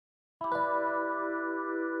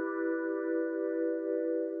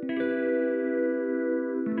You're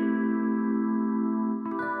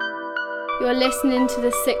listening to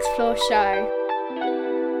the Sixth Floor Show.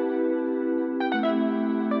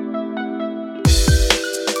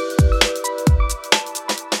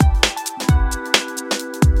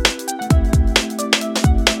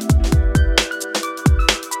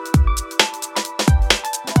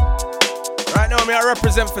 Right now, I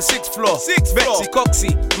represent for Sixth Floor. Vexy,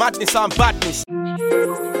 Coxy, Madness and Badness.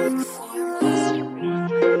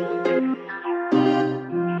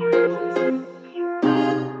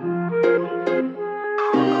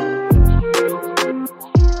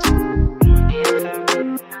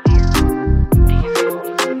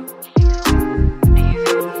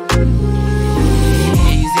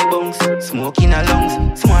 Smoking a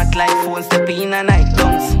lungs, smart like phones, stepping in a night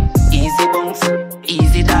dunks. Easy bunks,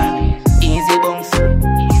 easy dog, easy bunks.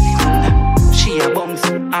 She a bumps,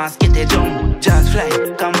 ask get a jump. Jhaz fly,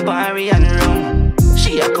 Campari and rum.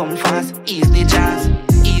 She a come fast, easy Jhaz,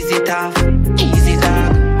 easy tough, easy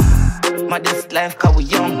dog. Modest life cause we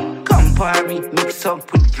young. Campari mix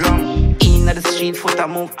up with rum. In the street foot a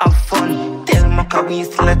move, have fun. Tell Mccoy we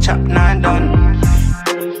still a chop nah done.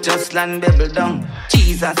 Just land bubble down.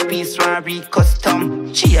 Jesus peace Rari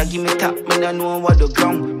custom. She a give me top, me no know what the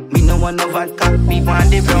ground. Me no want no vodka, me want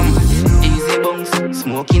the rum. Easy bunks,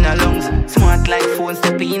 smoking a lungs. Smart like phones,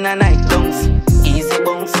 stepping in a night dunks. Easy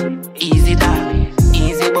bunks, easy dog,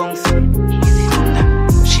 easy bunks.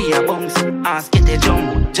 She a bumps, ask get a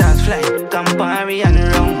jump. Jhaz fly, Campari and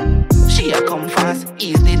rum. She a come fast,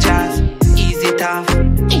 easy Jhaz, easy tough,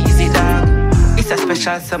 easy dog. It's a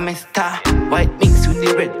special semester. White mix with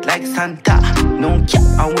the red like Santa. No cap,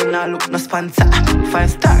 I wanna look no sponsor.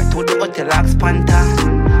 5-star to the hotel like Spanta.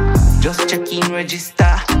 Just check in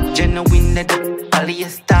register. Genuine leather,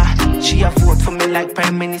 polyester. She a vote for me like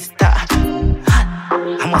Prime Minister.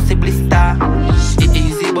 I'm a blister.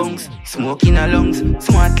 Easy bunks, smoking a lungs.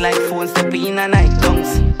 Smart like phones, stepping in a night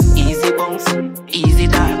dunks. Easy bunks, easy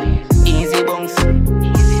dog, easy bunks.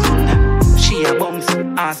 She a bumps,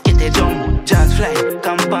 ask get a jump. Jhaz fly,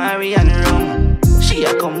 Campari and rum. She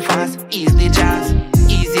a come fast, easy Jhaz,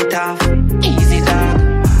 easy tough, easy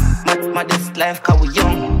dog. Modest life cause we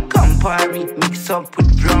young. Campari mix up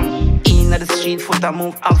with rum. In the street foot a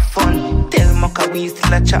move, have fun. Tell Mccoy we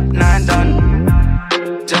still a chop nah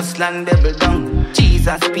done. Just land bubble down.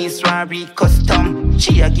 Jesus peace Rari custom.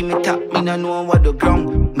 She a give me top, me no know what the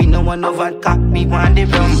ground. Me no want no vodka, me want the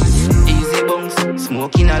rum. Easy bunks,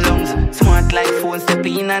 smoking a lungs. Smart like phones,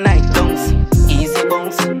 stepping in a night dunks. Easy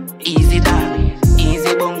bunks, easy dog,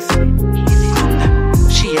 easy bunks.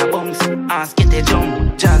 She a bumps, ask get a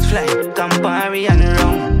jump. Jhaz fly, Campari and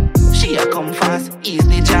rum. She a come fast,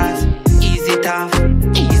 easy Jhaz, easy tough,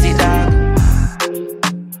 easy dog.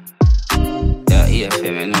 Yeah,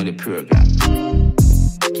 EFM, I know the program.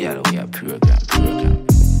 Yeah, we are program.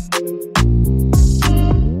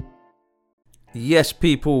 Yes,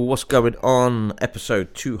 people, what's going on?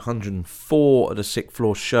 Episode 204 of the Sixth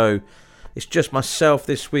Floor Show. It's just myself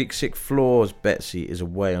this week, Sixth Floor, as Betsy is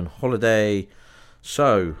away on holiday.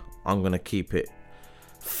 So, I'm going to keep it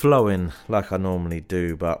flowing like I normally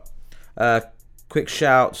do. But quick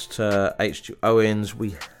shouts to H2 Owens.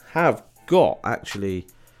 We have got, actually,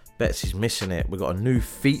 Betsy's missing it. We've got a new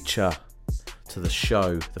feature to the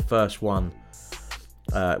show. The first one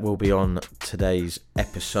will be on today's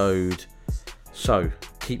episode. So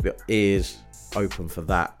keep your ears open for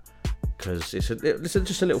that, because it's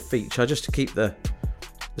just a little feature just to keep the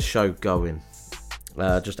show going,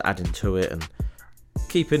 just adding to it and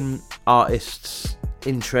keeping artists'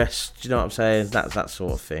 interest. Do you know what I'm saying? That's that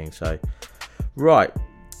sort of thing. So right,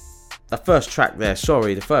 the first track was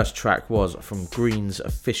from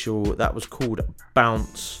Yarielofficial. That was called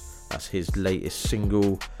Bounce. That's his latest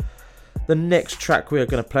single. The next track we are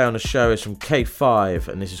going to play on the show is from K5,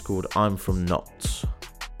 and this is called I'm From Knots.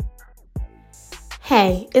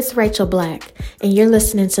 Hey, it's Rachel Black, and you're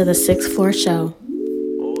listening to the Sixth Floor Show.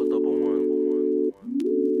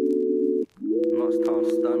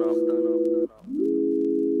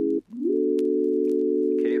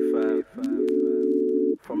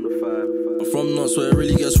 From Knots where it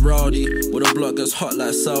really gets rowdy, where the block gets hot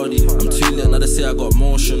like Saudi. I'm too lit now they say I got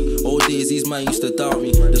motion. Old days these man used to doubt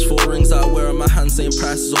me. There's 4 rings that I wear on my hand, same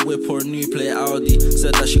prices a whip or a new play Audi.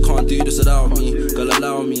 Said that she can't do this without me. Girl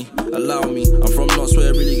allow me. I'm from Knots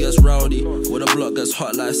where it really gets rowdy, where the block gets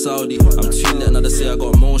hot like Saudi. I'm too lit now they say I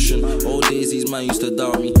got motion. Old days these man used to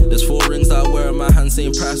doubt me. There's 4 rings that I wear on my hand,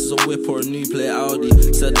 same prices a whip or a new play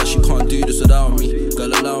Audi. Said that she can't do this without me.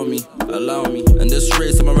 Girl allow me. allow me. And this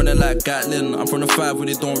race, I'm running like Gatlin. I'm from the 5 where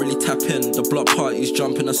they don't really tap in. The block parties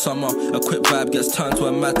jump in the summer. A quick vibe gets turned to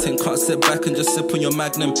a mad thing. Can't sit back and just sip on your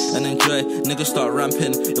Magnum and enjoy. Niggas start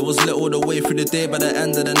ramping. It was lit all the way through the day. By the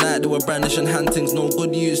end of the night, they were brandishing hand things. No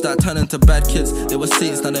good use that turn into bad kids. They were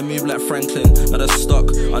saints, now they move like Franklin. Now they're stuck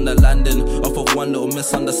on the landing off of one little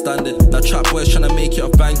misunderstanding. Now trap boys trying to make it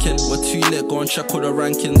off banking. We're too lit, go and check all the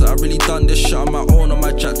rankings. I really done this shit on my own, on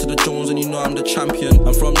my jack to the Jones, and you know I'm the champion.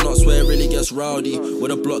 I'm from Knots where it really gets rowdy, where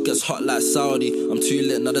the block gets hot like Saudi. I'm too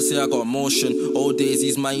lit, now they say I got motion. Old days,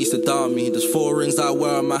 these man used to doubt me. There's 4 rings that I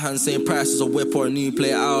wear on my hand, same price as a whip or a new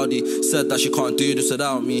play Audi. Said that she can't do this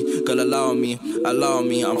without me. Girl, allow me, allow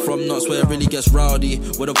me. I'm from Knots where it really gets rowdy,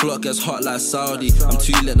 where the block gets hot like Saudi. I'm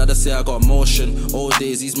too lit, now they say I got motion. Old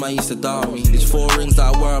days, these man used to doubt me. These 4 rings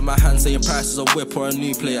that I wear on my hand, same price as a whip or a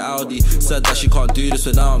new play Audi. Said that she can't do this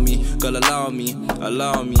without me. Girl, allow me,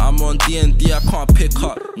 allow me. I'm on D&D, I can't pick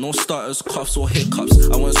up. No starters, coughs or hiccups.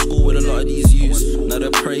 I went to school with a lot of these youths. Now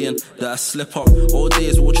they're praying that I slip up. All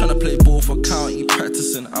days we were trying to play ball for county,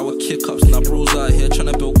 practicing our kick-ups. Now bros out here trying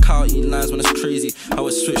to build county lines when it's crazy how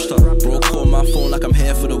it's switched up. Bro call my phone like I'm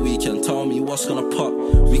here for the weekend. Tell me what's gonna pop.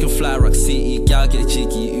 We can fly Rock City, gal get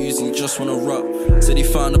jiggy, Uzi, just wanna rock. Said he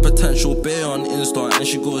found a potential bear on Insta and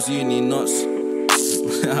she goes uni nuts.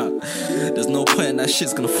 There's no point, that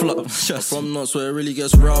shit's gonna flop. Just from Knots where it really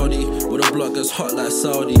gets rowdy, where the block gets hot like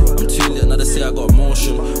Saudi. I'm too lit, now they say I got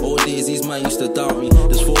motion. Old days, these man used to doubt me.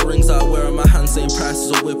 There's 4 rings that I wear on my hand, same price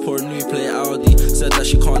as a whip or a new play Audi. Said that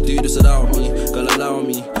she can't do this without me. Girl, allow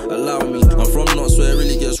me, allow me. I'm from Knots where it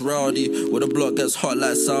really gets rowdy, where the block gets hot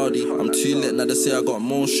like Saudi. I'm too lit, now they say I got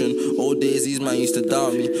motion. Old days, these man used to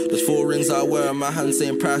doubt me. There's 4 rings that I wear on my hand,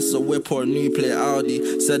 same price as a whip or a new play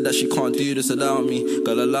Audi. Said that she can't do this without me.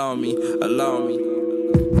 Girl, allow me, allow me.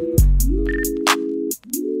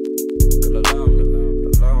 Girl, allow me,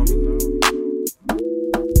 allow me.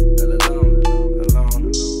 Girl, allow me, allow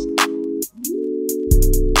me.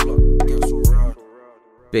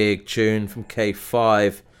 Big tune from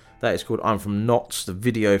K5. That is called I'm From Knots. The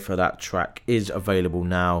video for that track is available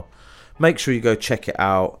now. Make sure you go check it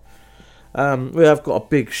out. We have got a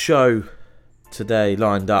big show today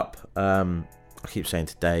lined up. I keep saying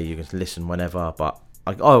today, you can listen whenever, but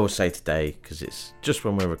I always say today because it's just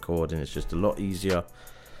when we're recording, it's just a lot easier.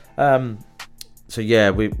 So yeah,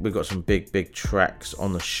 we've got some big tracks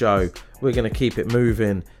on the show. We're going to keep it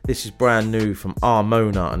moving. This is brand new from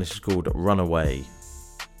Armona and this is called Runaway.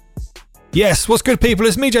 Yes, what's good people,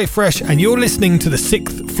 it's me J Fresh and you're listening to the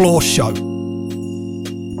 6th Floor Show.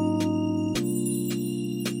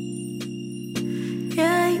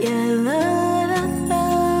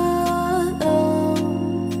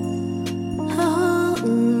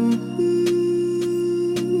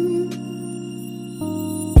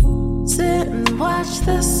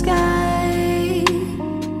 The sky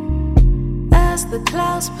as the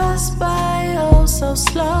clouds pass by, oh so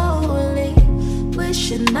slowly,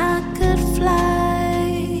 wishing I could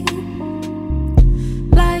fly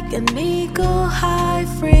like an eagle, high,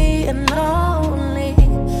 free and lonely.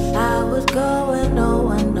 I would go where no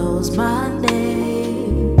one knows my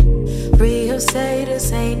name, free of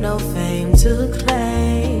status, ain't no fame to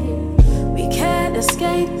claim. We can't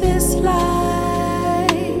escape this life,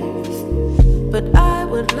 but I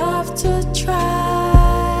would love to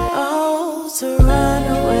try. Oh, to run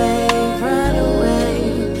away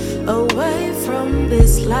from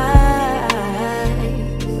this life.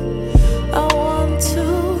 I want to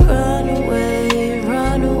run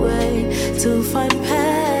away to find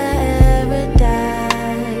paradise.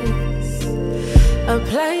 A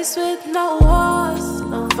place with no wars,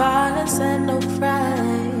 no violence and no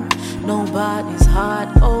crime. Nobody's heart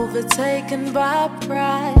overtaken by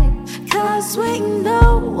pride. 'Cause we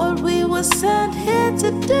know what we were sent here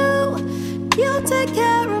to do. You take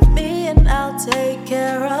care of me and I'll take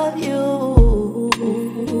care of you.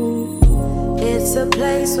 It's a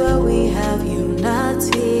place where we have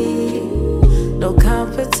unity. No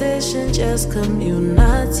competition, just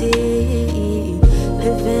community.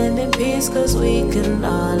 Living in peace 'cause we can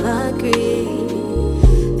all agree.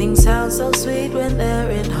 Things sound so sweet when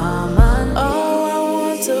they're in harmony. Oh, I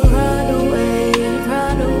want to run away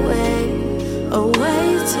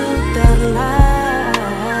to that life.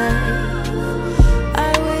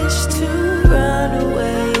 I wish to run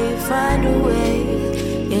away, find a way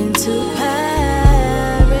into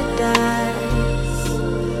paradise.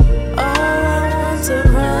 Oh, I want to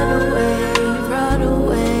run away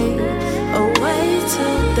to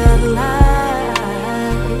that life.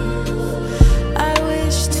 I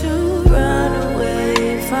wish to run away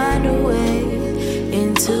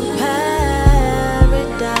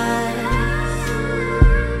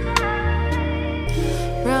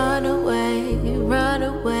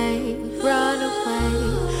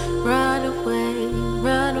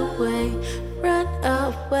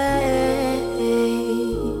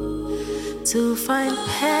find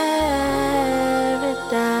paradise.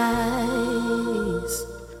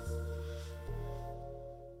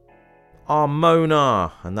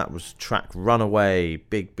 Armona, and that was track Runaway,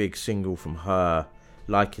 big single from her.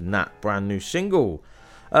 Liking that brand new single.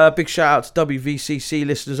 Big shout out to WVCC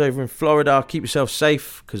listeners over in Florida. Keep yourself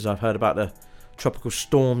safe, because I've heard about the tropical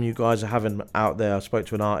storm you guys are having out there. I spoke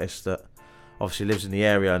to an artist that obviously lives in the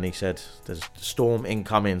area, and he said there's a storm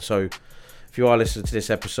incoming. So if you are listening to this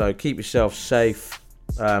episode, keep yourself safe,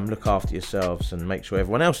 look after yourselves, and make sure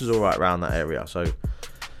everyone else is alright around that area. So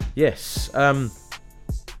yes,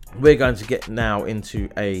 we're going to get now into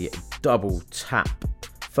a double tap.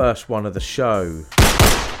 First one of the show.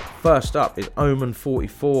 First up is Omen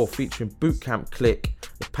 44 featuring Bootcamp Clik,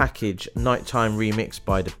 the package Nighttime remix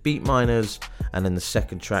by the Beatminerz, and then the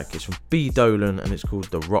second track is from B Dolan and it's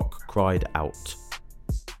called The Rock Cried Out.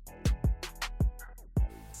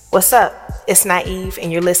 What's up? It's Naive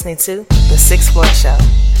and you're listening to The Sixth Floor Show.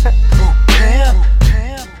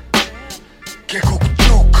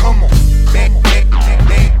 Come on.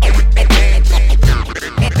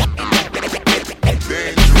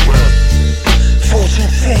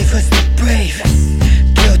 Fortune favors the brave,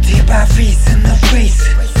 guilty by reason of race.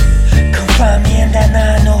 Come find me in that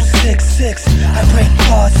 9066. I break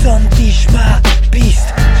parts, unleash my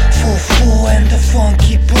beast. Full and the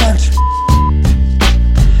funky bunch.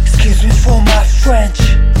 Excuse me for my French.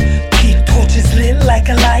 Keep torches lit like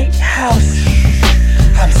a lighthouse.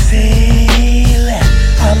 I'm sailing.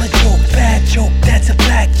 I'm a joke, bad joke, that's a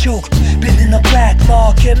black joke. Been in the black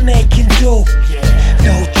market making dough.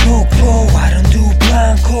 No joke, bro, I don't do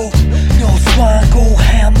blanco. No swine, go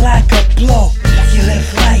ham like a blow. You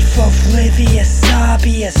live life oblivious,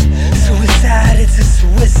 obvious. Suicide, it's a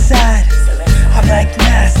suicide. I'm like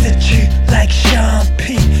Master G, like Sean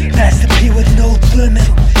P. Master P with no limit,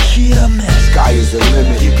 hear me. Sky is the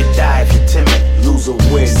limit. You can die if you're timid. Lose or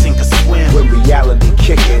win, sink or swim. When reality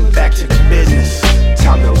kicking, back to the business.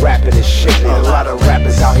 Time to rap it and shit. A lot of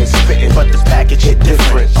rappers out here spitting, but the package hit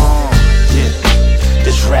different. Yeah.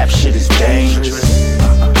 This rap shit is dangerous,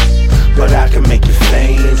 but I can make you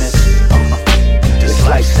famous. This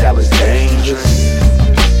lifestyle is dangerous,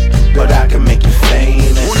 but I can make you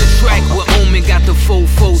famous. On the track where Omen got the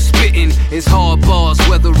fofo spittin', it's hard bars,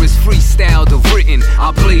 whether it's freestyled or written.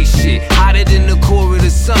 I blaze shit, hotter than the core of the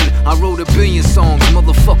sun. I wrote a billion songs,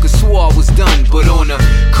 motherfuckers swore I was done. But on the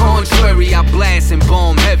contrary, I blast and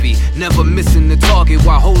bomb heavy, never missing the target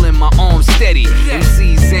while holding my arm steady.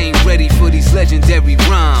 MCs ain't ready for these legendary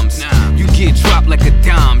rhymes. You get dropped like a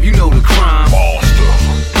dime, you know the crime.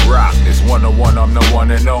 Monster, rock, it's 101, I'm the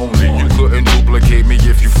one and only. You couldn't duplicate me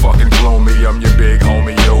if you fucking clone me. I'm your big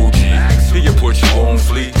homie OG. He'll put you on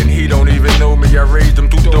fleek, and he don't even know me. I raised him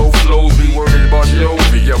through dope flows. Be worried about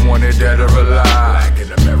Jovi. I wanted dead or alive. Black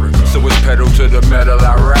in America. So it's pedal to the metal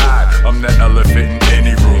I ride. I'm the elephant in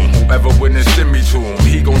any room. Whoever witnessing me to him,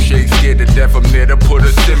 he gon' shake scared to death. I'm there to put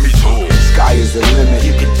a semi to him. Sky is the limit.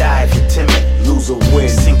 You can die if you're timid. Lose or win,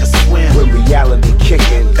 sink or swim. When reality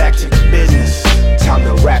kicking, back to the business. Time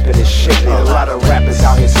to rap it and shit. A lot of rappers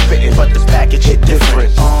out here spitting, but the package hit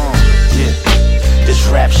different. Yeah. This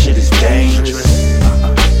rap shit is dangerous,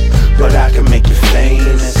 but I can make you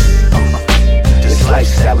famous. This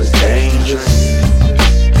lifestyle is dangerous,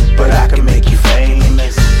 but I can make you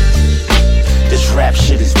famous. This rap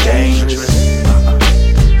shit is dangerous.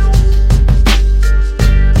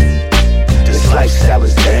 This lifestyle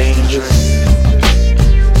is dangerous.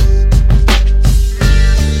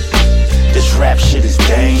 This rap shit is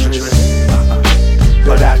dangerous,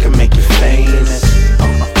 but I can make you famous.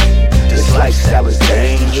 This lifestyle is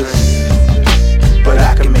dangerous, but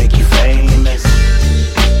I can make you famous.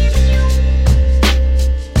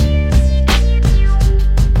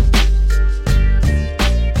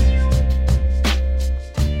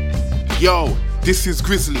 Yo, this is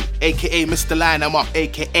Grizzly, aka Mr. Line I'm Up,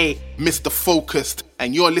 aka Mr. Focused,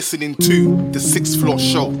 and you're listening to The Sixth Floor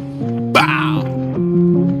Show. Bow!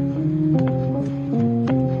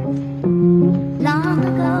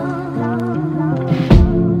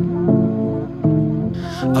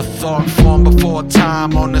 A thought formed before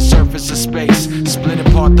time on the surface of space. Split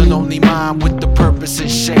apart the lonely mind with the purpose and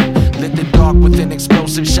shape. Lit the dark with an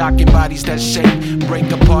explosive, shocking bodies that shake. Break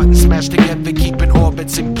apart and smash together, keeping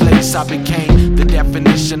orbits in place. I became the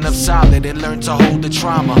definition of solid and learned to hold the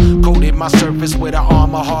trauma. Coated my surface with an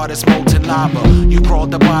armor hard as molten lava. You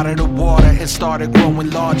crawled up out of the water and started growing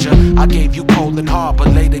larger. I gave you coal and harbor,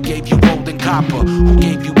 later gave you gold and copper. Who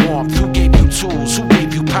gave you warmth? Who gave you tools? Who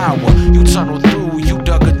gave you power? You tunneled through, you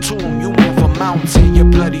dug a tomb, you move a mountain. Your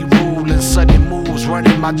bloody rule and sudden moves,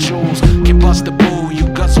 running my jewels. Can bust a bull, you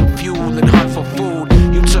guzzle fuel and hunt for food.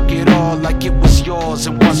 You took it all like it was yours. yours,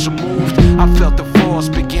 and once removed, I felt the force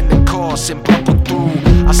begin to course and bubble through.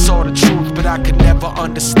 I saw the truth, but I could never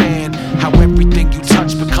understand how everything you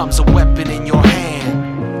touch becomes a weapon in your hand.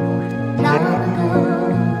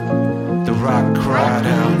 The rock cried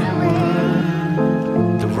out.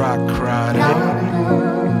 The rock cried out.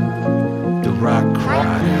 The rock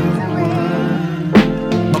cried out.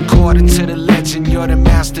 According to the legend, you're the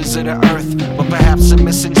masters of the earth, but perhaps the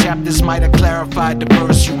missing chapters might have clarified the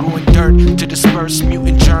verse. You grew in dirt to disperse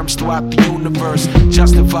mutant germs throughout the universe.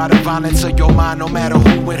 Justify the violence of your mind, no matter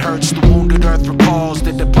who it hurts. The wounded earth recalls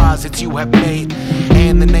the deposits you have made,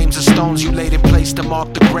 and the names of stones you laid in place to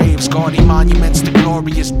mark the graves. Guarding monuments to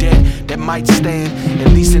glorious dead that might stand,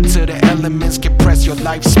 at least until the elements compress your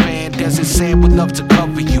lifespan. Desert sand would love to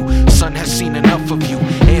cover you. Sun has seen enough of you.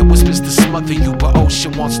 Air whispers to smother you, but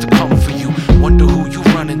ocean wants to come for you. Wonder who you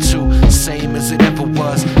run into, same as it ever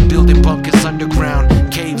was. Building bunkers underground,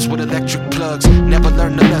 caves with electric plugs. Never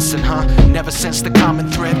learned the lesson, huh? Never sensed the common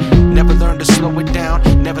thread. Never learned to slow it down.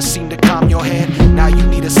 Never seemed to calm your head. Now you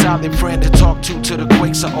need a solid friend to talk to till the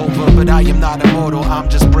quakes are over. But I am not immortal, I'm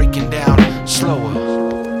just breaking down slower.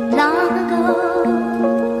 Long ago,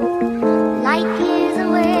 light years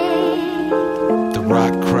away, the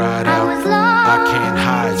rock cried out, I can't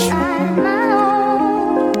hide you.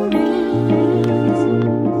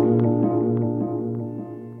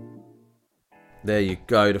 There you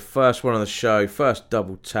go, the first one on the show, first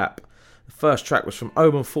double tap. The first track was from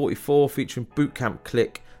Omen44 featuring Bootcamp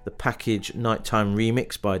Clik, the Package Nighttime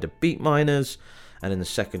Remix by the Beatminerz. And then the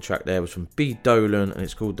second track there was from B. Dolan and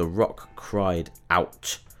it's called The Rock Cried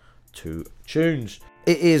Out. 2 tunes.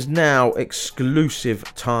 It is now exclusive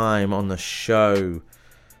time on the show.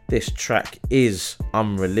 This track is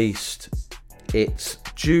unreleased. It's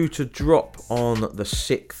due to drop on the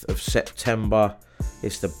 6th of September.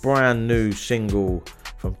 It's the brand new single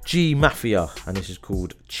from Maffiah and this is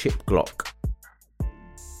called Chip Glock.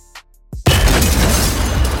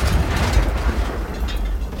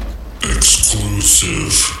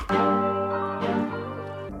 Exclusive.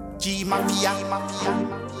 Maffiah,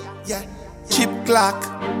 yeah. Chip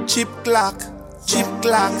Glock, Chip Glock, Chip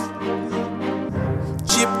Glock,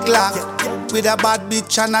 Chip Glock. With a bad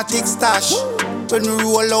bitch and a thick stash. When we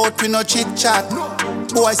roll out, we no chit chat.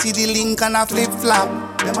 Boy, see the link and a flip flop.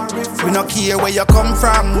 We no care where you come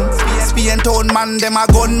from. Spain town man, them a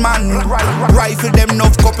gunman. Rifle them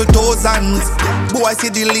enough couple thousands. Boy, see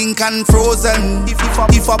the link and frozen.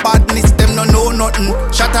 If a badness, them no know nothing.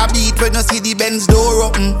 Shut a beat when you see the Benz door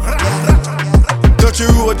open. Touch a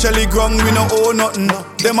road, Charlie Grung, we no owe nothing.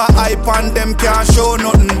 Them a hype and them can't show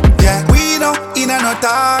nothing. Yeah, we know, in and no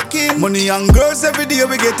talking. Money and girls every day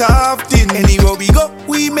we get often. Anywhere we go,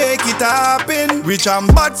 we make it happen. Rich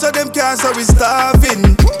and bad so them can't, so we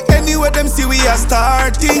starving. Anywhere them see we are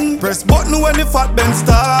starting. Press button when the fat bend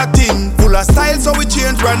starting. Full of style so we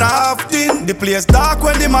change run often. The place dark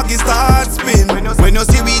when the Maggie start spin. When you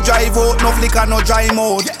see we drive out, no flicker, no dry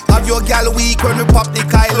mode. Have your gal weak when we pop the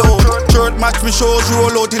Kylo. Shirt match me shows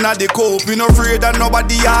roll out in a the cope. We no afraid of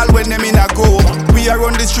nobody all when them in a go. We are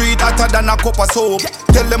on the street hotter than a cup of soap.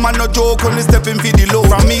 Tell them I no joke when we stepping for the low.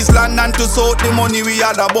 From East London to South, the money we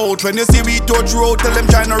had about. When you see we touch road, tell them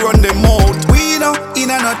tryna run them out. We know,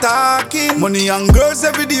 in and no talking. Money and girls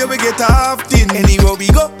every day we get often. Anywhere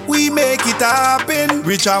we go, we make it happen.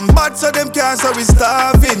 Rich and bad so them can't, so we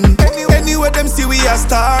starving. Anywhere them see we are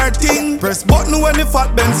starting. Press button when the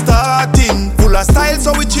fat bend starting. Full of style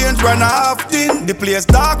so we change run often. The place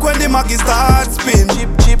dark when the Maggie start spin.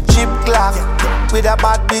 Chip Glock. With a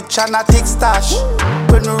bad bitch and a thick stash.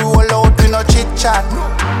 When we roll out, we no chit chat.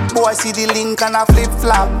 Boy, see the link and a flip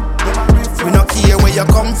flop. We no care where you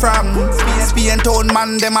come from. Spain town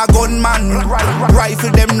man, them a gunman.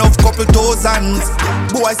 Rifle them enough couple thousands.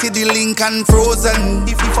 Boy, see the link and frozen.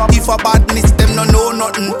 If a badness, them no know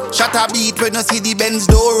nothing. Shut a beat when you see the Benz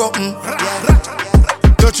door open.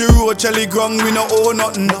 Touch a road, Charlie Grung, we no owe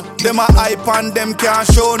nothing. Them a hype and them can't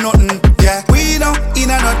show nothing. Yeah, we know,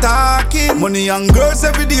 in and no talking. Money and girls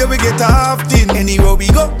every day we get often. Anywhere we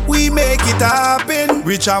go, we make it happen.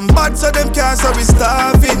 Rich and bad so them can't, so we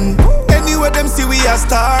starving. Anywhere them see we are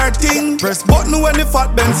starting. Press button when the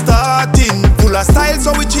fat bend starting. Full of style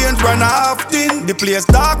so we change run often. The place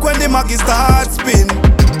dark when the Maggie start spin.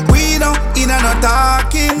 We know, in and no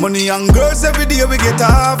talking. Money and girls every day we get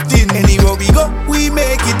often. Anywhere we go, we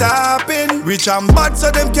make it happen. Rich and bad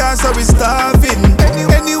so them can't, so we starving.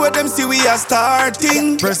 Anywhere them see we are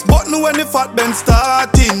starting. Press button when the fat bend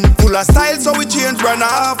starting. Full of style so we change run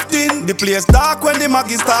often. The place dark when the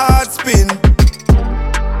Maggie start spin.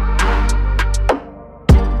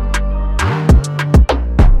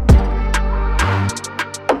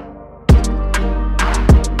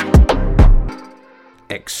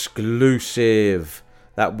 exclusive.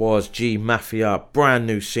 That was G Maffiah, brand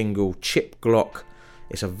new single, Chip Glock.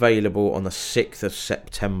 It's available on the 6th of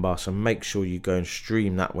September, so make sure you go and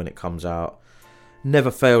stream that when it comes out. Never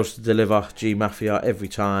fails to deliver, G Maffiah, every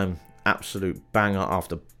time. Absolute banger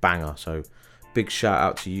after banger, so big shout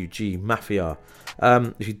out to you, G Maffiah.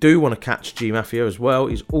 If you do want to catch G Maffiah as well,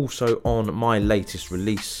 he's also on my latest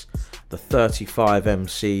release, the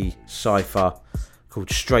 35MC cypher called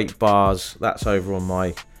Straight Bars. That's over on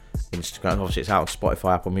my Instagram. Obviously it's out on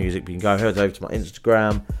Spotify, Apple Music, but you can go head over to my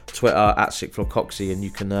Instagram, Twitter at @SickFloorCoxy, and you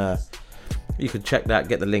can check that,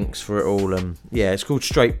 get the links for it all. Yeah, it's called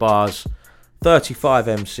Straight Bars, 35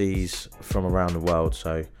 MCs from around the world,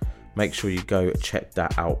 so make sure you go check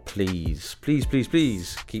that out, please. Please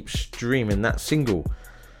keep streaming that single.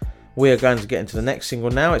 We are going to get into the next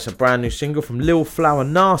single now. It's a brand new single from Lil Flower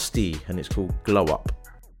Nasti, and it's called Glow Up.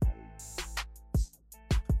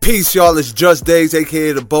 Peace, y'all. It's Just Days,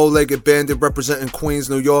 aka the Bow-Legged Bandit, representing Queens,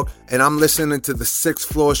 New York, and I'm listening to the 6th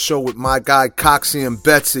Floor Show with my guy Coxie and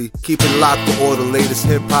Betsy. Keep it locked for all the latest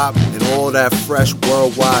hip-hop and all that fresh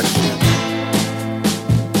worldwide shit.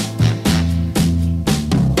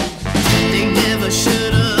 They never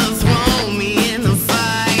should have thrown me in the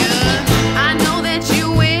fire. I know that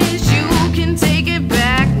you wish you can take it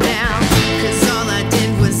back now, 'cause all I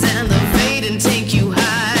did was elevate and take you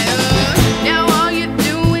higher. Now all you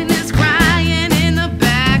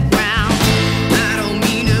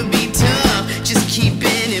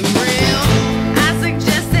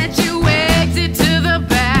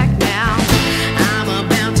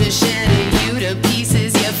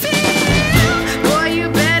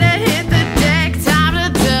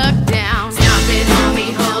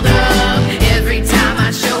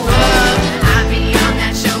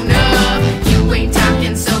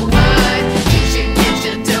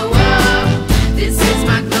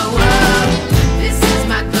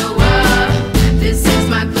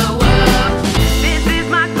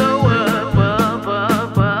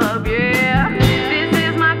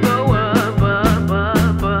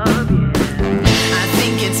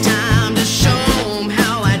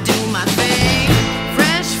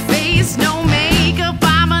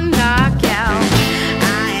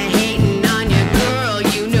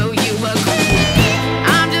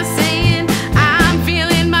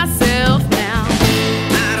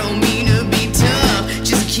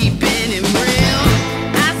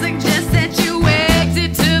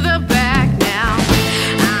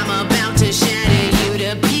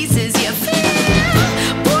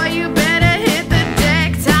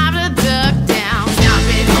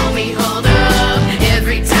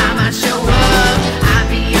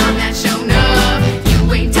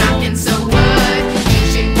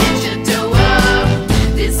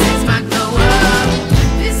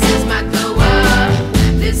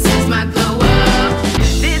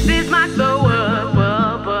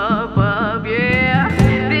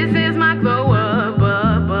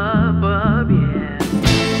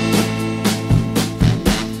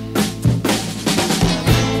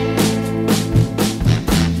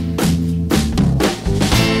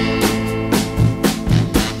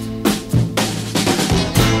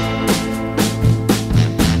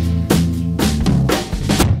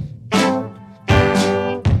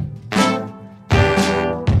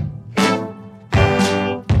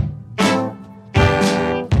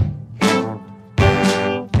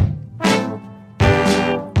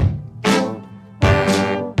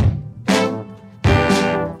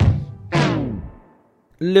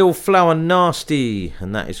Lil Flower Nasti,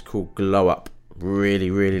 and that is called Glow Up.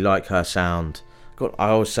 Really like her sound. I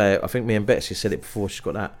always say it, I think me and Betsy said it before, she's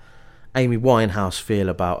got that Amy Winehouse feel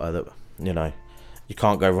about her that, you know, you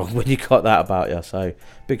can't go wrong when you got that about you. So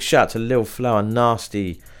big shout to Lil Flower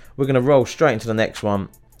Nasti. We're going to roll straight into the next one.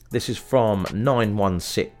 This is from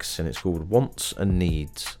 916 and it's called Wants and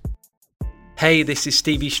Needs. Hey, this is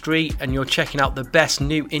Stevie Street and you're checking out the best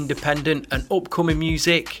new independent and upcoming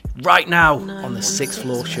music right now on the 6th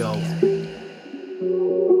Floor Show.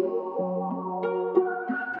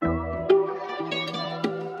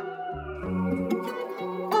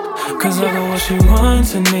 Cause I got what she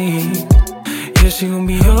wants and needs. Yeah, she gon'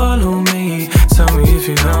 be all on me. Tell me if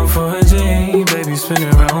you're down for a day. Baby, spin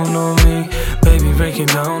it around on me. Baby, break it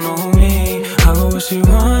down on me. I got what she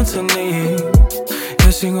wants and needs. Yeah,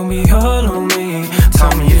 she gon' be all on me.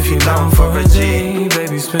 Tell me if you're down for a day.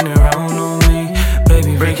 Baby, spin it around on me.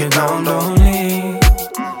 Baby, break it down on me.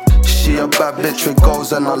 She a bad bitch with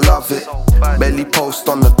goals and I love it. Belly post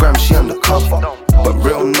on the gram, she undercover. But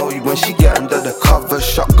real know you when she get under the cover.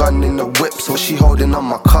 Shotgun in the whip, so she holding on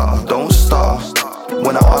my cutter. Don't start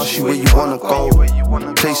when I ask you where you wanna go.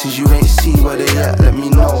 Places you ain't see where they at, let me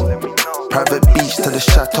know. Private beach to the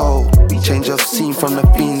chateau. Change of scene from the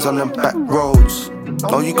fiends on the back roads.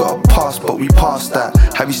 Oh, you got a pass, but we passed that.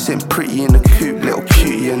 Have you sitting pretty in the coupe, little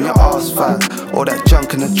cutie, and your ass fat? All that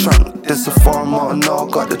junk in the trunk. This a foreign no,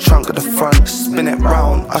 got the trunk at the front. Spin it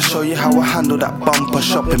round, I'll show you how I handle that bumper.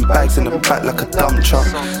 Shopping bags in the back like a dump truck.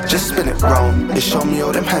 Just spin it round, it show me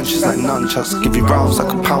all them handshakes like nunchucks. Give you rounds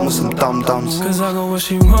like a pound with some dum-dums. Cause I got what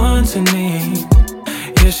she wants and need.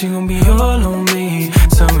 Yeah, she gon' be all on me.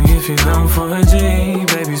 Tell me if you're down for a G.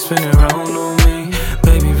 Baby, spin it round on me.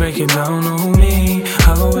 Baby, break it down on me.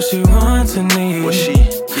 I got what she wants and need. What she?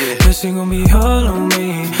 Yeah, she gon' be all on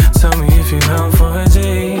me. Tell me if you're down for a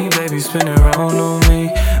G. Baby, spin it round on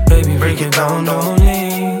me. Baby, break it down on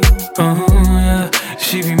me. Yeah.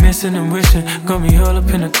 She be missing and wishing. Got me all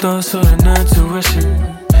up in the thoughts, so the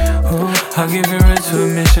intuition. I give her into a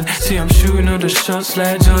mission. See, I'm shooting all the shots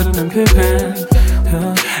like Jordan and Pippen.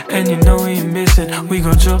 And you know we ain't missing. We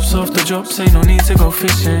got drops off the drops, ain't no need to go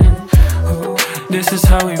fishing. This is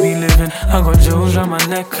how we be living. I got jewels round my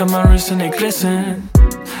neck and my wrist and they glisten.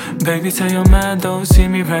 Baby, tell your man don't see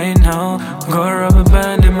me right now. Got a rubber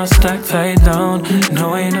band in my stack tied down.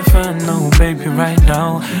 No, I ain't a fan, no, baby, right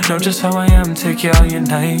now. Know just how I am, take you out your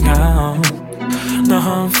nightgown. Know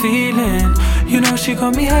how I'm feeling. You know she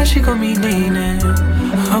got me high, she got me leaning.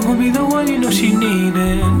 I'm gonna be the one you know she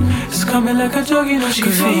needing. It's coming like a drug, you know she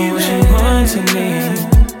feeling. She wants and needs.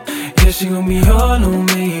 Yeah, she gon' be all on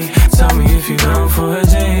me. Tell me if you down for a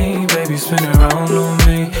day. Baby, spin it round on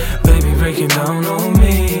me. Baby, break it down on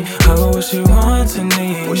me. I got what she wants and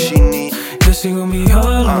needs. What she need? Yeah, she gon' be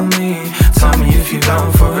all on me. Tell me if you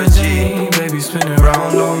down for a day. Baby, spin it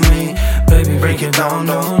round on me. Baby, break it down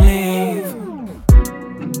on me.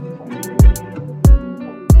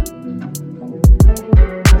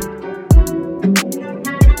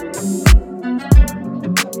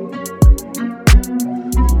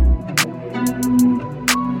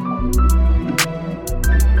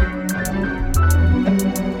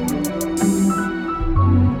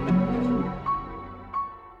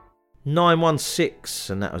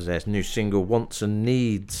 916, and that was their new single, Wants and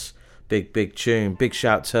Needs. Big tune. Big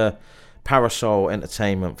shout to Parasol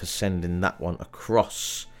Entertainment for sending that one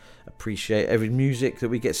across. Appreciate every music that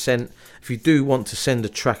we get sent. If you do want to send a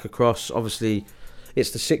track across, obviously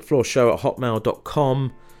it's the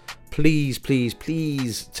sixthfloorshow@hotmail.com.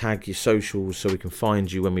 Please tag your socials so we can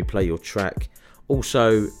find you when we play your track.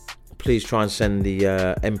 Also, please try and send the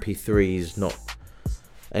MP3s, not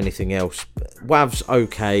anything else. WAV's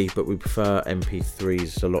okay, but we prefer MP3s.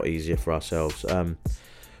 It's a lot easier for ourselves.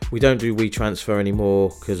 We don't do WeTransfer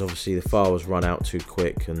anymore because obviously the files run out too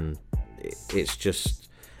quick, and it's just,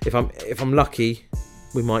 if I'm lucky,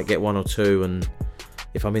 we might get one or two, and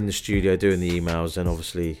if I'm in the studio doing the emails, then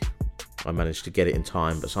obviously I manage to get it in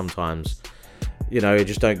time. But sometimes, you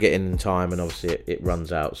just don't get in time, and obviously it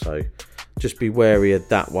runs out. So just be wary of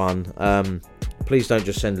that one. Please don't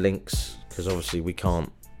just send links, because obviously we can't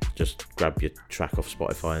just grab your track off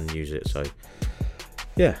Spotify and use it. So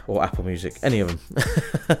yeah, or Apple Music, any of them.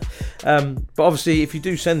 But obviously if you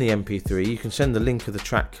do send the MP3, you can send the link of the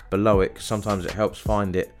track below it, because sometimes it helps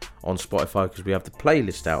find it on Spotify, because we have the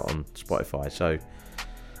playlist out on Spotify. So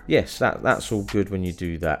yes, that's all good when you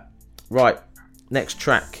do that. Right, next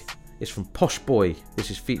track is from Poshbwoy.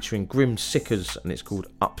 This is featuring Grim Sickers, and it's called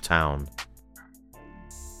Uptown.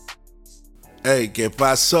 Hey, que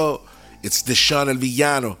paso? It's Deshaun El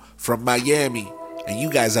Villano from Miami, and you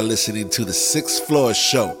guys are listening to the Sixth Floor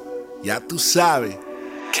Show. Ya tu sabe.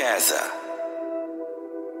 Casa.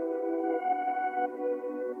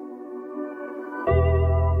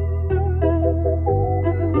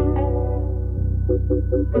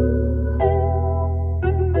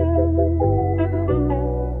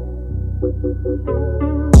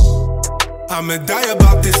 I'ma die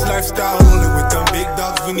about this lifestyle, rolling with them big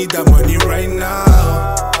dogs, we need that money right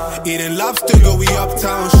now. Eating lobster, go we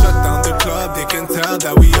uptown, shut down the club, they can tell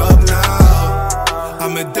that we up now.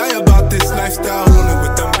 I'ma die about this lifestyle, rolling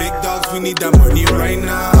with them big dogs, we need that money right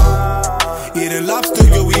now. Eating lobster,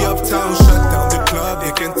 go we uptown, shut down the club,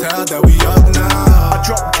 they can tell that we up now. I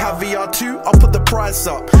dropped caviar too, I put the price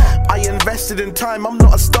up. I invested in time, I'm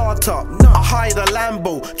not a startup. I hired a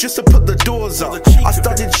Lambo just to put the doors up. I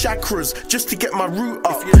studied chakras just to get my root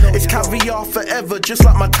up. It's caviar forever, just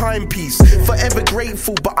like my timepiece. Forever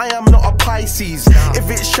grateful, but I am not a Pisces. If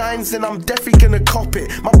it shines, then I'm definitely gonna cop it.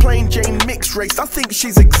 My plain Jane mixed race, I think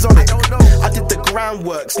she's exotic. I did the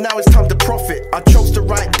groundworks, now it's time to profit. I chose the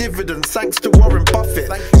right dividends, thanks to Warren Buffett.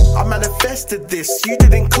 I manifested this, you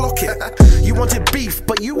didn't clock it. You wanted beef,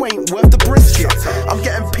 but you ain't worth the brisket. I'm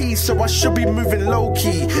getting peace, so I should be moving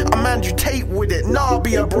low-key. I'm Andrew Tate with it, nah, I'll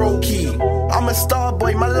be a brokey. I'm a star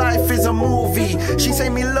boy, my life is a movie. She say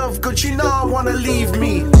me love good, she know I wanna leave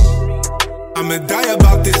me. I'ma die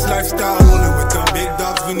about this lifestyle. Rolling with them big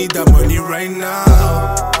dogs, we need that money right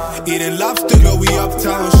now. Eating lobster, go we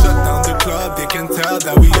uptown. Shut down the club, they can tell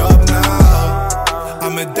that we up now.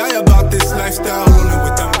 I'ma die about this lifestyle. Rolling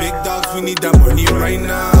with them big dogs, we need that money right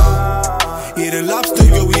now. Eating lobster,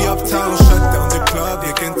 go we uptown. Shut down the club,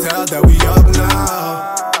 they can tell that we up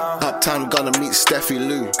now. Uptown gonna meet Steffi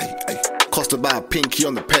Lou. Cost about a pinky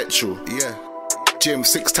on the petrol. Yeah. Gym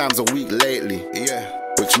 6 times a week lately. Yeah.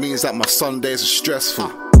 Which means that my Sundays are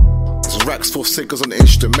stressful. There's racks for sickers on the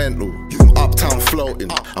instrumental. I'm uptown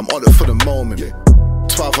floating, I'm on it for the moment.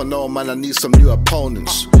 12-0 man, I need some new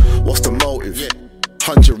opponents. What's the motive?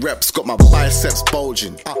 100 reps, got my biceps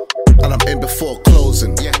bulging. And I'm in before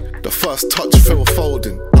closing. The first touch feel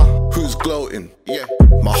folding. Who's gloating?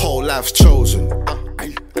 My whole life's chosen.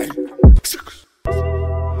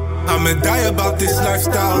 I'ma die about this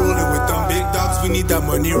lifestyle. Rolling with them big dogs, we need that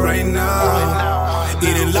money right now.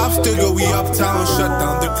 Eating lobster, go we uptown. Shut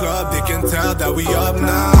down the club, they can tell that we up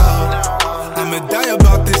now. I'ma die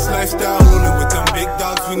about this lifestyle. Rolling with them big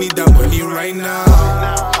dogs, we need that money right now.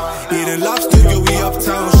 Eating lobster, go we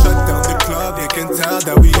uptown. Shut down the club, they can tell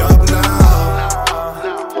that we up now.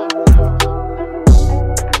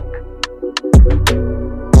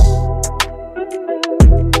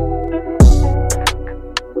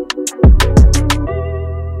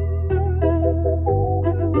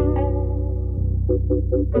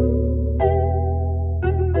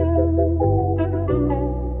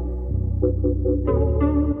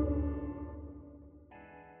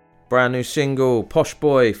 Brand new single,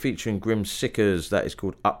 Poshbwoy featuring Grim Sickers, that is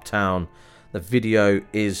called Uptown. The video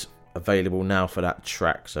is available now for that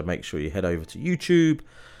track, so make sure you head over to YouTube,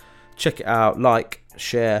 check it out, like,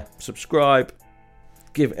 share, subscribe,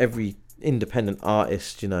 give every independent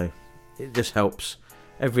artist, you know, it just helps.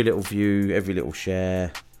 Every little view, every little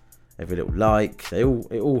share, every little like, it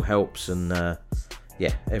all helps, and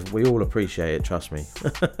yeah, we all appreciate it, trust me.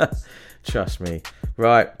 Trust me.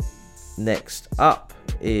 Right, next up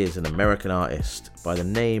is an American artist by the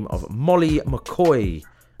name of Mccoy,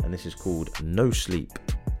 and this is called No Sleep.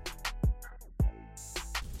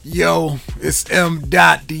 Yo, it's M.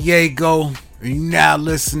 Diego, and you now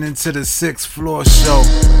listening to the 6th Floor Show.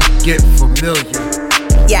 Get familiar.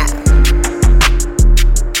 Yeah.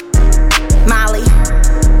 Molly.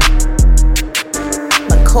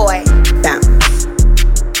 Mccoy. Bounce.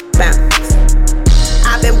 Bounce.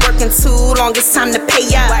 I've been working too long, it's time to pay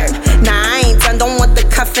up. Nah, I ain't done, don't want the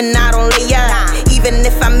cuffin', I don't lay up. Even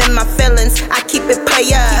if I'm in my feelings, I keep it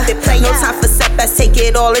player. No time for setbacks, take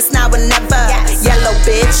it all, it's now or never. Yellow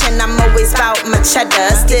bitch, and I'm always bout my cheddar.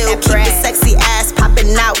 Still keep the sexy ass popping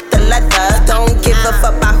out the leather. Don't give a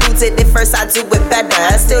fuck about who did it first, I do it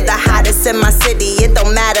better. Still the hottest in my city, it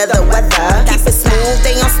don't matter the weather. Keep it smooth,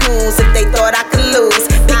 they on snooze if they thought I could lose.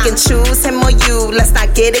 Pick and choose, him or you, let's not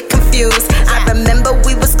get it confused. I remember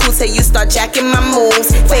we was cool till you start jacking my moves.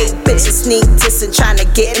 Fake bitches sneak dissing, trying to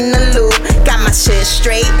get in the loop. Got my shit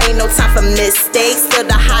straight, ain't no time for mistakes. Still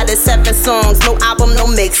the hottest 7 songs, no album, no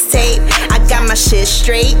mixtape. I got my shit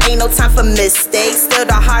straight, ain't no time for mistakes. Still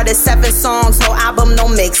the hardest 7 songs, no album, no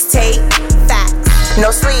mixtape. Facts. No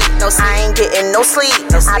sleep, I ain't getting no sleep.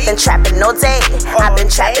 I've been trapping all day, I've been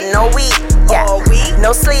trapping all week. Yeah,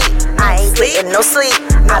 no sleep, I ain't getting no sleep.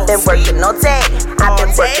 I've been working all day, I've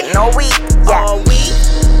been working all week.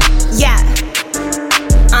 Yeah,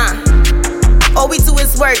 yeah. All we do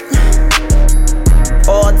is work,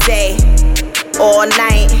 all day, all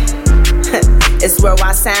night. It's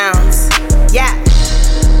worldwide sounds. Yeah.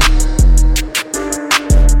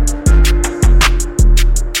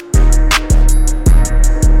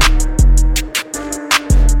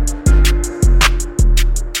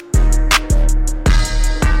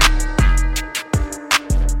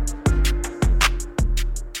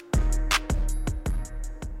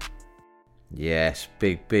 Yes,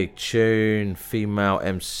 big tune, female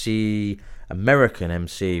MC, American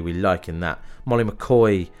MC, we liking that. Molly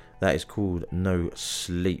Mccoy, that is called No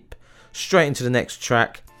Sleep. Straight into the next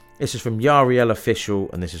track, this is from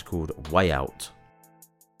Yarielofficial, and this is called Way Out.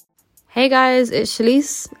 Hey guys, it's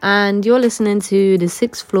Shevz, and you're listening to the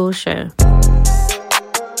 6th Floor Show.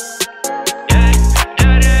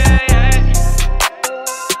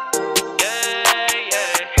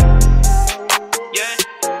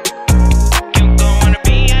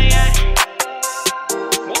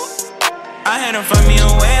 Find me a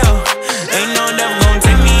way out. Ain't no devil gon'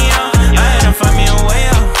 take me out. I had to find me a way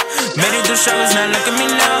out. Made it through struggles, now look at me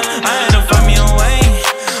now. I had to find me a way.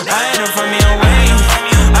 I had to find me a way.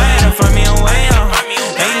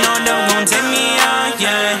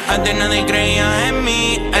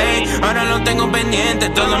 pendiente,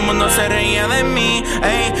 todo el mundo se reía de mí.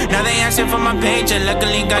 Ay, now they asking for my paycheck,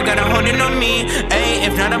 luckily God got a holding on me. Ay,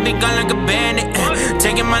 if not I'll be gone like a bandit,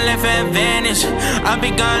 taking my life advantage. I'll be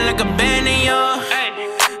gone like a bandit, yo.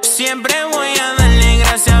 Siempre voy a darle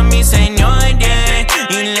gracias a mi Señor, yeah.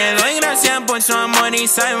 Y le doy gracias por su amor y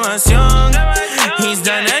salvación. He's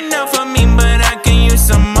done enough for me, but I can use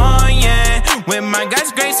some more, yeah. With my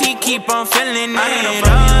God's grace, he keep on filling it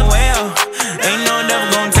up. Well, ain't no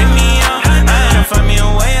devil gon' take me out. I had to find me a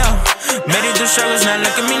way out. Made it through struggles, now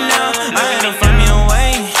look at me now. I had to find me a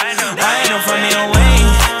way. I had to find me a way.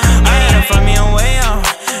 I had to find me a way out.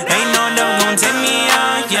 Ain't no devil gon' take me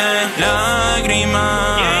out, yeah.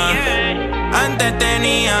 Lágrimas, antes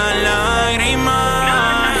tenía lágrimas.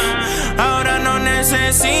 Ahora no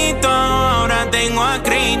necesito, ahora tengo a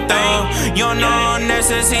Cristo. Yo no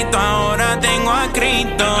necesito, ahora tengo a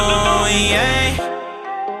Cristo, yeah.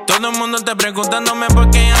 Todo el mundo está preguntándome por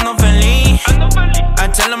qué ando feliz. I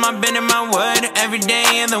tell them I've been in my word every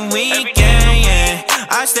day of the week, yeah, yeah.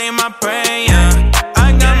 I stay in my prayer.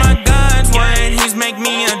 I got my God's word, he's make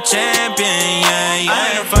me a champion, yeah, yeah. I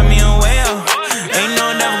had to find me a way out. Ain't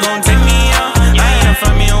no devil gon' take me out. I had to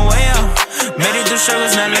find me a way out. Made it through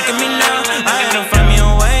struggles, now look at me now. I had to find me a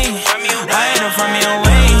way. I had to find me a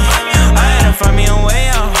way. I had to find me a way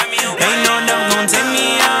out. Ain't no devil gon' take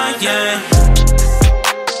me out, yeah.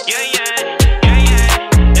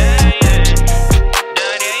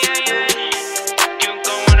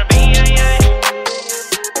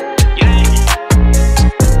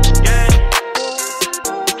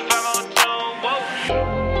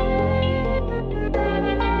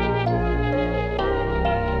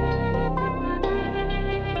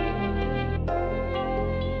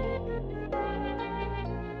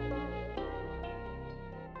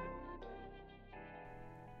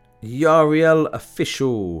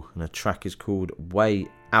 Yarielofficial, and the track is called Way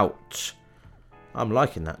Out. I'm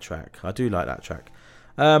liking that track. I do like that track.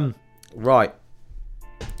 Right,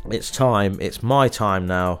 it's time. It's my time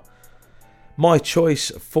now. My choice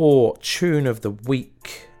for tune of the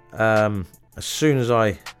week. As soon as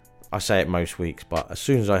I say it most weeks, but as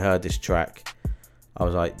soon as I heard this track, I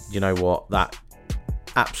was like, you know what, that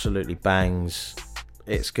absolutely bangs.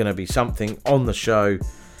 It's going to be something on the show,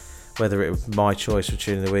 whether it was my choice for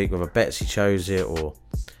tune of the week, whether Betsy chose it or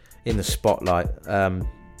in the spotlight.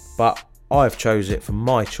 But I've chose it for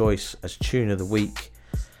my choice as tune of the week.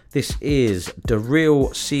 This is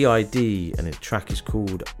DaRealCID, and the track is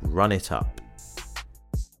called Run It Up.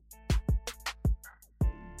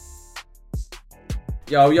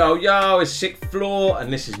 Yo, yo, yo, it's Sick Floor,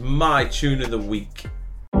 and this is my tune of the week.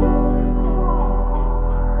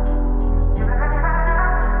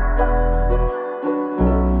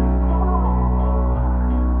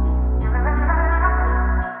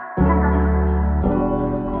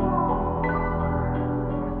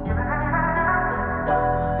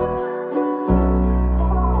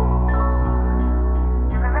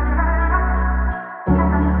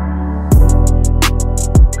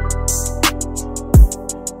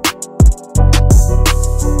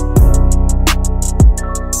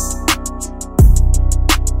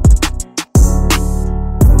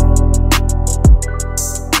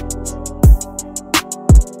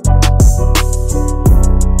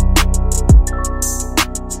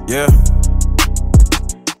 Yeah.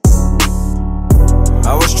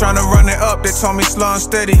 I was trying to run it up, they told me slow and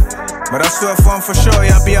steady. But I swear for sure,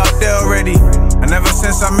 yeah, I'll be out there already. And ever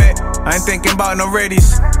since I met, I ain't thinking about no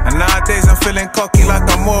readies. And nowadays I'm feeling cocky like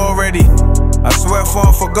I'm more already. I swear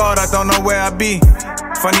for God, I don't know where I be.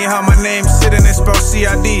 Funny how my name sitting there spelled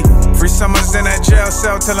CID. 3 summers in that jail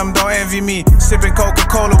cell, tell them don't envy me. Sipping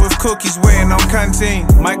Coca-Cola with cookies, waiting on canteen.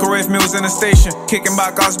 Microwave meals in the station, kicking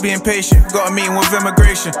back, I was being patient. Got a meeting with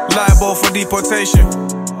immigration, liable for deportation.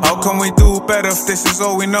 How can we do better if this is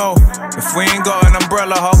all we know? If we ain't got an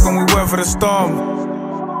umbrella, how can we weather the storm?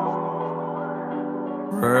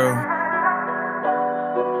 Real.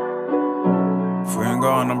 If we ain't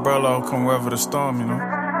got an umbrella, how can we weather the storm, you know?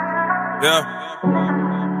 Yeah.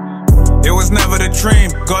 It was never the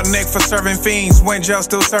dream. Got nicked for serving fiends. Went jail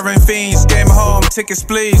still serving fiends. Game home, tickets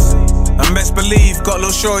please. And best believe, got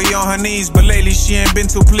little shorty on her knees. But lately she ain't been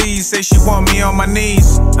too pleased. Say she want me on my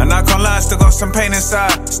knees. And I can't lie, still got some pain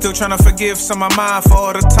inside. Still trying to forgive some of mine for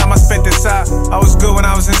all the time I spent inside. I was good when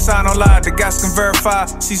I was inside, no lie, the gas can verify.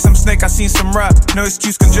 See some snake, I seen some rap. No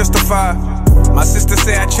excuse can justify. My sister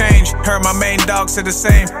say I changed. Heard my main dog say the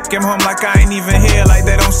same. Came home like I ain't even here, like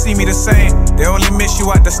they don't see me the same. They only miss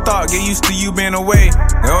you at the start, get used to you being away.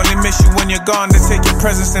 They only miss you when you're gone, they take your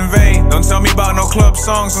presence in vain. Don't tell me about no club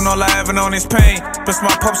songs when all I ever know on his pain. Plus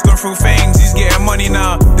my pop's gone through things, he's getting money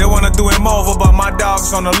now. They wanna do him over, but my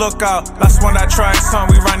dog's on the lookout. Last one I tried, son,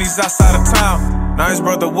 we ran his ass out of town. Now his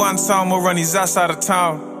brother one time will run his ass out of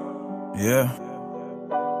town. Yeah.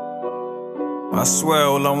 I swear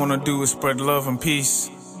all I wanna do is spread love and peace.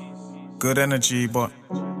 Good energy, but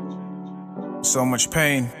so much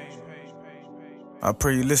pain. I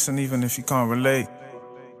pray you listen even if you can't relate.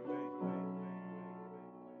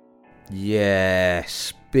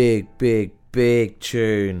 Yes, big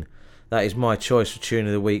tune. That is my choice for tune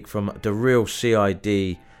of the week from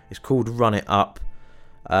DaRealCID. It's called Run It Up.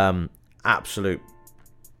 Absolute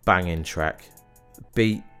banging track.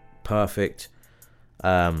 Beat perfect.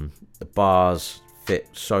 The bars fit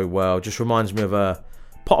so well. Just reminds me of a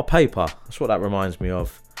Pot of Paper. That's what that reminds me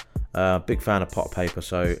of. Big fan of Pot of Paper.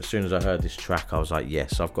 So as soon as I heard this track, I was like,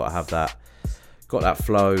 yes, I've got to have that. Got that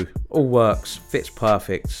flow. All works. Fits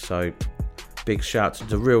perfect. So big shout to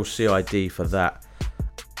DaRealCID for that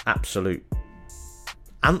absolute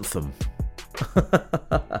anthem.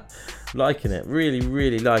 Liking it.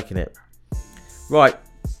 Really liking it. Right.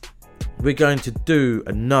 We're going to do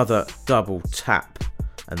another double tap.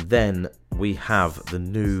 And then we have the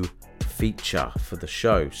new feature for the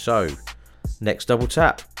show. So, next double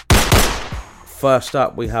tap. First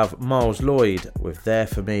up, we have Myles Lloyd with There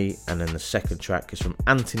For Me. And then the second track is from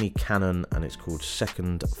Anthony Kannon and it's called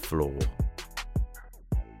Second Floor.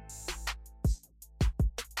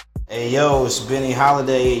 Hey yo, it's Benny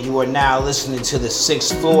Holiday. You are now listening to the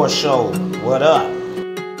 6th Floor Show. What up?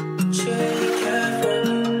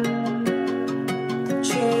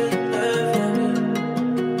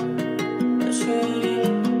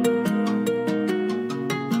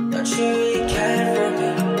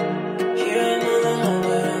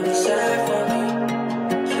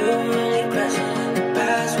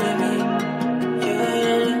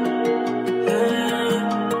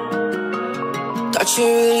 You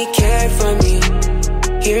really cared for me.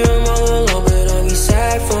 Here I'm all alone, but don't be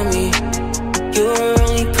sad for me. You were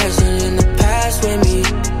only present in the past with me.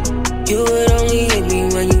 You would only hit me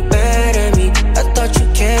when you mad at me. I thought you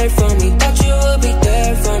cared for me, thought you would be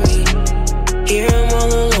there for me. Here I'm all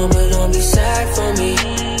alone, but don't be sad for me.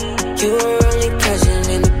 You were only present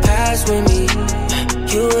in the past with me.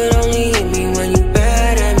 You would only hit me when you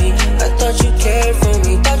mad at me. I thought you cared for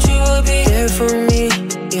me, thought you would be there for me.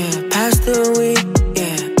 Yeah, past the week.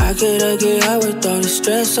 I get high with all the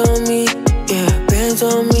stress on me. Yeah, bands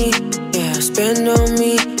on me. Yeah, spend on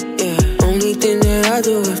me. Yeah, only thing that I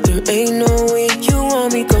do if there ain't no week. You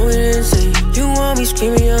want me going insane. You want me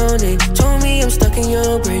screaming your name. Told me I'm stuck in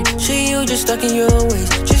your brain. Shit, you just stuck in your ways.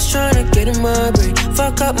 Just trying to get in my brain.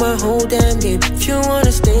 Fuck up my whole damn game. If you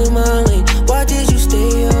wanna stay in my lane, why did you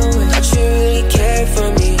stay away? Thought you really cared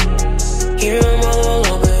for me. Here I'm all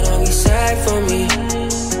alone, but don't be sad for me.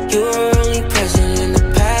 You were only present in the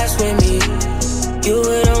past with me. You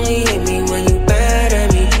would only hit me when you mad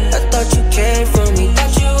at me. I thought you cared for me,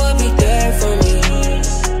 thought you would be there for me.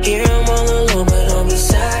 Here I'm all alone, but don't be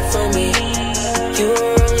sad for me. You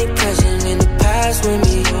were only present in the past with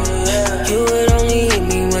me. You would only hit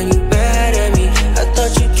me when you mad at me. I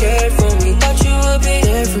thought you cared for me, thought you would be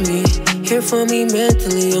there for me. Here for me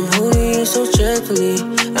mentally, I'm holding you so gently.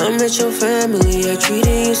 I met your family, I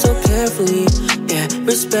treated you so carefully. Yeah,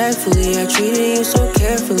 respectfully, I treated you so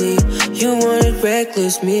carefully. You wanted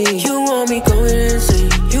reckless me. You want me going insane.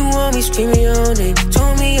 You want me screaming your name.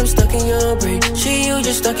 Told me I'm stuck in your brain. Shit, you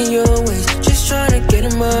just stuck in your ways. Just trying to get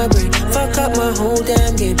in my brain. Fuck up my whole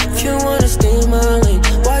damn game. If you wanna stay in my lane,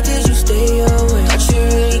 why did you stay away? Thought you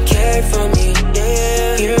really cared for me.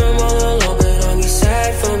 Yeah, here I'm all alone, but don't be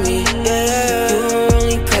sad for me. Yeah, you were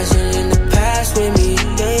only present in the past with me.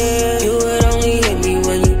 Yeah, you would only hit me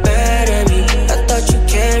when you mad at me. I thought you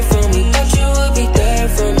cared for me, thought you would be there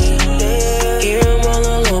for me. Yeah, here I'm all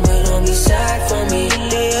alone, but don't be sad for me.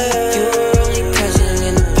 Yeah, you were only present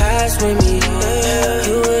in the past with me. Yeah,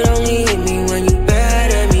 you would only hit me when you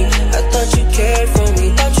mad at me. I thought you cared for me,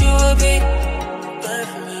 thought you would be there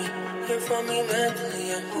for me. Here for me mentally,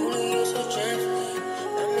 I'm holding you so gently.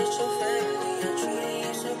 I miss your family, I treated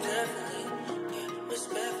you so carefully. Yeah,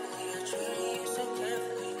 respectfully, I treated you so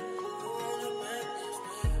carefully. You only reckless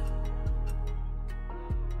me.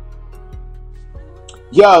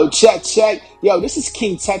 Yo, check. Yo, this is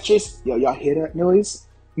King Tetris. Yo, y'all hear that noise?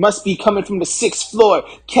 Must be coming from the 6th floor.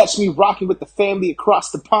 Catch me rocking with the family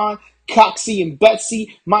across the pond. Coxie and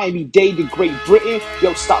Betsy, Miami-Dade to Great Britain.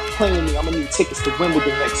 Yo, stop playing with me. I'm gonna need tickets to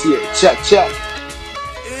Wimbledon next year. Check.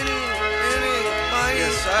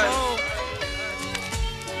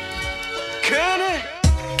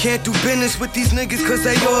 Can't do business with these niggas cause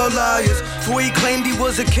they all liars. Before he claimed he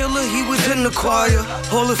was a killer, he was in the choir.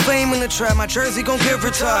 Hall of Fame in the trap, my jersey gon' get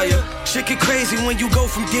retired. Shit get crazy when you go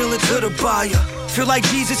from dealer to the buyer. Feel like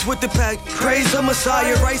Jesus with the pack, praise the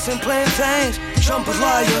Messiah. Rice and plantains,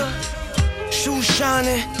 jambalaya. Shoes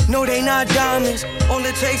shining, no they not diamonds. All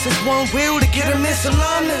it takes is one wheel to get a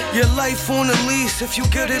misalignment. Your life on the lease if you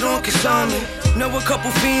get it on consignment. Know a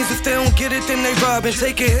couple fiends, if they don't get it then they robbing.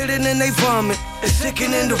 Take a hit and then they vomit, it's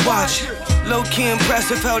sickening to watch. Low-key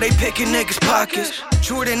impressive how they picking niggas' pockets.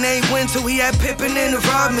 Jordan ain't win till he had Pippen in the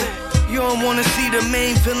Rodman. You don't wanna see the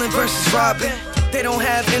main villain versus Robin. They don't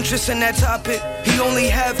have interest in that topic. He only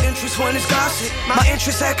have interest when it's gossip. My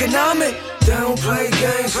interest economic. They don't play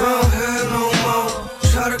games round here no more.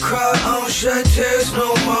 Try to cry, I don't shed tears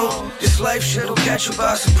no more. This life shit'll catch you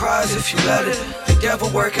by surprise if you let it. The devil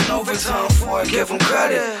working overtime for it, give him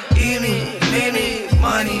credit. Eeny, meeny,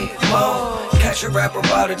 money, mo. Catch a rapper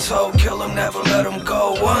by the toe, kill him, never let him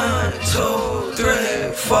go. 1, 2,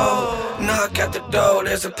 3, 4. Knock at the door,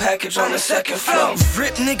 there's a package on the second floor.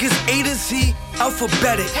 Rip niggas A to Z,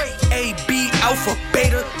 alphabetic. A, B, alpha,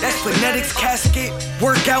 beta, that's phonetics. Casket,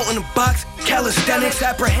 workout in the box, calisthenics.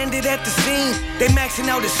 Apprehended at the scene, they maxing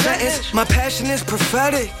out a sentence. My passion is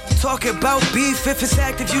prophetic. Talk about beef, if it's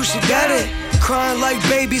active you should get it. Crying like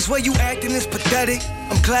babies, where you acting is pathetic.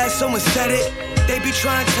 I'm glad someone said it. They be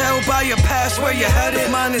trying to tell by your past where you're headed.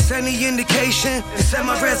 If mine is any indication, it's at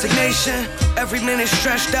my resignation. Every minute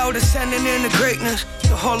stretched out, ascending into greatness.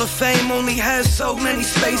 The Hall of Fame only has so many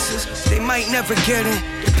spaces. They might never get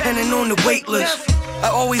in, depending on the wait list. I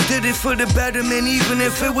always did it for the betterment, even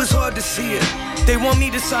if it was hard to see it. They want me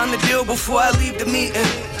to sign the deal before I leave the meeting.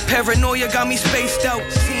 Paranoia got me spaced out,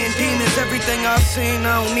 seeing demons. Everything I've seen,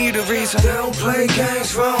 I don't need a reason. They don't play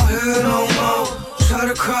games round here no more. Try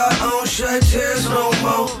to cry, I don't shed tears no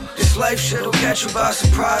more. This life shit'll catch you by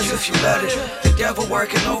surprise if you let it. The devil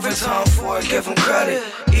working overtime for it, give him credit.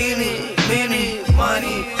 Eeny, meeny,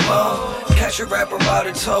 money, mo. Catch a rapper by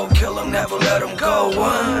the toe, kill him, never let him go.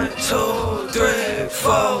 1, 2, 3,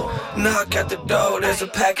 4. Knock at the door, there's a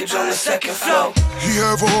package on the second floor. He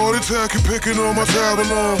have a heart attack and picking on my tab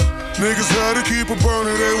alone. Niggas had to keep it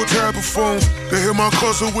burning, they would tap a phone. They hit my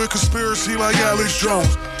cousin with conspiracy like Alex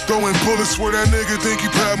Jones. Throwing bullets where that nigga think he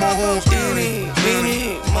Pat Mahomes. Eeny,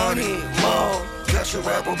 meeny, money, mo. Catch a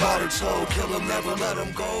rapper by the toe, kill him, never let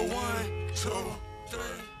him go. 1, 2, 3,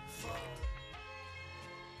 4.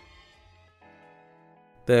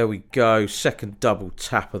 There we go, second double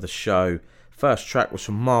tap of the show. First track was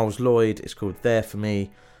from Myles Lloyd, it's called There For Me.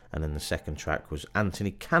 And then the second track was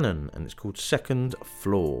Anthony Kannon, and it's called Second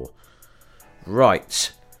Floor.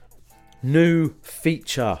 Right, new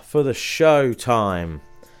feature for the show time.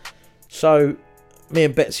 So, me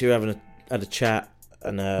and Betsy were having had a chat,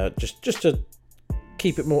 and just to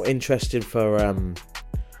keep it more interesting for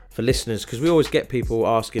listeners, because we always get people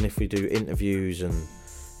asking if we do interviews and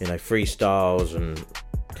freestyles and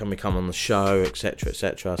can we come on the show, etc,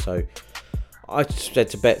 etc. So I said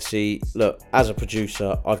to Betsy, look, as a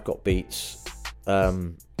producer, I've got beats.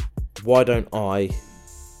 Why don't I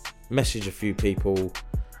message a few people,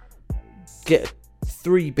 get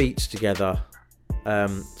 3 beats together?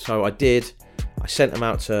 So I did. I sent them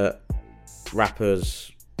out to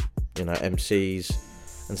rappers,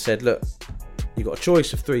 MCs, and said, look, you got a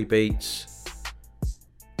choice of 3 beats.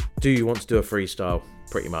 Do you want to do a freestyle?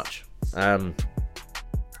 Pretty much.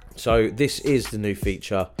 So this is the new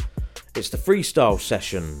feature. It's the freestyle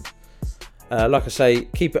session. Like I say,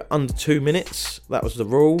 keep it under 2 minutes. That was the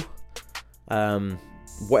rule.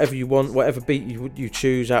 Whatever you want, whatever beat you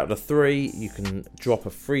choose out of the 3, you can drop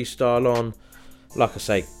a freestyle on. Like I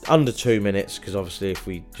say, under 2 minutes, because obviously if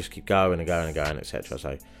we just keep going and going and going, etc.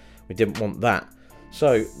 So we didn't want that.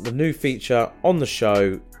 So the new feature on the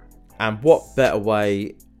show, and what better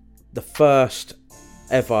way, the first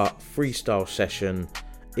ever freestyle session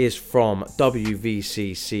is from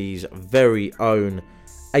WVCC's very own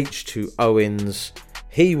H2Owens.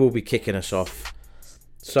 He will be kicking us off.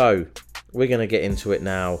 So we're going to get into it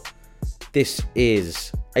now. This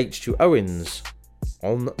is H2Owens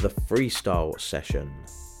on the freestyle session.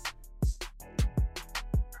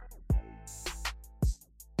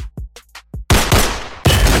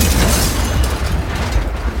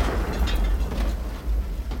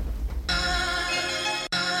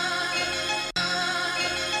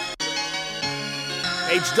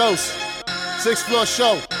 H-Dose, 6th floor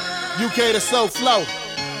show, UK to Soul Flow.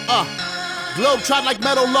 Globe trot like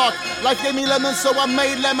metal lock. Life gave me lemons, so I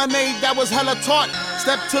made lemonade. That was hella taught.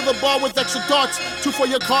 Step to the bar with extra thoughts. 2 for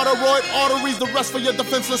your carotid arteries, the rest for your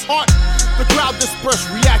defenseless heart. The crowd disperse,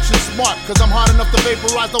 reaction smart, cause I'm hard enough to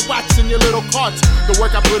vaporize the wax in your little carts. The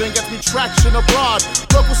work I put in gets me traction abroad.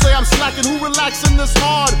 Locals say I'm slacking, who relaxing this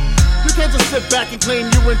hard? You can't just sit back and claim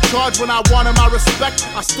you're in charge. When I wanted my respect,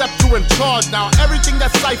 I stepped through in charge. Now everything that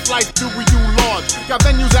Cypher Life do, we do large. Got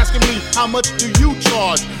venues asking me, how much do you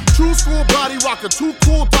charge? True school body rocker, too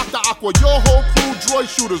cool, Dr. Aqua. Your whole crew, droid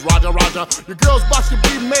shooters, Roger, Roger. Your girl's box could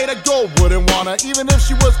be made of gold, wouldn't wanna. Even if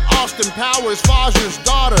she was Austin Powers, Fajr's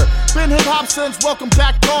daughter. Been hip-hop since Welcome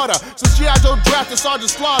Back Carter. Since G.I. Joe drafted Sergeant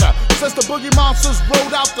Slaughter. Since the Boogie Monsters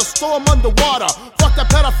rode out the storm underwater. Fuck that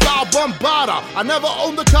pedophile bombada. I never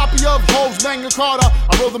owned a copy of Ho's Magna Carta.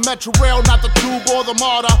 I rode the Metro Rail, not the Tube or the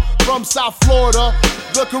Marta. From South Florida,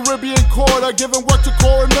 the Caribbean quarter, giving work to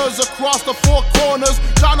coroners across the four corners.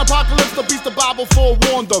 John Apocalypse, the beast the Bible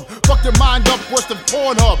forewarned of. Fuck your mind up worse than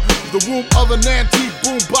Pornhub. The womb of an antique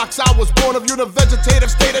boombox I was born of. You in a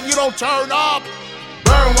vegetative state if you don't turn up.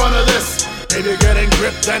 Burn one of this. If you're getting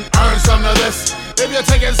gripped, then earn some of this. If you're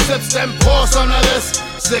taking sips, then pour some of this.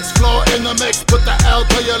 6th floor in the mix, put the L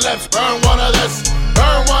to your lips. Burn one of this.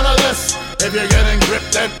 Burn one of this. If you're getting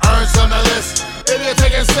gripped, then earn some of this. If you're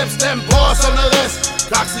taking sips, then pour some of this.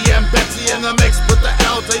 Coxie and Betsy in the mix, put the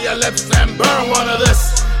L to your lips and burn one of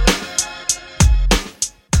this.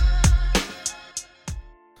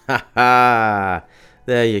 Ha!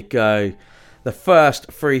 There you go. The first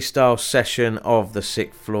freestyle session of the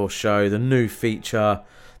 6th Floor show, the new feature.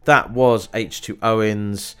 That was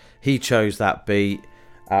H2O's. He chose that beat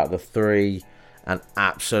out of the 3 and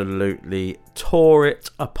absolutely tore it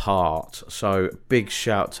apart. So big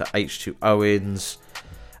shout to H2O's.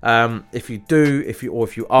 If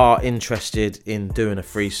you are interested in doing a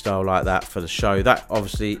freestyle like that for the show, that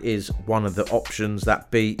obviously is one of the options,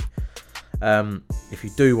 that beat. If you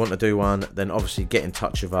do want to do one, then obviously get in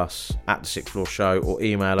touch with us at the 6th Floor Show or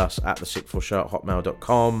email us at the 6th Floor Show at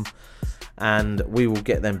hotmail.com and we will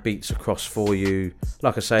get them beats across for you.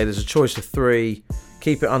 Like I say, there's a choice of 3.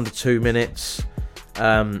 Keep it under 2 minutes.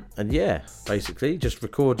 And yeah, basically just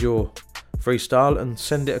record your freestyle and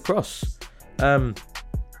send it across.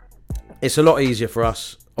 It's a lot easier for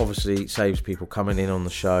us. Obviously, it saves people coming in on the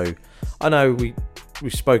show. I know we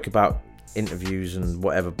spoke about interviews and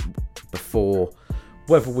whatever before.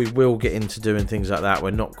 Whether we will get into doing things like that, we're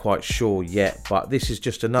not quite sure yet. But this is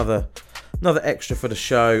just another extra for the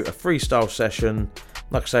show, a freestyle session.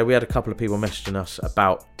 Like I say, we had a couple of people messaging us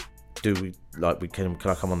about, can I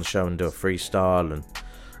come on the show and do a freestyle? And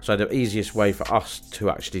so the easiest way for us to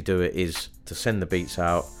actually do it is to send the beats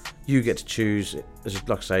out. You get to choose,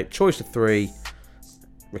 like I say, choice of 3.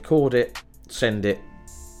 Record it, send it.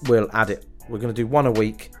 We'll add it. We're going to do one a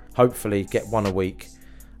week. Hopefully get one a week.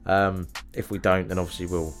 If we don't, then obviously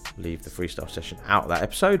we'll leave the freestyle session out of that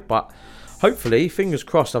episode. But hopefully, fingers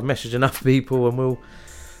crossed, I've messaged enough people and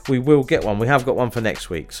we will get one. We have got one for next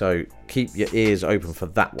week, so keep your ears open for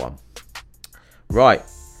that one. Right,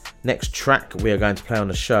 next track we are going to play on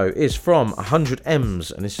the show is from 100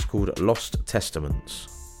 M's, and this is called Lost Testaments.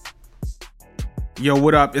 Yo,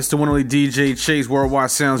 what up? It's the one only DJ Chase,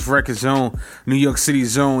 Worldwide Sounds Record Zone, New York City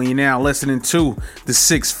Zone. You're now listening to the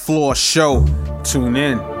 6th Floor Show. Tune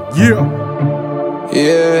in. Yeah.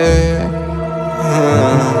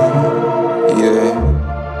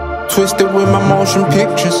 Twisted with my motion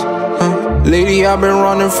pictures. Lady, I've been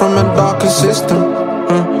running from a darker system.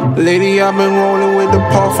 Lady, I've been rolling with the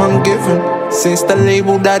path I'm given. Since the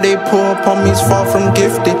label that they put upon me is far from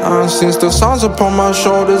gifted. Since the sun's upon my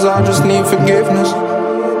shoulders, I just need forgiveness.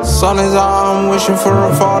 Sun is out, I'm wishing for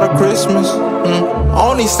a Father Christmas.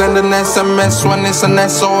 Only send an SMS when it's an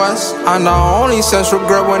SOS. And I only sense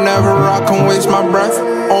regret whenever I can waste my breath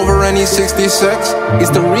over any 66. It's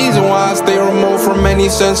the reason why I stay remote from any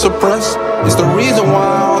sense of press. It's the reason why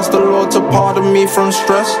I ask the Lord to pardon me from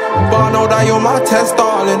stress. But I know that you're my test,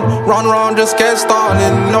 darling. Run round, just get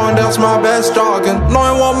started. Knowing that's my best jargon.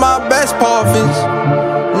 Knowing what my best path is.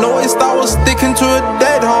 Noticed I was sticking to a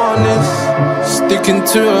dead harness. Sticking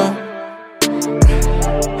to a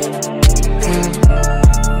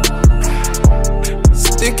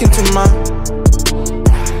Sticking to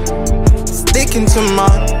my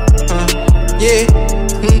yeah.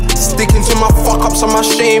 Sticking to my fuck ups and my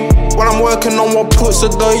shame. When I'm working on what puts a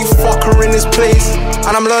dirty fucker in his place.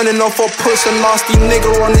 And I'm learning off what puts a nasty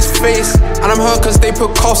nigga on his face. And I'm hurt cause they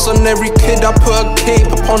put costs on every kid. I put a cape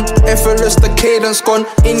upon effortless the cadence. Gone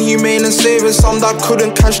inhumane and saving some that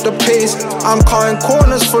couldn't catch the pace. I'm cutting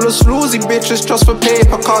corners for the sloozy bitches just for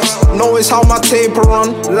paper cuts. Notice how my taper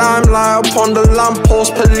run. Limelight upon the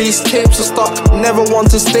lamppost. Police tapes are stuck. Never want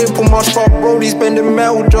to staple much, but Brody's bending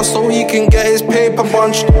metal just so he can get his paper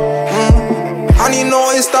bunched. And he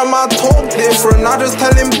noticed that my talk different. I just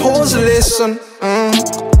tell him pause, listen.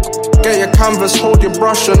 Get your canvas, hold your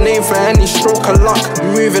brush, your name for any stroke of luck.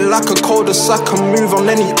 Move it like a cul-de-sac and move on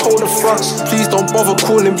any colder fronts. Please don't bother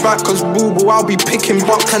calling back, cause boo-boo, I'll be picking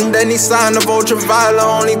buck. And any sign of ultraviolet,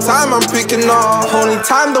 only time I'm picking up. Only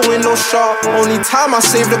time the window shut, only time I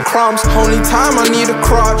save the crumbs. Only time I need a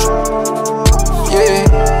crutch. Yeah,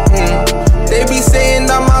 They be saying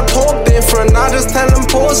that my talk different, I just tell them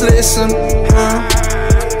pause, listen.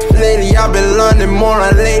 Lately I've been learning more,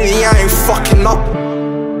 and lately I ain't fucking up.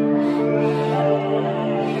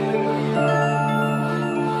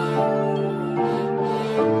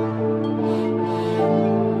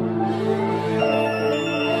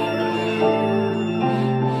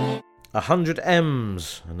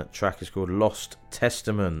 $100M's, and that track is called Lost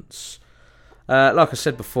Testaments. Like I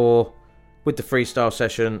said before, with the freestyle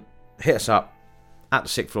session, hit us up at the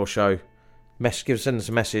 6th Floor Show. Send us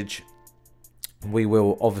a message. We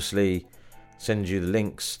will obviously send you the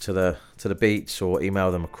links to the beats or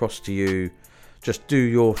email them across to you. Just do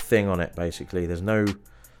your thing on it, basically. The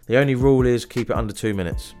only rule is keep it under 2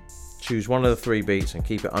 minutes. Choose one of the 3 beats and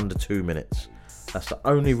keep it under 2 minutes. That's the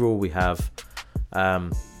only rule we have.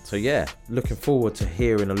 So yeah, looking forward to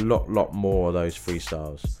hearing a lot more of those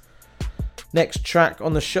freestyles. Next track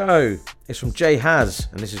on the show is from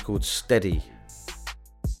Jhaz, and this is called Steady.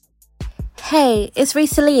 Hey, it's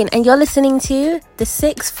FREESTYLE, and you're listening to The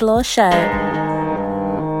 6th Floor Show.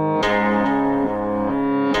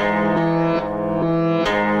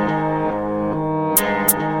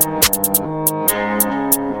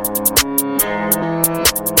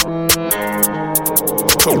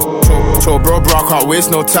 Bro, I can't waste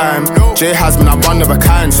no time. Jhaz, man, I'm one of a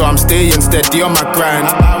kind, so I'm staying steady on my grind.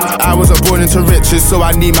 I wasn't born into riches, so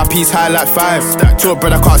I need my piece high like 5. Told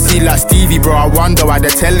brother I can't see like Stevie, bro, I wonder why they're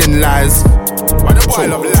telling lies. Bro,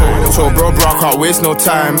 I can't waste no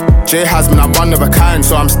time. Jhaz, man, I'm one of a kind,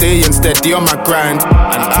 so I'm staying steady on my grind. And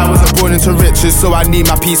I wasn't born into riches, so I need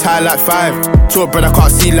my piece high like 5. Told brother I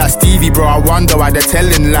can't see like Stevie, bro, I wonder why they're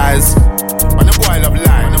telling lies.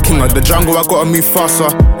 King of the jungle, I gotta move faster.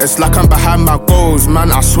 It's like I'm behind my goals,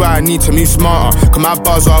 man, I swear I need to move smarter. Cause my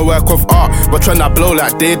bars are a work of art, but trying to blow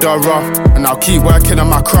like DaRealCID. And I'll keep working on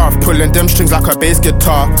my craft, pulling them strings like a bass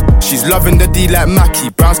guitar. She's loving the D like Mackie,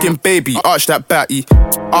 brown skin baby, arch that batty.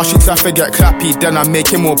 Arch cheeks I forget clappy, then I'm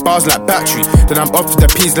making more bars like battery. Then I'm up to the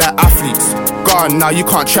P's like athletes. Gone, now you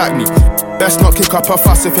can't track me. Best not kick up a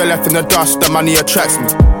fuss if you're left in the dust, the money attracts me.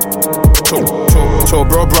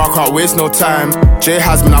 Bro, I can't waste no time.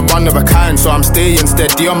 Jhaz, man, I'm one of a kind, so I'm staying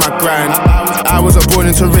steady on my grind. I wasn't born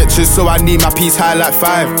into riches, so I need my piece high like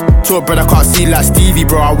 5. Told brother I can't see like Stevie,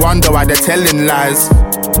 bro, I wonder why they're telling lies.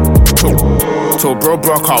 Bro,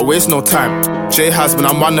 I can't waste no time. Jhaz, man,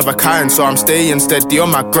 I'm one of a kind, so I'm staying steady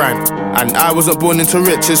on my grind. And I wasn't born into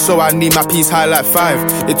riches, so I need my piece high like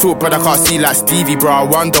 5. They talk brother I can't see like Stevie, bro, I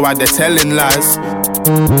wonder why they're telling lies.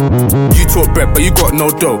 You talk bread, but you got no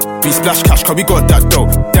dough. We splash cash, cause we got that dough.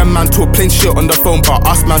 Them man talk plain shit on the phone, but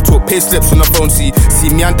us man talk pay slips on the phone. See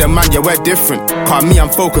me and them man, yeah, we're different. Cause me, I'm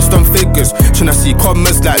focused on figures. Tryna see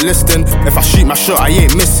commas like listing. If I shoot my shot, I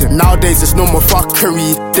ain't missing. Nowadays, it's no more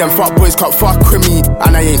fuckery. Them fuck boys can't fuck with me.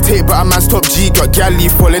 And I ain't tape, but a man's top G. Got galley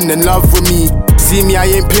falling in love with me. See me, I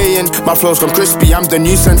ain't playing. My flow's gone crispy, I'm the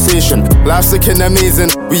new sensation. Life's looking amazing.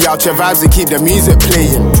 We out your vibes and keep the music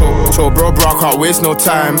playing. Bro, I can't waste no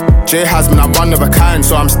time. Jhaz, man, I'm one of a kind,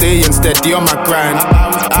 so I'm staying steady on my grind.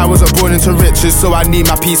 I wasn't born into riches, so I need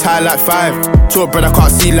my piece high like 5. Told brother I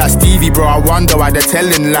can't see like Stevie, bro, I wonder why they're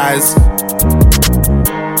telling lies.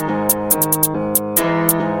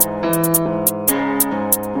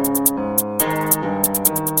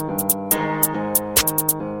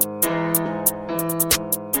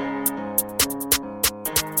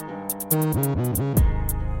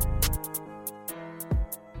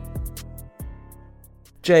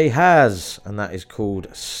 Jhaz, and that is called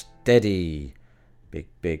Steady.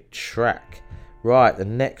 Big track. Right, the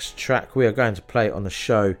next track we are going to play on the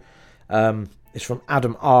show is from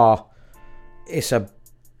Adam R. It's a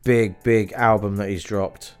big album that he's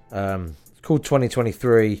dropped. It's called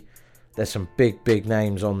 2023. There's some big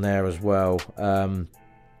names on there as well.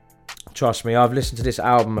 Trust me, I've listened to this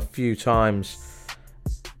album a few times.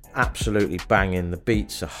 Absolutely banging. The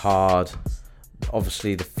beats are hard.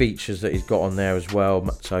 Obviously the features that he's got on there as well,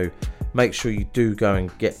 so make sure you do go and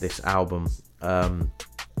get this album.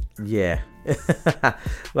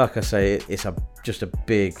 Like I say, it's just a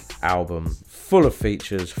big album full of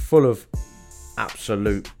features, full of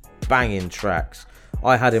absolute banging tracks.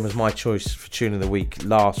 I had him as my choice for Tune of the Week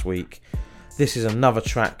last week. This is another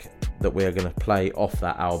track that we're going to play off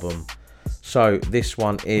that album, So this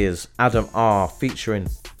one is Adam R featuring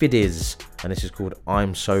Phidizz, and this is called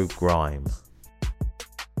I'm So Grime.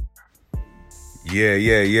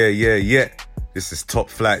 Yeah. This is Top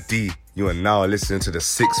Flight D. You are now listening to the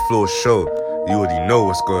 6th Floor Show. You already know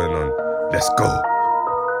what's going on. Let's go.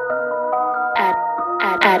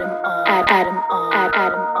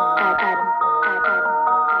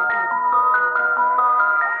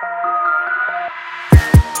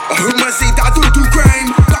 I heard man say that I don't do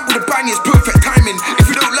grime. Back with a bang, it's perfect timing. If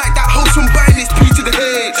you don't like that wholesome bang, it's P to the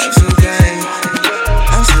H. I'm so grime.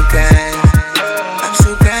 I'm so grime. I'm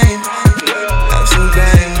so grime. I'm so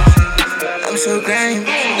grime. I'm so grime.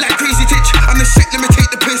 Like crazy titch, I'm the shit, let me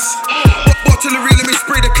take the piss. Artillery, let me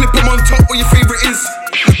spray the clip, I'm on top, what your favourite is.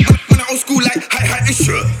 When I old school like hi, it's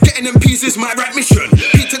sure. Getting them peas is my right mission.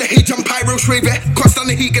 P to the H, I'm pyro, shave it. Cross down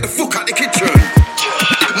the heat, get the fuck out the kitchen.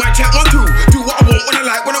 My chat want to do what I want when I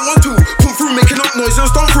like, when I want to. Come through, making up noise and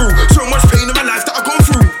stomp through. So much pain in my life that I've gone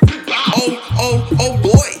through. Oh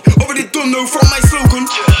boy, already done know from my slogan.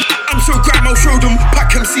 I'm so grime, I'll show them.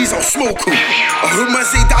 Pack MCs, I'll smoke them. I heard man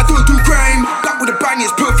say that I don't do grime. Back with a bang,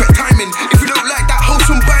 it's perfect timing. If you don't like that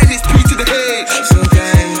wholesome bang, it's P to the H. I'm so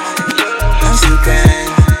grime. I'm so grime.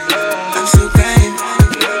 I'm so grime.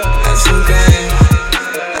 I'm so grime.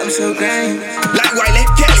 I'm so grime. Like Wiley,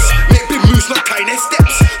 yes. Make big moves, not tiny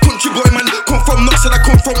steps. Country boy man, come from North, and I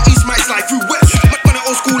come from East, my slide through West. Man, I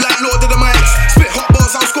old school like Lord of the Mics. Spit hot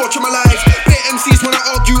bars, I'll scorch in my life. Play MCs when I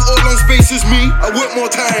argue, all on spaces me. I work more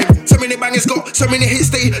time. So many bangers got, so many hits,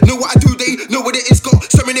 they know what I do, they know what it is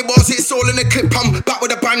got. So many bars, it's all in the clip. I'm back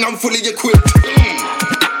with a bang, I'm fully equipped.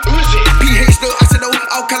 Who is it? PH though, acid though,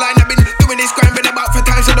 alkaline. I've been doing this grime, been about for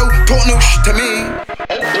times, so though. Talk no shit to me.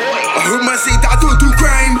 Oh boy. I heard man say that I don't do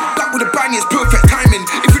grime. Back with a bang, it's perfect timing.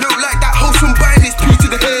 If you don't like that wholesome bang, it's P to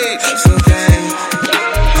the H. I'm so grime.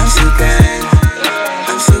 I'm so grime.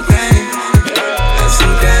 I'm so grime. I'm so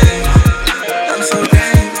grime. I'm so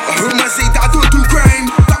grime. I heard man say that I don't do grime.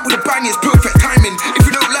 Back with a bang, it's perfect timing. If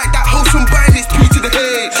you don't like that wholesome bang, it's P to the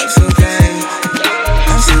H. I'm so grime.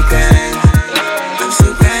 I'm so grime. I'm so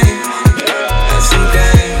grime. I'm so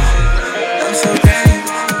grime. I'm so grime.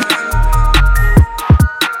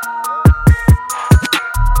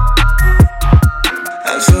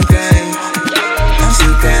 I'm so grime. I'm so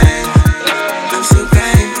grime. I'm so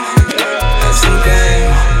grime. I'm so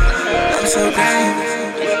grime. I'm so grime.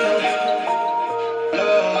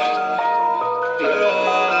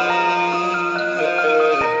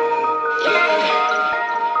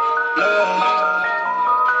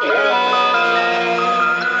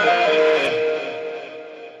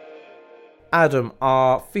 Adam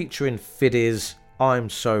R featuring Phidizz, I'm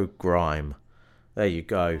So Grime. There you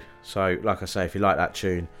go. So like I say, if you like that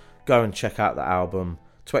tune, go and check out the album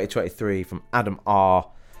 2023 from Adam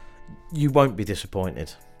R. You won't be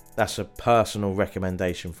disappointed. That's a personal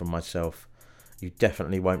recommendation from myself. You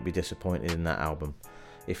definitely won't be disappointed in that album.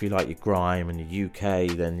 If you like your grime and your UK,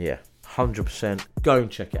 then yeah, 100% go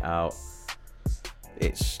and check it out.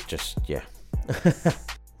 It's just, yeah.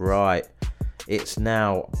 Right. It's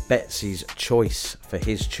now Betsy's choice for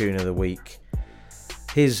his tune of the week.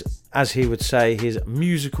 His, as he would say, his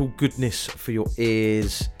musical goodness for your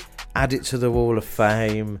ears. Add it to the Wall of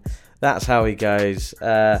Fame. That's how he goes.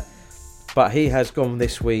 But he has gone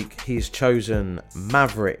this week. He's chosen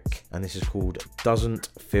Mavryck, and this is called Doesn't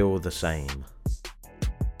Feel the Same.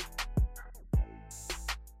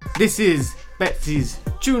 This is Betsy's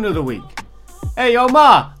tune of the week. Hey, yo,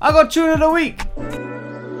 Ma, I got tune of the week.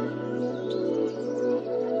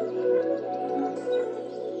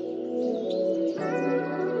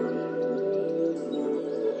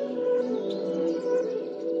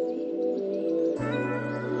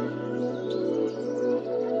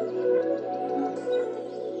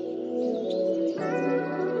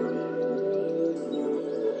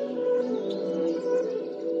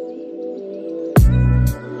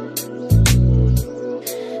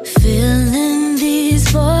 Feeling these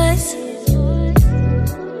voices,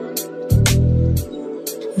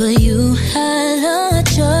 but you had a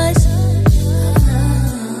choice.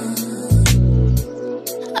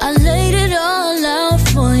 I laid it all out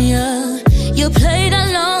for you. You played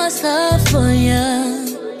a lost love for you.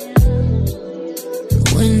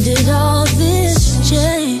 When did all this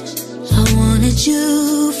change? I wanted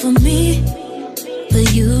you for me,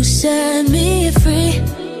 but you set me free.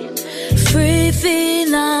 Free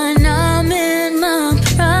feline, I'm in my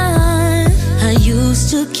prime. I used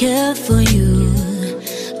to care for you,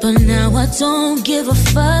 but now I don't give a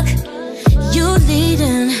fuck. You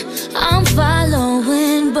leading, I'm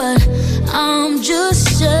following, but I'm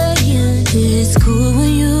just saying it's cool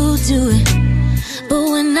when you do it, but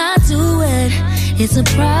when I do it, it's a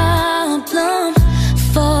problem.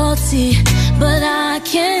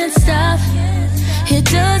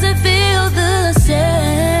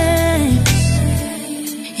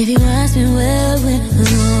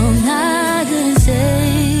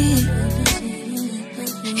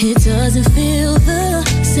 it doesn't feel the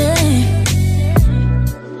same.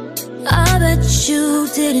 I bet you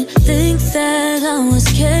didn't think that I was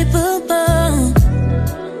capable.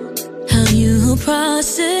 How you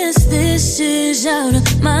process this is out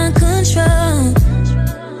of my control.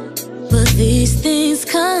 But these things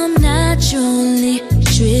come naturally,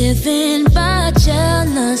 driven by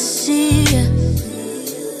jealousy.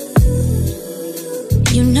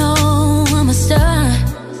 You know I'm a star.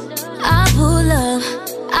 I pull up,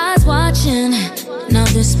 eyes watching. Now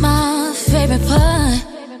this my favorite part.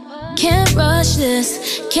 Can't rush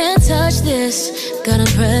this, can't touch this. Gotta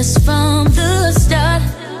press from the start.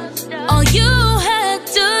 All you had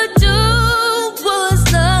to do was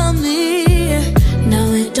love me.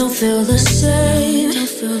 Now it don't feel the same. I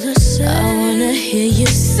wanna hear you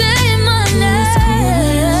say my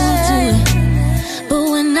name. But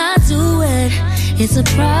when I do it, it's a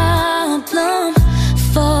problem.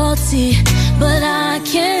 Faulty, but I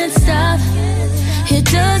can't stop. It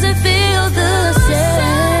doesn't feel the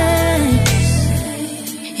same.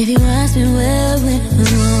 If you ask me where went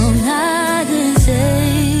wrong, I can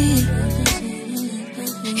say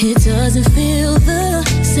it doesn't feel the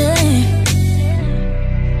same.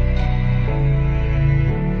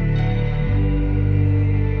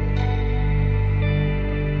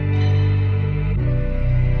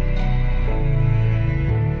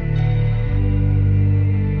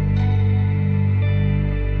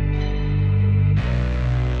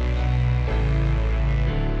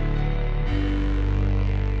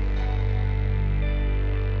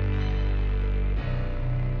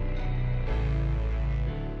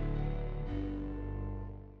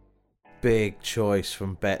 Big choice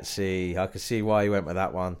from Betsy. I can see why you went with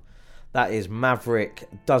that one. That is Mavryck,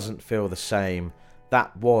 Doesn't Feel the Same.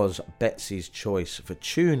 That was Betsy's choice for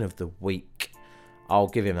Tune of the Week. I'll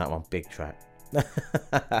give him that one. Big track.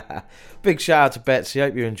 Big shout out to Betsy.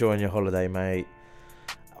 Hope you're enjoying your holiday, mate.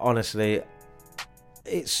 Honestly,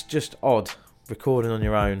 it's just odd recording on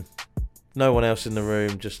your own. No one else in the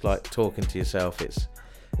room, just like talking to yourself. It's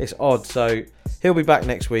odd. So he'll be back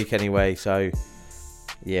next week anyway. So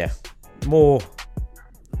yeah.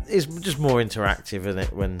 It's just more interactive, isn't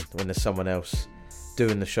it, when there's someone else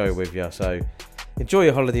doing the show with you. So enjoy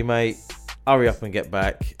your holiday, mate. Hurry up and get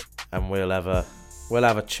back, and we'll have a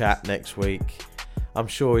chat next week. I'm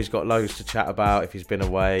sure he's got loads to chat about if he's been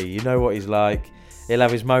away. You know what he's like. He'll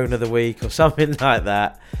have his moan of the week or something like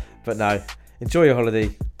that. But no, enjoy your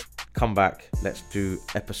holiday. Come back. Let's do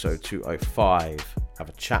episode 205. Have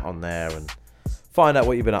a chat on there and find out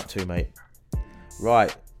what you've been up to, mate.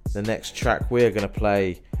 Right. The next track we're going to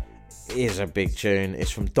play is a big tune.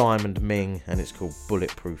 It's from Diamond Ming and it's called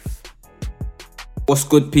Bulletproof. What's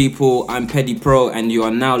good, people? I'm Petty Pro and you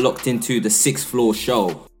are now locked into the 6th Floor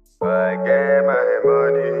Show. I get my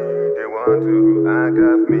money, they want to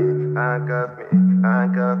handcuff me,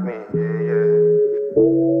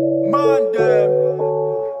 yeah. Monday.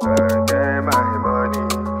 I get my money,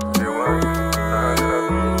 they want to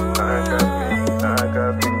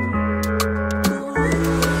handcuff me,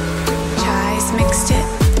 Jhaz mixed it.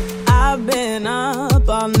 I've been up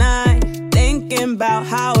all night thinking about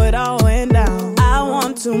how it all went down. I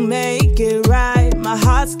want to make it right. My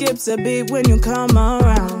heart skips a beat when you come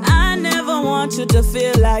around. I never want you to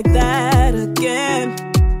feel like that again.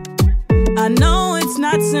 I know it's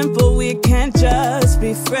not simple, we can't just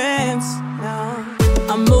be friends. No,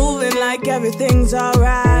 I'm moving like everything's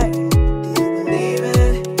alright. Believe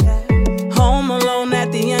it? Yeah. Home alone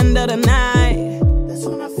at the end of the night. That's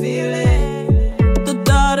when I feel it. The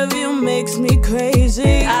thought of you makes me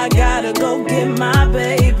crazy. I gotta go get my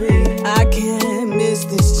baby. I can't miss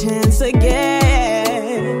this chance again.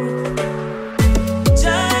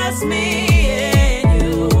 Just me and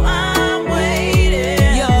you, I'm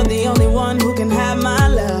waiting. You're the only one who can have my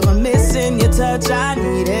love. I'm missing your touch, I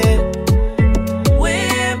need it.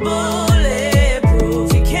 We're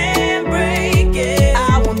bulletproof, you can't break it.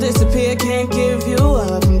 I won't disappear, can't give you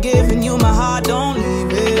up. I'm giving you my heart, don't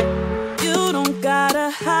leave it. You don't gotta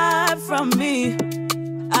hide from me.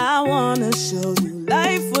 I wanna show you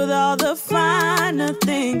life with all the finer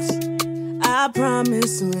things. I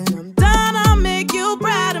promise when I'm done, I'll make you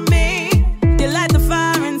proud of me. You light the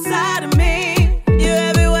fire inside of me. You're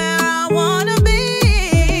everywhere I wanna be.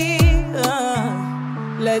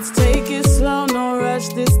 Let's take it slow, no rush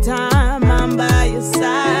this time. I'm by your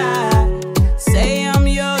side. Say I'm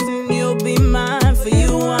yours and you'll be mine. For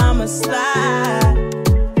you, I'ma slide.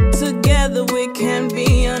 Together we can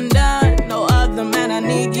be undone. No other man, I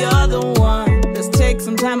need, you're the one. Let's take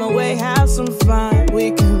some time away, have some fun.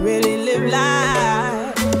 We can really live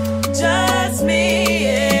life. Just me,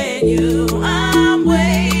 yeah.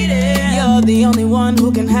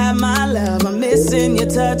 have my love. I'm missing your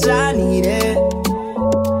touch, I need it.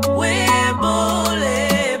 We're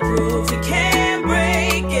bulletproof, you can't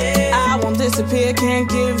break it. I won't disappear, can't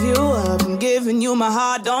give you up. I'm giving you my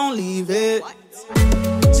heart, don't leave it.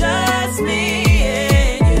 Just me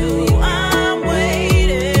and you, I'm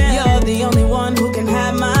waiting. You're the only one who can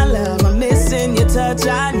have my love. I'm missing your touch,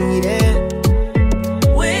 I need it.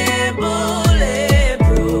 We're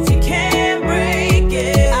bulletproof, you can't break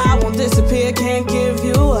it. I won't disappear, can't give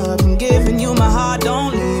you up. I'm giving you my heart,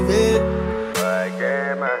 don't leave it. I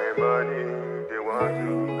get my money, they want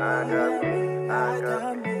to. I got me, I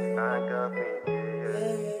got me, I got me.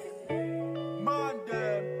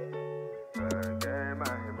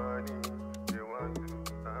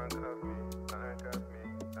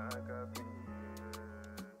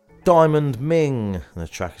 Diamond Ming. The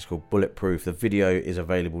track is called Bulletproof. The video is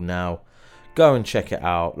available now. Go and check it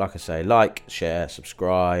out. Like I say, like, share,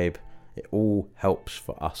 subscribe. It all helps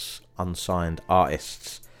for us unsigned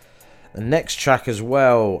artists. The next track as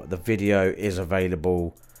well, the video is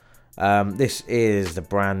available. This is the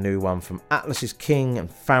brand new one from AtlasIsKing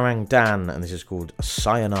and Farangdan, and this is called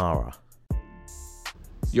Sayonara.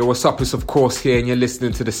 Yo, what's up? It's of course here, and you're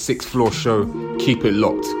listening to the 6th Floor Show. Keep it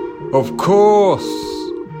locked. Of course!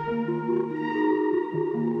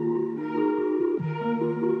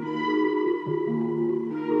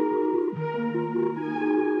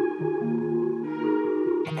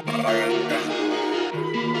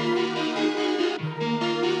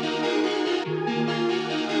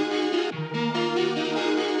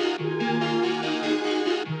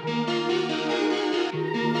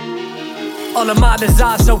 All of my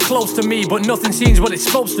desires so close to me, but nothing seems what it's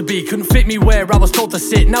supposed to be. Couldn't fit me where I was told to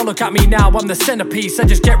sit. Now look at me now, I'm the centerpiece. I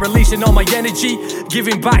just get releasing all my energy,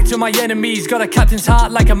 giving back to my enemies. Got a captain's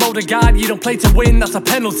heart like a motor guard. You don't play to win, that's a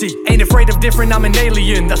penalty. Ain't afraid of different, I'm an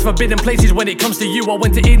alien. That's forbidden places when it comes to you. I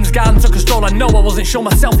went to Eden's garden, took a stroll. I know I wasn't sure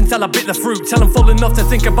myself until I bit the fruit. Till I'm full enough to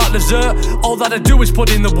think about dessert. All that I do is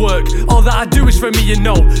put in the work. All that I do is for me, you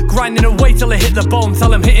know. Grinding away till I hit the bone,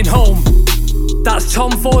 till I'm hitting home. That's Tom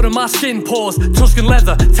Ford and my skin pores, Tuscan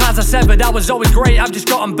leather, ties are severed. I was always great, I've just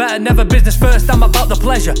gotten better. Never business first, I'm about the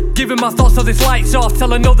pleasure. Giving my thoughts till this light's off.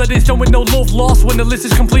 Till I know that it's done with no love lost. When the list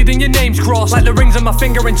is complete and your name's crossed, like the rings on my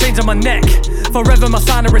finger and chains on my neck. Forever my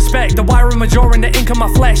sign of respect. The wire in my jaw and the ink on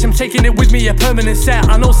my flesh. I'm taking it with me, a permanent set.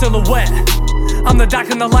 I know silhouette. I'm the dark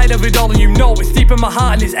and the light of it all, and you know it's deep in my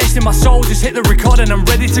heart and it's etched in my soul. Just hit the record and I'm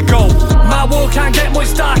ready to go. My war can't get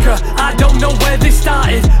much darker. I don't know where this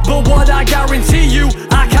started, but what I guarantee you,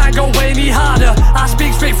 I can't go any harder. I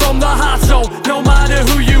speak straight from the heart, so no matter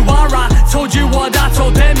who you are, I told you what I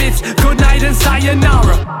told them. It's good night and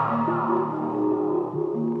sayonara.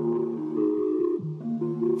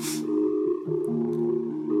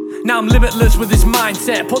 Now I'm limitless with this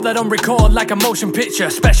mindset. Put that on record like a motion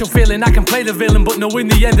picture. Special feeling I can play the villain, but know in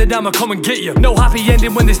the end that I'ma come and get you. No happy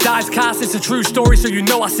ending when this die's cast. It's a true story, so you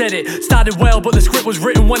know I said it. Started well, but the script was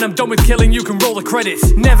written. When I'm done with killing, you can roll the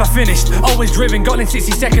credits. Never finished, always driven. Got in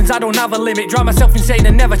 60 seconds, I don't have a limit. Drive myself insane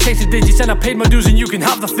and never chase the digits. And I paid my dues and you can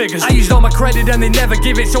have the figures. I used all my credit and they never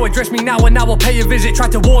give it, so address me now and now I'll pay a visit.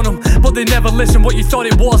 Tried to warn them, but they never listen. What you thought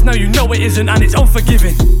it was, now you know it isn't, and it's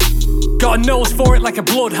unforgiving. Got a nose for it like a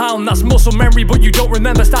bloodhound. That's muscle memory, but you don't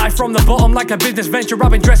remember. Started from the bottom like a business venture.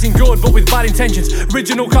 I've been dressing good, but with bad intentions.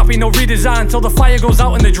 Original copy, no redesign. Till the fire goes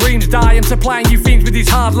out and the dreams die. I'm supplying you fiends with these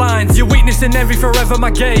hard lines. Your weakness and envy forever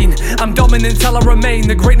my gain. I'm dominant till I remain.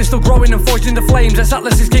 The greatness still growing and forged in the flames. That's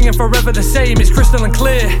AtlasIsKing and forever the same. It's crystal and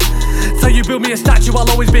clear. Till you build me a statue,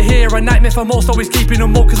 I'll always be here. A nightmare for most, always keeping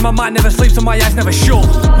them up. Cause my mind never sleeps and my eyes never shut.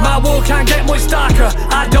 My war can't get much darker.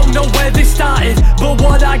 I don't know where this started, but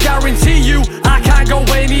what I guarantee you, I can't go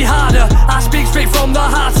any harder. I speak straight from the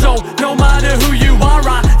heart, so no matter who you are,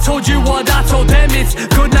 I told you what I told them. It's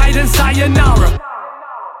good night and sayonara.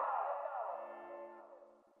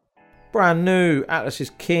 Brand new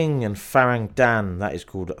AtlasIsKing and Farangdan. That is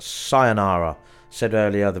called Sayonara. Said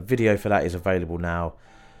earlier, the video for that is available now.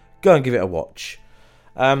 Go and give it a watch.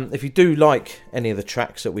 If you do like any of the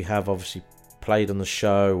tracks that we have obviously played on the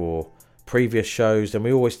show or previous shows, then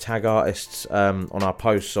we always tag artists on our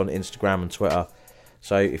posts on Instagram and Twitter.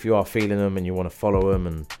 So if you are feeling them and you want to follow them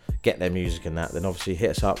and get their music and that, then obviously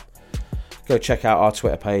hit us up. Go check out our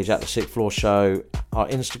Twitter page at the 6th Floor Show. Our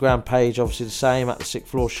Instagram page, obviously the same, at the 6th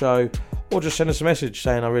Floor Show. Or just send us a message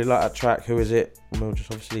saying I really like that track, who is it? And we'll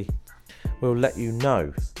just obviously, we'll let you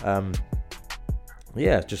know.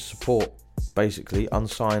 Yeah, just support basically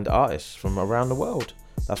unsigned artists from around the world.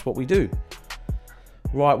 That's what we do.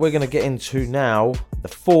 Right, we're going to get into now the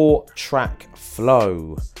 4-track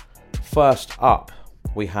flow. First up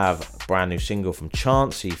we have a brand new single from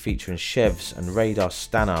Chancy featuring Shevz and Radar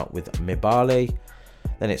Stanna with Mibale.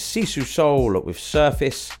 Then it's SisuSoul with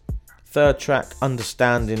Surface. Third track,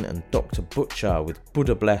 Understanding and Dr. Butcher with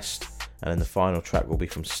Buddha Blessed. And then the final track will be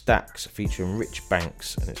from Stax featuring Rich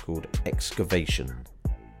Banks, and it's called Excavation.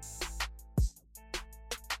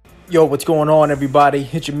 Yo, what's going on, everybody?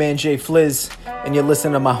 It's your man Jay Flizz, and you're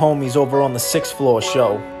listening to my homies over on the 6th Floor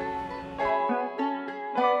Show.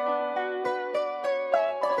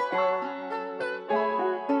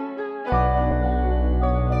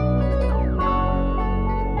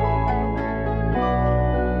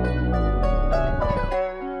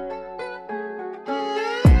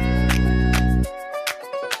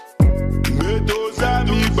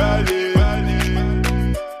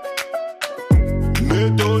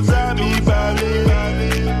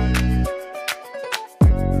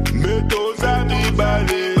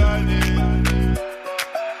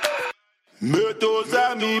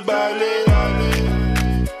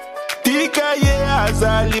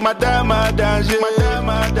 Madama danger,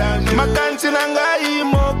 makansi nangai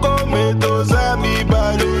moko metoza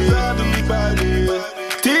mibale,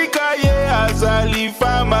 tika ye azali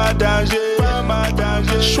fama danger,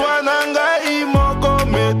 shwa nangai moko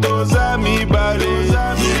metoza mibale,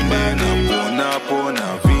 yembe na pona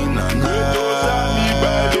vina metoza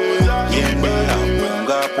mibale, yembe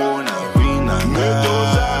na pona vina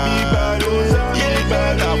metoza mibale, yembe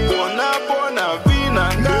na pona vina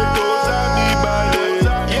metoza mibale.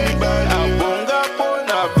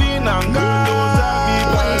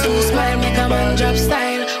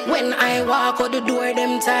 When I walk out the door,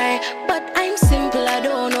 them tie. But I'm simple, I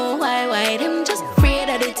don't know why them just afraid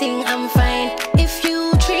of the thing, I'm fine. If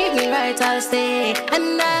you treat me right, I'll stay.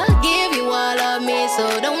 And I'll give you all of me.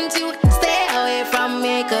 So don't you stay away from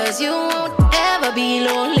me, cause you won't ever be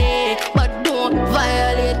lonely. But don't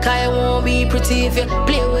violate, cause I won't be pretty if you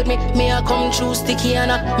play with me. Me I come true sticky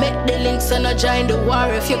and I make the links and I join the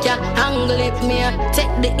war. If you can't handle it, me I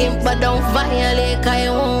take the imp, but don't violate, cause I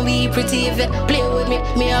won't be pretty if you play with me.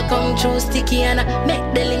 Me I come true sticky and I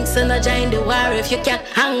make the links and I join the war. If you can't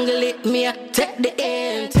handle it, me I take the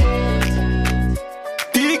imp.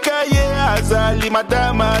 Tika ye azali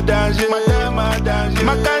madama danger,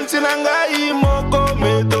 makansi nangai moko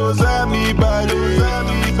metoza mibale,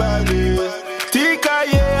 tika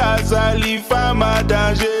ye azali fama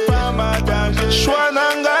danger, shwa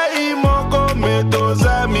nangai moko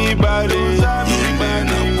metoza mibale, yembe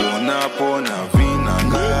na pona vina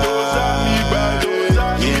metoza mibale,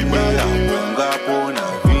 yembe na pona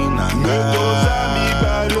vina metoza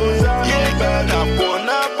mibale, yembe na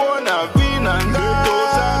pona vina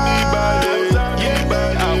metoza mibale, yembe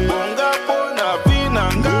na pona vina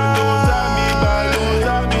metoza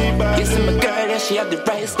mibale. You see my girl, yeah, she have the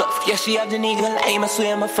right stuff. Yeah, she have the nigga aim, I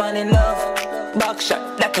swear I'm fall in love. Back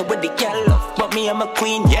shot, like her with the girl love. But me, I'm a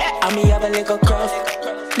queen, yeah, and me have a little curve.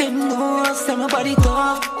 Them know I say my body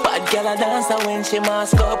tough. Bad girl I dance when she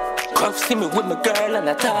mask up. Cuff see me with my girl and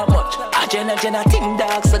I talk much. I Jenna ting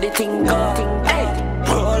dog, so they think go. Hey,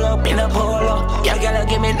 roll up in a polo. Yeah, girl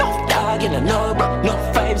give me enough dog in a no bro. No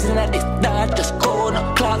vibes in a this dog, just go no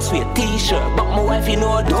clocks with a t-shirt. But my wife you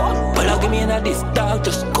know do. But I give me in a this dog,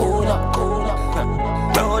 just go no.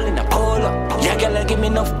 Roll in a polo. Yeah, girl give me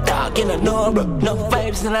enough dog in a no bro. No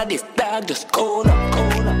vibes in a this dog, just go no.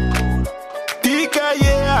 Tika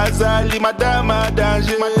ye azali madama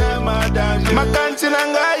danger, makansi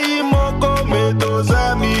nangai moko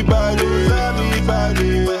metoza mibale,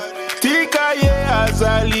 tika ye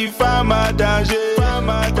azali fama danger,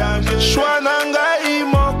 shwa nangai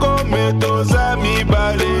moko metoza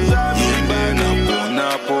mibale, yembe na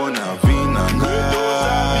pona vina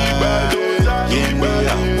metoza mibale, yembe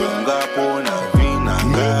na pona vina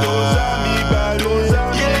metoza mibale,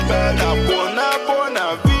 yembe na pona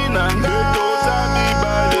vina metoza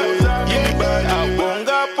mibale, yembe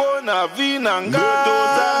na pona vina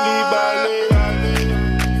metoza mibale,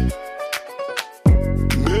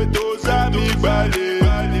 metoza mibale,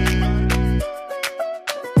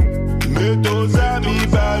 metoza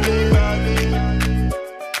mibale,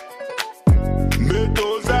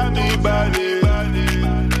 metoza mibale,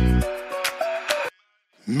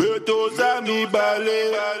 metoza mibale.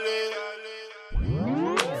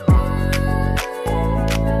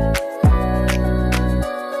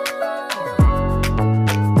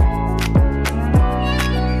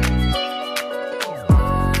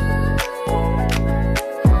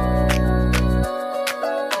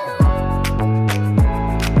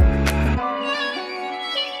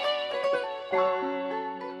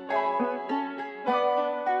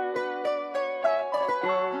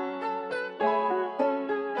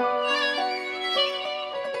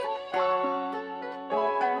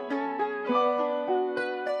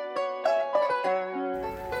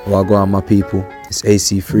 Wagwan, my people. It's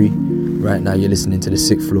AC3. Right now, you're listening to the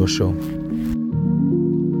 6th Floor Show.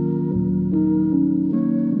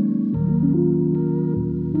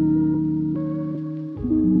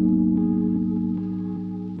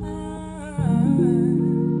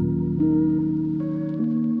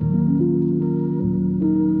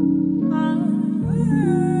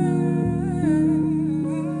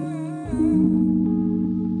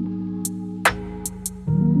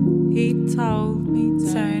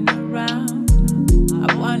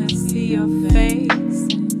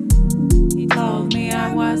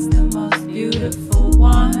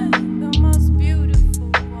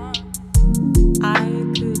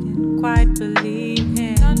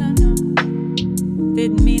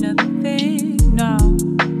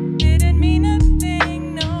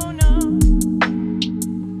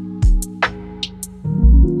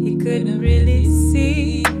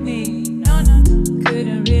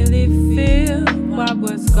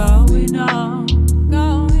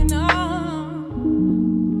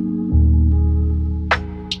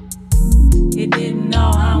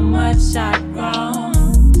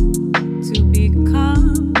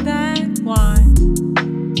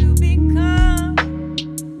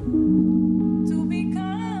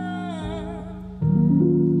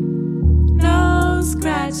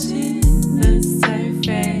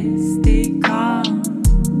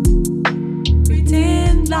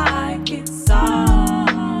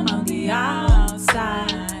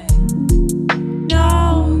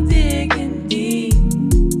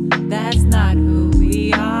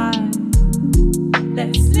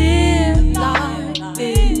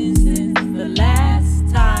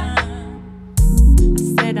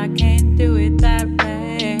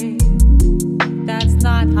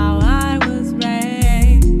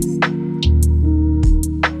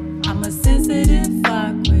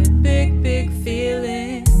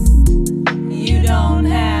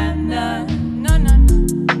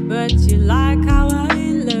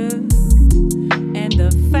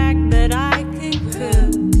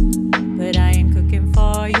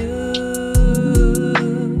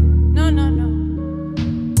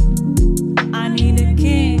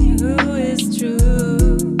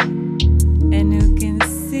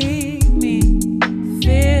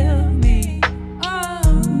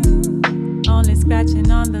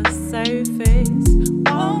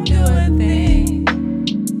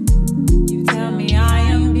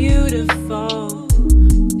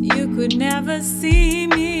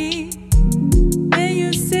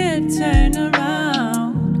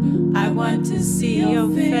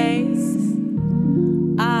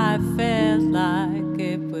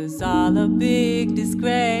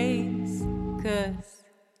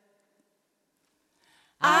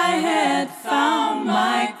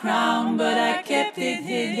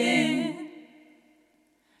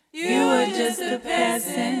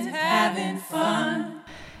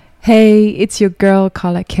 Hey, it's your girl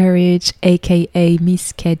Carla Carriage, aka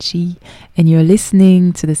Miss Catchy, and you're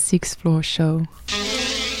listening to the 6th Floor Show.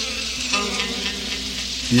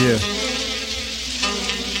 Yeah.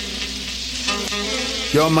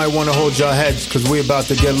 Y'all might want to hold your heads, cause we about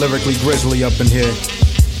to get lyrically grizzly up in here.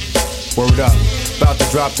 Word up. About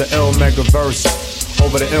to drop the L Mega verse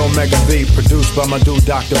over the L Mega beat, produced by my dude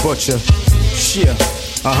Dr. Butcher. Yeah.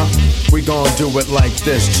 We gon' do it like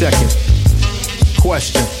this. Check it.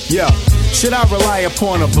 Question, yo, should I rely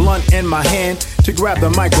upon a blunt in my hand to grab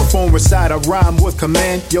the microphone, recite a rhyme with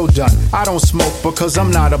command? Yo, done. I don't smoke because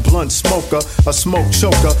I'm not a blunt smoker, a smoke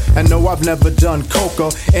choker, and no, I've never done coke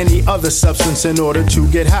or any other substance in order to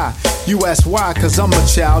get high. You ask why? Cause I'm a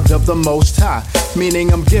child of the Most High,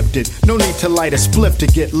 meaning I'm gifted. No need to light a spliff to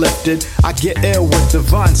get lifted. I get ill with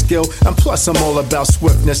divine skill, and plus I'm all about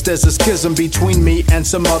swiftness. There's a schism between me and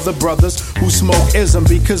some other brothers who smoke ism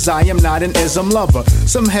because I am not an ism lover.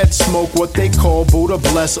 Some heads smoke what they call Buddha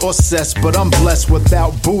bless or cess, but I'm blessed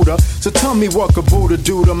without Buddha. So tell me what could Buddha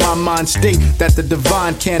do to my mind state that the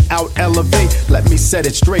divine can't out elevate? Let me set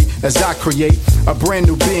it straight as I create a brand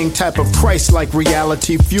new being type of Christ-like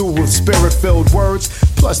reality, fueled with spirit-filled words.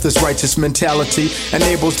 Plus this righteous mentality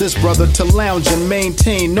enables this brother to lounge and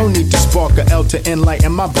maintain. No need to spark a L to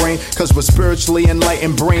enlighten my brain, cause with spiritually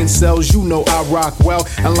enlightened brain cells, you know I rock well.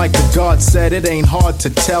 And like the God said, it ain't hard to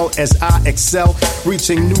tell as I excel,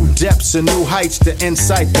 reaching new depths and new heights to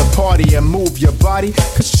incite the party and move your body.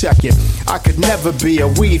 Cause check it, I could never be a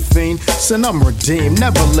weed fiend, son I'm redeemed,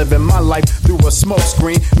 never living my life through a smoke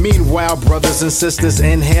screen. Meanwhile, brothers and sisters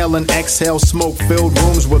inhale and exhale, smoke-filled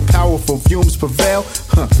rooms with powerful fumes prevail.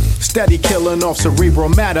 Steady killing off cerebral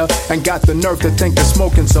matter, and got the nerve to think that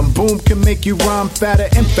smoking some boom can make you rhyme fatter.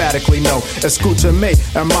 Emphatically no, escucha me,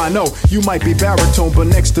 hermano. You might be baritone, but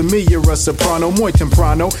next to me you're a soprano. Muy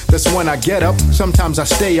temprano, that's when I get up. Sometimes I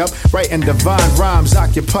stay up, writing divine rhymes.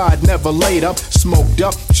 Occupied, never laid up. Smoked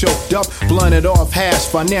up, choked up, blunted off hash.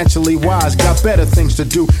 Financially wise, got better things to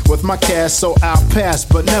do with my cash, so I'll pass,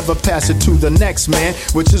 but never pass it to the next man.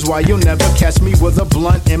 Which is why you'll never catch me with a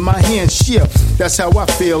blunt in my hand. Shit, that's how I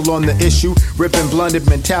feel on the issue. Ripping blunted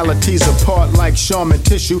mentalities apart like shaman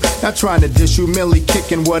tissue. Not trying to dish you, merely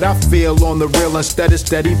kicking what I feel on the real instead of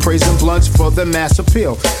steady praising blunts for the mass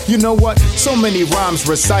appeal. You know what? So many rhymes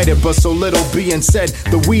recited, but so little being said.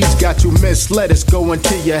 The weeds got you misled, it's going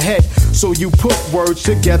to your head. So you put words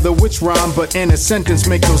together which rhyme, but in a sentence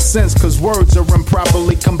make no sense, cause words are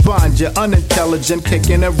improperly combined. You're unintelligent,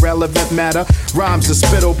 kicking irrelevant matter. Rhymes are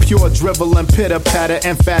spittle, pure drivel and pitter patter,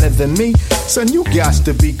 and fatter than me. Son, you got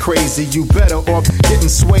to be crazy. You better off getting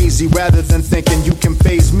swazy rather than thinking you can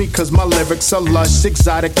phase me, cause my lyrics are lush,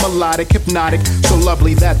 exotic, melodic, hypnotic, so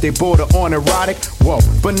lovely that they border on erotic. Whoa,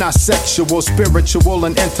 but not sexual, spiritual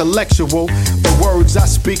and intellectual. The words I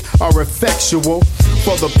speak are effectual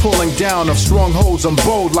for the pulling down of strongholds. I'm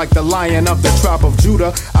bold like the lion of the tribe of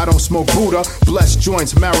Judah. I don't smoke Buddha, blessed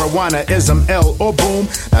joints, marijuana-ism, L or boom.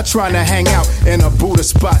 Not trying to hang out in a Buddha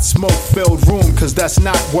spot, smoke-filled room, cause that's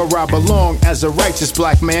not where I belong. As a righteous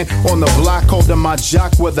black man on the block, holding my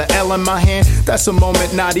jock with a L in my hand. That's a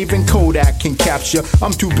moment not even Kodak can capture.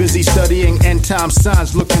 I'm too busy studying end time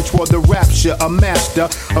signs, looking toward the rapture. A master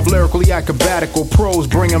of lyrically acrobatical prose,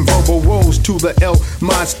 bringing verbal woes to the ill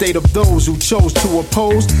mind state of those who chose to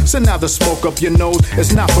oppose. So now the smoke up your nose,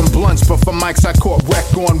 it's not from blunts but from mics I caught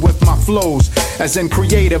wreck on with my flows. As in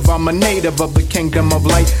creative, I'm a native of the kingdom of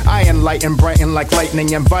light. I enlighten, brighten like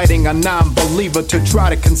lightning, inviting a non-believer to try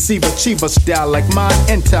to conceive, achieve a style like mine.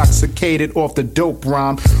 Intoxicated off the dope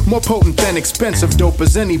rhyme, more potent than expensive dope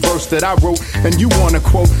as any verse that I wrote. And you wanna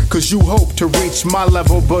quote, cause you hope to reach my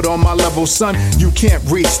level, but on my level, son, you can't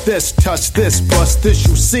reach this, touch this, bust this.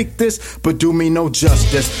 You seek this, but do me no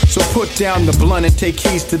justice. So put down the blunt and take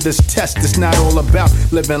heed to this test. It's not all about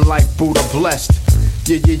living life Buddha blessed.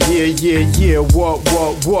 Yeah,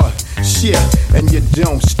 what? Shit, and you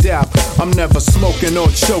don't stop. I'm never smoking or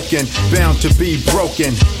choking, bound to be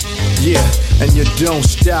broken. Yeah, and you don't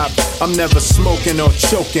stop. I'm never smoking or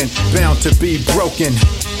choking, bound to be broken.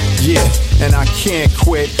 Yeah, and I can't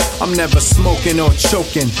quit. I'm never smoking or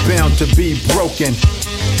choking, bound to be broken.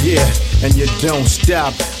 Yeah, and you don't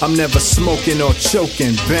stop. I'm never smoking or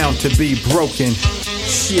choking, bound to be broken.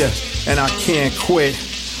 Shit, and I can't quit.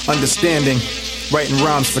 Understanding, writing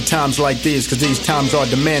rhymes for times like these, cause these times are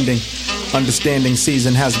demanding. Understanding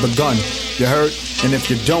season has begun. You heard? And if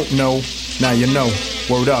you don't know, now you know.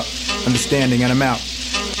 Word up. Understanding, and I'm out.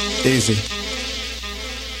 Easy.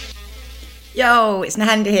 Yo, it's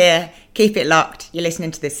Nahanda here. Keep it locked. You're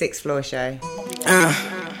listening to the Sixth Floor Show.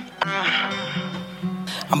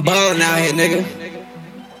 I'm ballin' out here, nigga.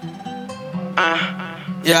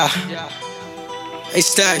 Yeah. Hey,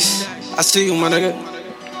 Stacks. I see you, my nigga.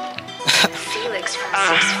 Felix from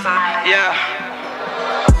 6'5". Yeah.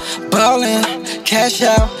 Ballin', cash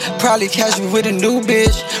out, probably cash me with a new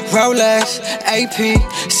bitch. Rolex, AP,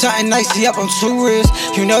 something nicey up on 2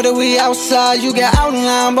 wrists. You know that we outside, you get out in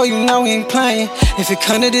line, but you know we ain't playing. If it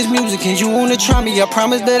come to this music and you wanna try me, I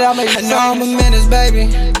promise that I'll make you famous. I know I'm a menace, baby.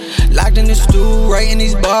 Locked in the stool, writing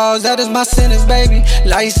these bars, that is my sentence, baby.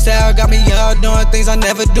 Lifestyle got me out doing things I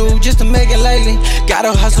never do, just to make it lately.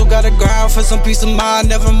 Gotta hustle, gotta grind for some peace of mind.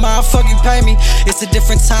 Never mind, fuck you, pay me. It's a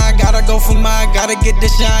different time, gotta go for mine. Gotta get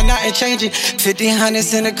this shine, nothing changing. 50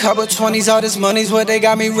 hundreds in a couple 20s, all this money's what they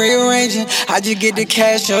got me rearranging. I just get the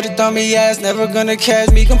cash, show the thummy ass, never gonna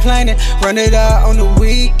catch me complaining. Run it out on the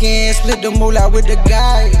weekend, split the moolah with the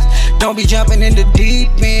guys. Don't be jumping in the deep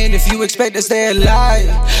end if you expect to stay alive.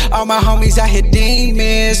 All my homies out here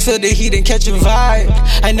demons, feel the heat and catch a vibe.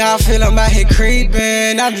 And now I feel I'm out here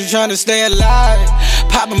creeping, I'm just trying to stay alive.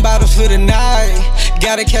 Popping bottles for the night,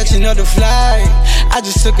 gotta catch another flight. I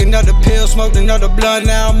just took another pill, smoked another blunt,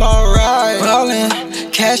 now I'm alright.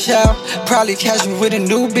 Ballin', cash out, probably cash me with a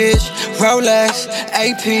new bitch. Rolex,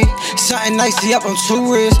 AP, something nicey up on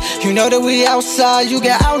 2 wrists. You know that we outside, you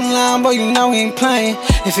get out in line, but you know we ain't playing.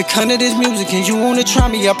 If it come to this music and you wanna try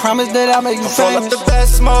me, I promise that I'll make you famous. Roll up the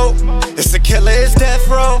best smoke, it's a killer, it's death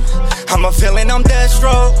row. I'm a villain, I'm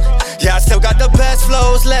Deathstroke. Yeah, I still got the best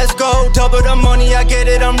flows, let's go. Double the money, I get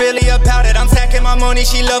it, I'm really about it. I'm stacking my money,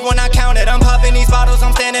 she love when I count it. I'm popping these bottles,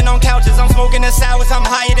 I'm standing on couches. I'm smoking the sours, I'm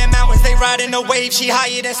higher than mountains. They riding the wave, she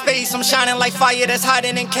higher than space. I'm shining like fire that's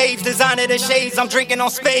hiding in caves. Designer the shades, I'm drinking on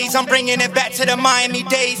spades. I'm bringing it back to the Miami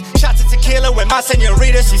days. Shots of tequila with my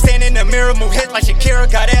senorita. She stand in the mirror, move hit like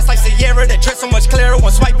Shakira. Got ass like Sierra, that dress so much clearer.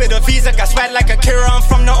 One swipe with a Visa, got swag like Akira. I'm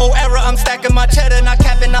from the old era, I'm stacking my cheddar. Not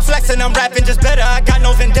capping, not flexing, I'm rapping just better. I got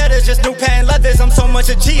no vendettas, just new patent leathers. I'm so much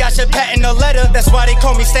a G, I should patent a letter. That's why they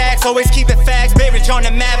call me Stacks, always keep it facts. Beirich on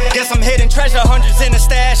the map, guess I'm hidden treasure. Hundreds in the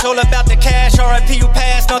stash, all about the cash. RIP you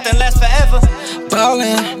pass, nothing lasts forever.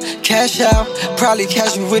 Ballin', cash out, probably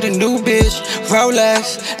catch me with a new bitch.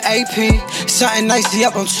 Rolex, AP, something nicey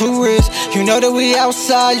up on 2 wrists. You know that we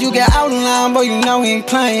outside, you get out in line, but you know we ain't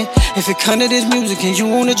playing. If it come to this music and you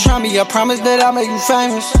wanna try me, I promise that I'll make you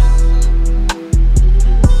famous.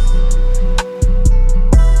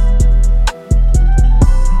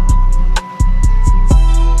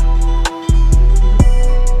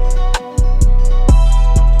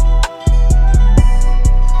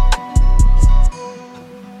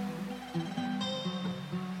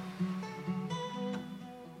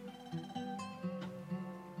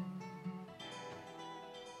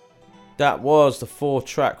 That was the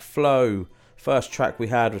 4-track flow. First track we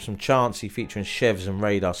had was from Chancy featuring Shevz and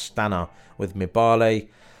Radar Stanna with Mibale.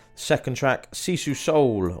 Second track,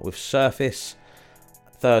 SisuSoul with Surface.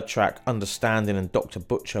 Third track, Understanding and Dr.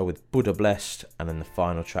 Butcher with Buddha Blessed. And then the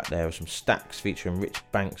final track there was from Stax featuring Rich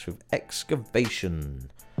Banks with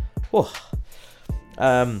Excavation. Oh.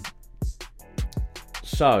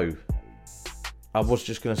 So, I was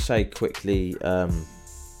just going to say quickly,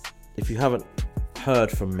 if you haven't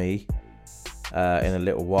heard from me in a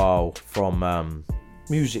little while from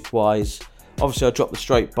music wise, obviously I dropped the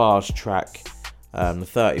Straight Bars track, the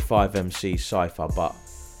 35 MC Cypher, but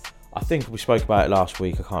I think we spoke about it last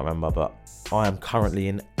week, I can't remember, but I am currently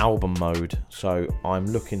in album mode, so I'm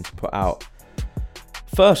looking to put out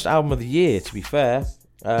first album of the year, to be fair.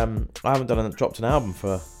 I haven't dropped an album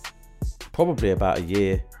for probably about a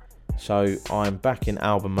year, so I'm back in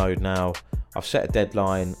album mode now. I've set a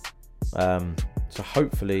deadline, so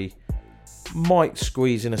hopefully might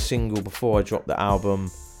squeeze in a single before I drop the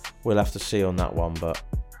album. We'll have to see on that one, but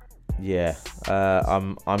yeah,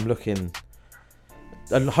 I'm looking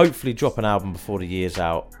and hopefully drop an album before the year's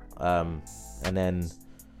out, and then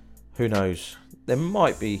who knows, there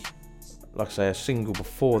might be, like I say, a single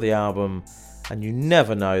before the album, and you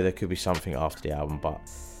never know, there could be something after the album. But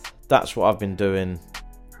that's what I've been doing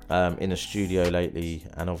in the studio lately,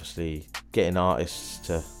 and obviously getting artists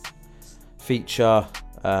to feature,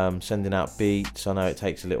 sending out beats. I know it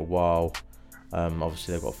takes a little while,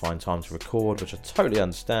 obviously they've got to find time to record, which I totally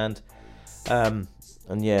understand, and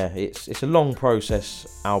yeah, it's a long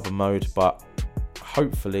process, album mode, but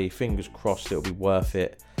hopefully, fingers crossed, it'll be worth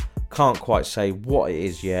it. Can't quite say what it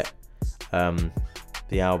is yet,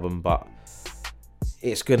 the album, but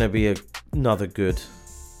it's gonna be another good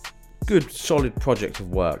solid project of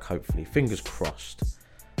work, hopefully, fingers crossed.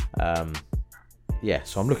 Yeah,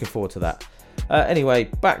 so I'm looking forward to that. Anyway,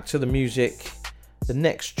 back to the music. The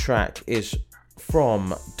next track is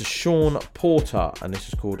from Deshaun Porter, and this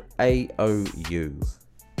is called A.O.U.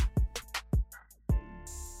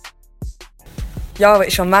 Yo,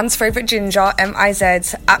 it's your man's favourite ginger, MIZ,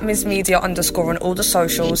 at MizMedia_ on all the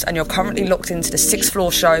socials, and you're currently locked into the 6th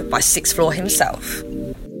Floor Show by 6th Floor himself.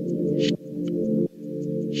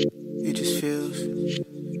 It just feels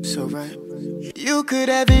so right. You could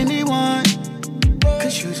have anyone,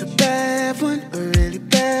 cause you're a bad one, a really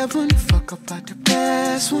bad one. Fuck about the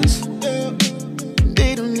past ones,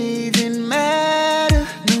 they don't even matter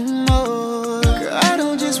no more. Girl, I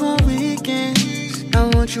don't just want weekends, I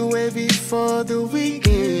want you way before the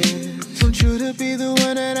weekend. Want you to be the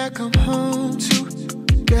one that I come home to.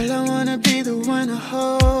 Girl, I wanna be the one to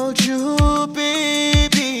hold you,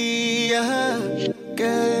 baby.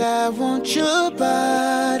 Girl, I want your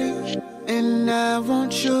body, and I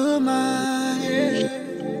want your mind.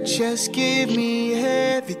 Just give me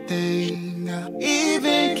everything, I'll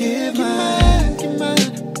even give mine.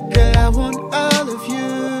 Girl, I want all of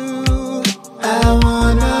you, I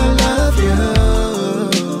wanna love you.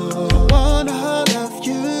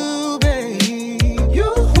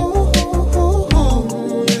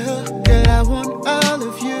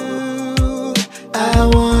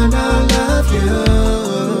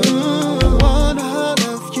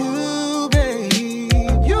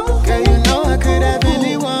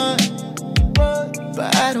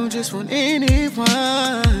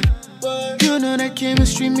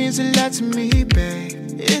 Chemistry means a lot to me,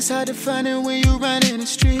 babe. It's hard to find it when you run in the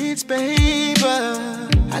streets, babe.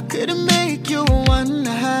 I Couldn't make you one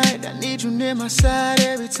night. I need you near my side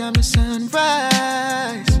every time the sun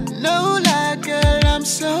rises. No lie, girl, I'm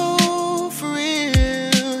so for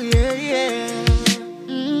real, yeah, yeah.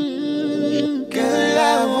 Girl,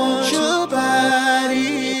 I want your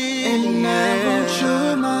body, and I want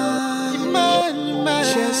your mind,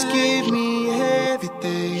 Just give me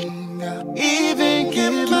everything, even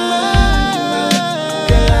give me mine.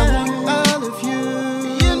 Girl, I want all of you,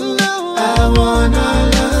 you know I want all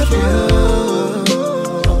of you.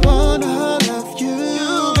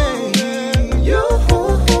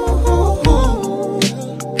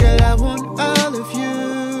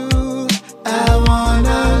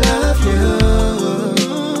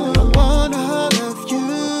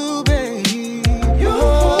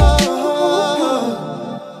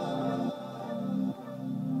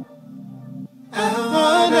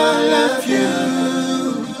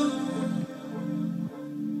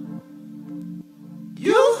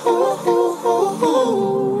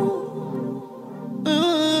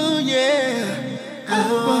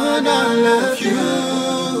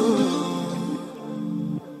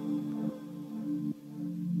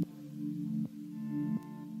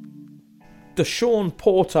 Sean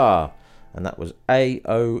Porter, and that was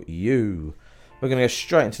A.O.U. We're going to go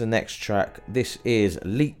straight into the next track. This is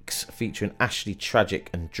Leaks featuring Ashley Tragic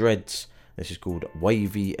and Dreads. This is called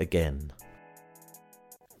Wavy Again.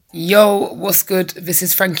 Yo, what's good? This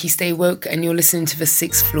is Frankie Stay Woke, and you're listening to the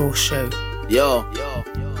Sixth Floor Show. Yo.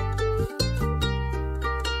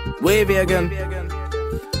 Wavy again.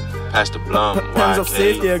 Pass the blunt. Hands of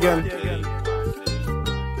safety again.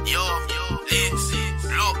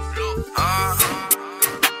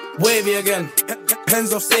 Wavy again,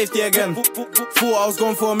 pens of safety again. Thought I was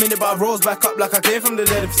going for a minute, but I rose back up like I came from the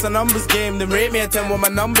dead. If it's a numbers game, then rate me a 10. When my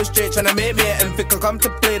numbers straight, tryna make me a 10. Think I come to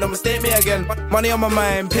play, don't mistake me again. Money on my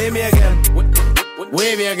mind, pay me again.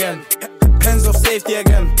 Wavy again, pens of safety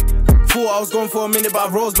again. Thought I was going for a minute, but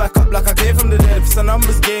I rose back up like I came from the dead. If it's a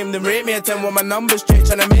numbers game, then rate me a 10. When my numbers straight,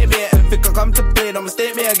 tryna make me a 10. Think I come to play, don't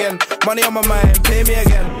mistake me again. Money on my mind, pay me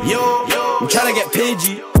again. Yo, I'm tryna get paid,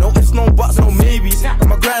 G. No ifs, no buts, no maybes. On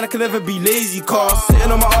my grind, I can never be lazy, cause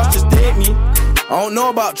sitting on my ass just date me. I don't know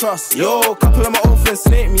about trust. Yo, couple of my old friends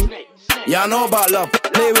snake me. Yeah, I know about love.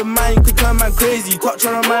 Play with mine, you could turn man crazy. Touch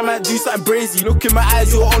on a mind, might do something brazy. Look in my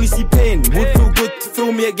eyes, you'll only see pain. Would feel good to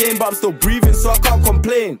feel me again, but I'm still breathing, so I can't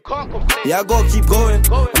complain. Yeah, I gotta keep going.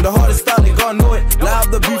 I'm the hardest style, they gotta know it. Light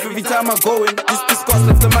up the booth every time I go in. This biscuits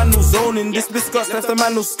left the man no zoning. This biscuits left the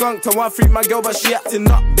man no skunked. I want to freak my girl, but she acting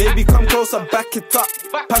up. Baby, come closer, back it up.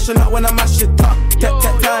 Passionate when I mash it up.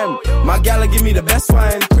 Tech time. My gala give me the best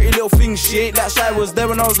wine. Pretty little thing, she ain't that shy. Was there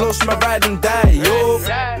when I was low, she my ride and die. Yo.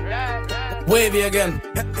 Wavy again,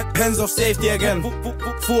 pens of safety again.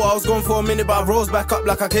 Thought I was going for a minute, but I rose back up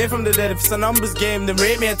like I came from the dead. If it's a numbers game, then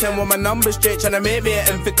rate me a 10. When my numbers straight, tryna make me a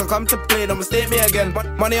 10. Think I come to play, don't mistake me again.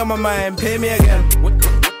 Money on my mind, pay me again.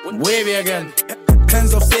 Wavy again,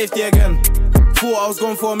 pens of safety again. Thought I was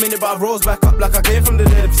going for a minute, but I rose back up like I came from the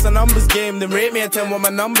dead. If it's a numbers game, then rate me a 10. When my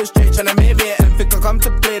numbers straight, tryna make me a 10. Think I come to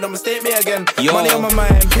play, don't mistake me again. Yo, money on my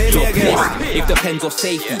mind, pay me again. If the pens off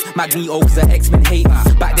safety, Magneto the X-Men hate me.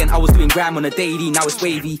 Back then I was doing Grime on a daily, now it's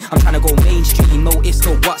wavy. I'm tryna go mainstream, no ifs,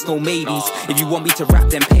 no buts, no maybes. If you want me to rap,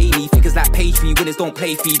 then pay me. Figures like page 3, winners don't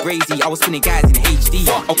play fee. Crazy, I was spinning guys in HD.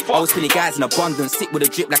 I was spinning guys in abundance. Sick with a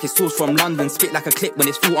drip like it's sourced from London. Spit like a clip when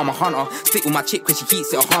it's through, I'm a hunter. Stick with my chick cause she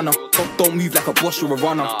keeps it a hunter. Don't move like a boss, you're a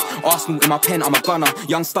runner. Arsenal in my pen, I'm a gunner.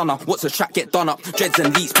 Young stunner, what's a track get done up? Dreads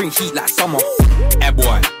and leaks bring heat like summer. Hey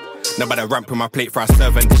boy, nobody ramp on my plate for a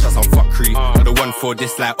servant dish, that's on fuckery. The one for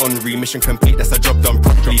this like Henri, mission complete, that's a job done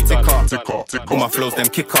properly. Tick off, all my flows them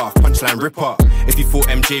kick off, punchline rip off. If you thought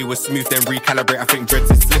MJ was smooth, then recalibrate, I think Dreads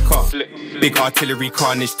is slicker. Big artillery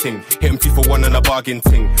carnage ting, hit him 2 for 1 on a bargain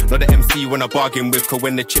ting. Not the MC when I bargain with, cause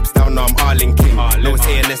when the chips down, now I'm Arling King. No it's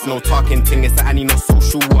ALS, no talking ting, it's the Annie, no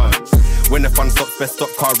social one. When the fun stops, best stop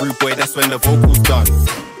car, rude boy, that's when the vocals done.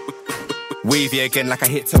 Wavy again like I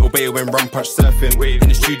hit to obey when rum punch surfing. In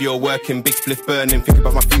the studio working, big spliff burning, think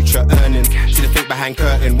about my future earnings. See the think behind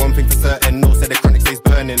curtain, one thing for certain, no say the chronic stays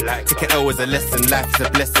burning. Take it L as a lesson, life is a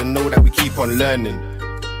blessing, know that we keep on learning.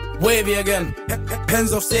 Wavy again,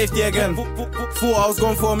 pens of safety again. Thought I was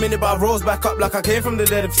going for a minute, but I rose back up like I came from the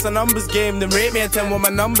dead. If it's a numbers game, then rate me a 10. When my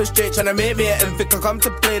numbers straight, tryna make me a 10. Think I come to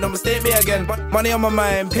play, don't mistake me again. Money on my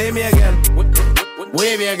mind, pay me again.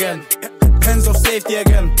 Wavy again, pens of safety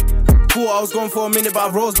again. Thought I was going for a minute, but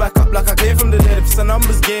I rose back up like I came from the dead. If it's a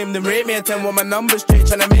numbers game, then rate me a 10. When my numbers straight,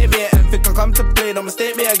 tryna make me a 10. Think I come to play, don't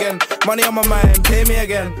mistake me again. Money on my mind, pay me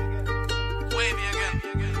again. Wavy again,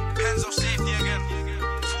 pens of safety again.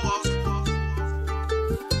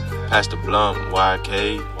 Pass the blunt,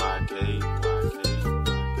 YK.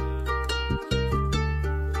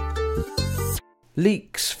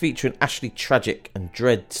 Leaks featuring Ashley Tragic and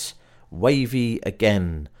Dreads, Wavy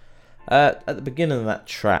Again. At the beginning of that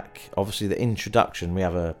track, obviously the introduction, we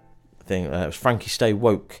have a thing, it was Frankie Stay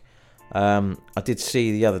Woke. I did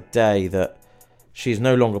see the other day that she's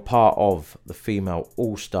no longer part of the female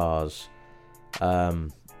All-Stars.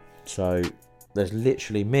 So there's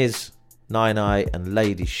literally Miz, Nine Eye and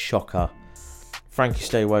Lady Shocker. Frankie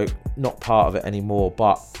Stay Woke, not part of it anymore,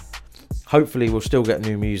 but hopefully we'll still get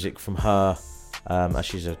new music from her, as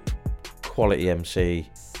she's a quality MC.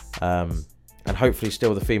 And hopefully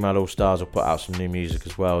still the female All-Stars will put out some new music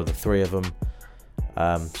as well, the three of them.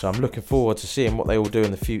 So I'm looking forward to seeing what they all do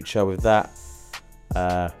in the future with that.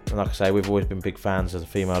 And like I say, we've always been big fans of the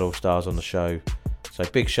female All-Stars on the show. So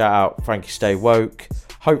big shout out, Frankie Stay Woke.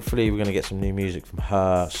 Hopefully we're going to get some new music from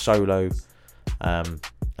her solo. And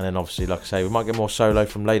then obviously, like I say, we might get more solo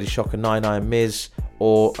from Lady Shocker, Nine Eye and Miz,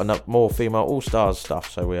 or more female All-Stars stuff.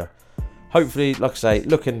 So we're hopefully, like I say,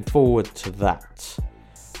 looking forward to that.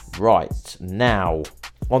 Right, now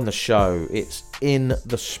on the show, it's in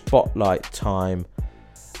the spotlight time.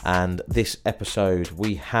 And this episode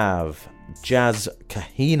we have Jhaz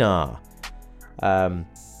Kahina.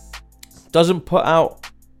 Doesn't put out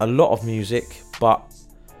a lot of music, but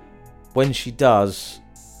when she does,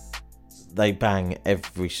 they bang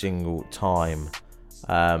every single time.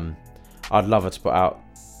 I'd love her to put out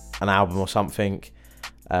an album or something.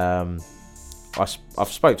 I've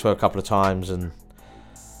spoke to her a couple of times, and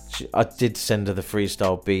I did send her the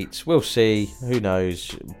freestyle beats. We'll see. Who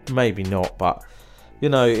knows? Maybe not, but you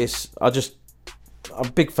know, I'm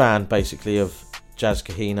a big fan basically of Jhaz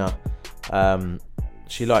Kahina.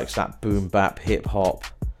 She likes that boom bap hip hop,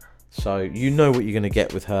 so you know what you're going to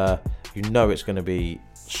get with her. You know it's going to be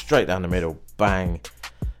straight down the middle, bang.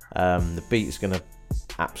 The beat is going to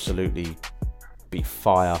absolutely be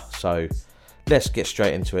fire. So let's get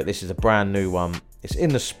straight into it. This is a brand new one. It's in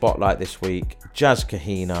the spotlight this week. Jhaz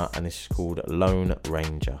Kahina, and this is called Lone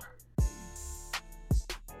Ranger.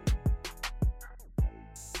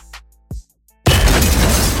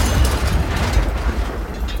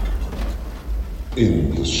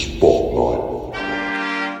 In the spotlight.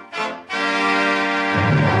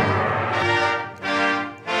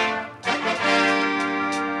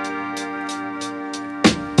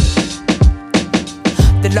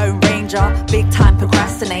 The Lone Ranger, big time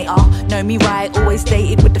procrastinator. Know me right, always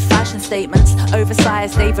dated with the fashion statements.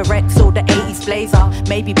 Oversized Avirex or the 80s blazer.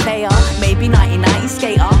 Maybe player, maybe 1990s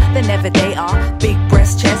skater. The never dater, big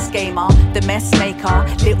breast chest gamer. The mess maker,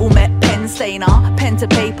 little Met pen stainer. Pen to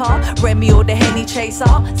paper, Remy or the Henny chaser.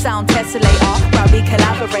 Sound tessellator, rowdy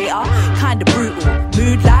collaborator. Kinda brutal,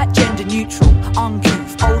 mood light, gender neutral.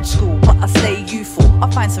 Uncouth, old school, but I stay youthful.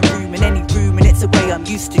 I find some room in any room and it's a way I'm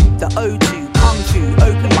used to. The O2, Kung Fu,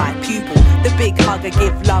 open my pupil. The big hugger,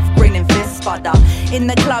 give love, grin and fist spudder. In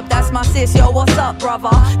the club, that's my sis, yo, what's up, brother?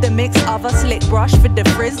 The mix of a slick brush for the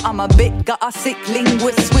frizz. I'm a bit gutter, sick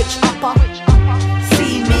linguist, switch upper.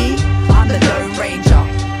 See me, I'm the Lone Ranger.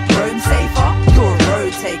 Roam safer, you're a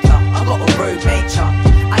road taker. I got a road nature.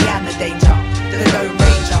 I am the danger, the Lone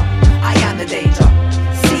Ranger. I am the danger.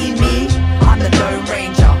 See me, I'm the Lone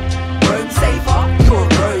Ranger. Roam safer, you're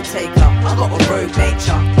a road taker. I got a road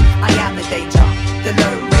nature. I am the danger, the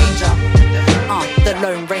Lone Ranger. The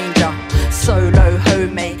Lone Ranger. Solo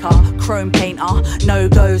homemaker, chrome painter,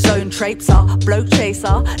 no-go zone traipser, bloke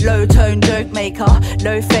chaser, low-tone joke maker,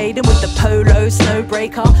 low fading with the polo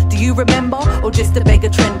snowbreaker. Do you remember, or just a beggar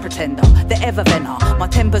trend pretender? The ever venter, my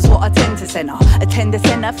temper's what I tend to center. Attend the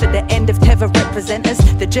center for the end of tether representers,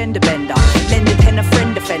 the gender bender, lend a tenor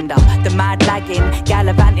friend defender, the mad lagging,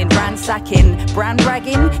 gallivanting, ransacking, brand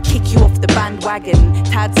ragging, kick you off the bandwagon,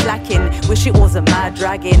 tad slacking, wish it was a mad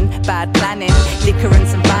dragging, bad planning, liquor and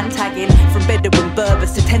some van tagging. From Bedouin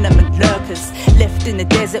Berbers to tenement lurkers, left in the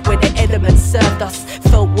desert where the elements served us.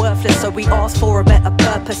 Felt worthless, so we asked for a better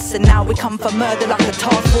purpose. And now we come for murder like a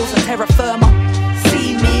task force on terra firma.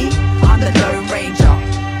 See me, I'm the Lone Ranger.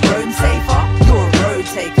 Roam safer, you're a road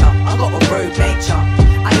taker. I got a road nature.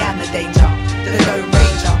 I am the danger, the Lone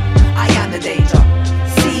Ranger. I am the danger.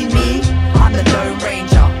 See me, I'm the Lone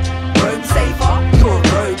Ranger. Roam safer, you're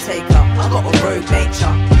a road taker. I got a road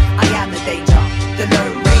nature. I am the danger, the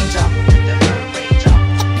Lone Ranger.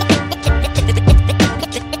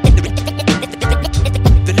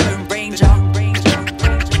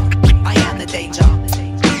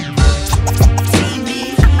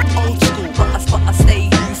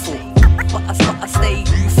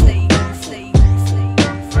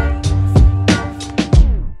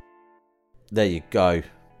 There you go.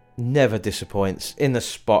 Never disappoints. In the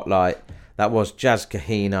spotlight, that was Jhaz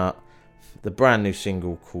Kahina, the brand new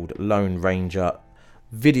single called Lone Ranger.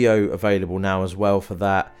 video available now as well for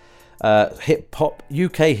that.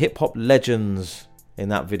 UK hip hop legends in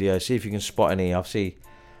that video. See if you can spot any. I see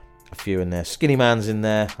a few in there. Skinny Man's in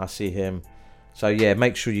there. I see him. So yeah,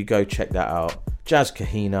 make sure you go check that out. Jhaz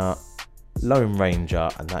Kahina, Lone Ranger,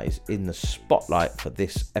 and that is in the spotlight for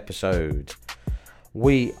this episode.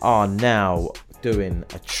 We are now doing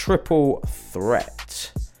a triple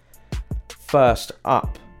threat. First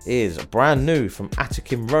up is brand new from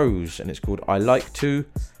AtlasIsKing Rose, and it's called I Like To.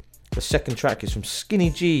 The second track is from Skinny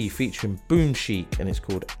G featuring Boom Chic, and it's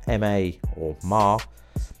called M.A. or Ma.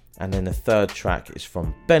 And then the third track is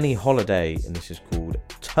from Benny Holiday, and this is called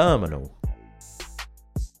Terminal.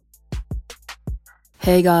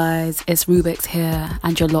 Hey guys, it's Rubik's here,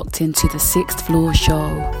 and you're locked into the 6th Floor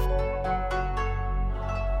Show.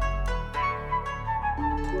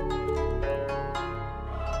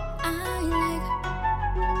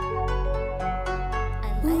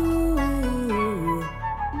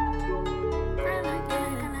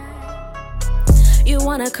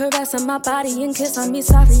 Wanna caress on my body and kiss on me,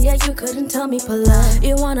 sorry, yeah, you couldn't tell me polite.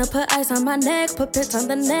 You wanna put ice on my neck, put bits on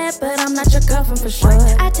the net, but I'm not your girlfriend for sure.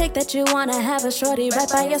 I take that you wanna have a shorty right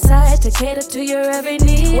by your side to cater to your every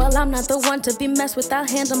need. Well, I'm not the one to be messed with, I'll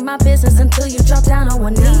handle my business until you drop down on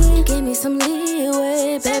one knee. Give me some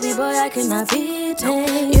leeway, baby boy, I cannot be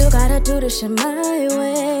tamed. You gotta do this shit my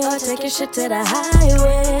way, or take your shit to the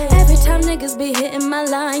highway. Every time niggas be hitting my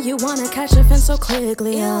line, you wanna catch a fence so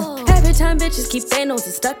quickly, Every time bitches keep their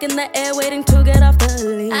noses stuck in the air waiting to get off the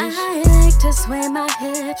leash. I like to sway my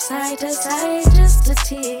hips side to side just to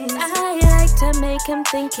tease. I like to make him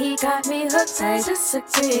think he got me hooked, I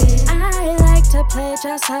disagree. I like to play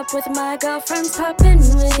dress up with my girlfriends popping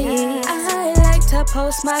with ease. I like to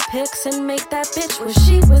post my pics and make that bitch wish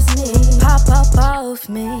she was me. Pop up off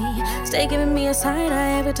me, stay giving me a side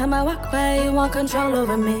eye every time I walk by. You want control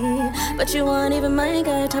over me, but you won't even mind.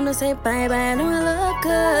 Got time to say bye bye. I know I look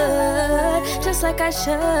good, just like I should.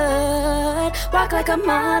 Walk like a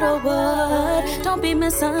model would, don't be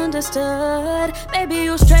misunderstood. Baby,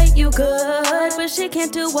 you straight, you good, but she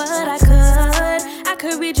can't do what I could. I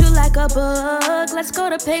could read you like a book. Let's go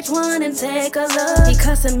to page 1 and take a look. He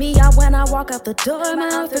cussing me out when I walk out the door. My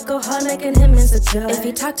outfit go hard, making him insecure. If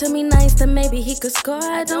he talk to me nice, then maybe he could score.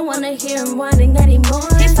 I don't wanna hear him whining anymore.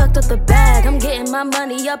 He fucked up the bag, I'm getting my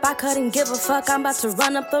money up. I couldn't give a fuck, I'm about to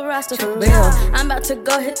run up the roster for real. I'm about to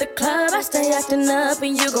go hit the club, I stay acting up,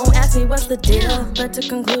 and you gon' ask me what's the deal. But to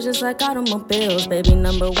conclusions like automobiles, baby,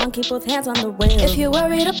 number 1, keep both hands on the wheel. If you're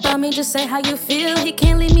worried about me, just say how you feel. He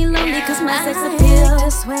can't leave me lonely, cause my sex appeal. I like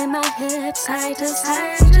to sway my hips side to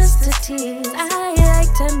side just to tease. I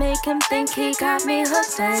like to make him think he got me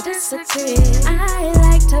hooked, I disagree. I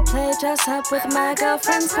like to play dress up with my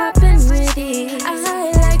girlfriends popping with ease.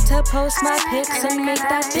 I like to post my pics and make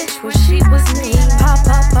that bitch wish she was me. Pop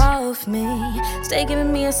up off me, stay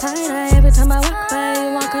giving me a side eye every time I walk by.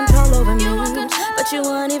 You want control over me, but you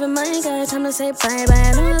won't even mind. Got time to say bye bye.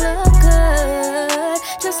 I know I look good,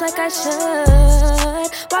 just like I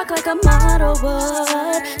should. Walk like a model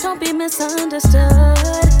would, don't be misunderstood.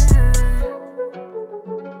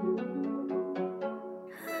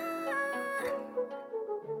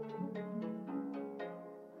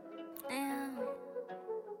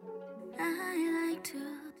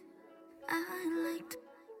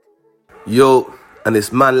 Yo, and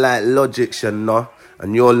it's man like Logic, you know,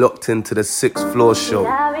 and you're locked into the 6th Floor Show.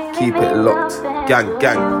 Keep it locked, gang,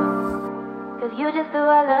 gang. Cause you just do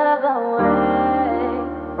I love away.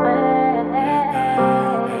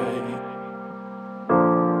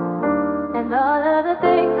 And all of the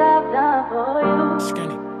things I've done for you,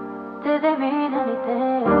 did they mean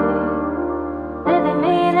anything? Did they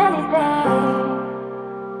mean anything?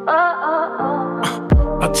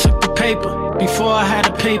 I took the paper before I had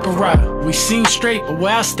a paper route. We seem straight, but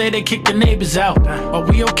where I stay, they kick the neighbors out. Are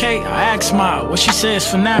we okay? I asked Ma. What she says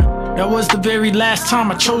for now. That was the very last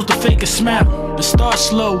time I chose to fake a smile. To start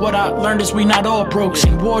slow, what I learned is we not all broke.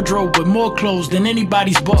 Seen wardrobe with more clothes than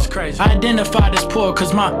anybody's bought. I identified as poor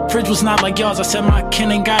cause my fridge was not like yours. I said my kin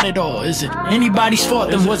ain't got it all. Is it anybody's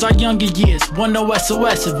fault? Then was our younger years? Wasn't no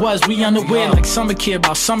SOS, it was we unaware. Like summer kid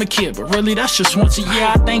about summer kid, but really that's just once a year.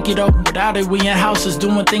 I thank you though. Without it, we in houses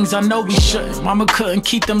doing things I know we shouldn't. Mama couldn't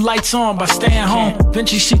keep them lights on by staying home.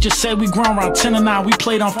 Eventually she just said we grown around 10 and 9. We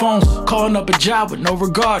played on phones, calling up a job with no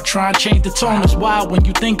regard, trying to change the tone. It's wild when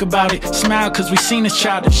you think about it. Smile cause we seen it's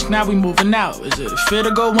childish, now we moving out. Is it fair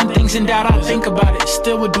to go when things in doubt? I think about it,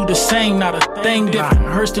 still would do the same, not a thing different.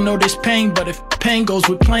 Hurts to know there's pain, but if pain goes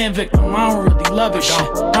with playing victim, I don't really love it, shit.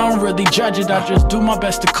 I don't really judge it, I just do my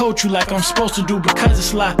best to coach you like I'm supposed to do, because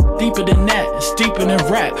it's a lot deeper than that. It's deeper than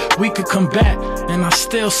rap, we could come back, and I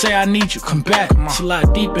still say I need you, come back. It's a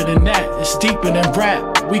lot deeper than that, it's deeper than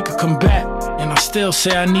rap, we could come back, and I still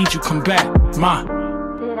say I need you, come back. Ma.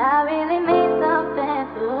 Did I really mean something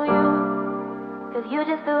to you? Cause you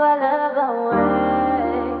just threw our love away.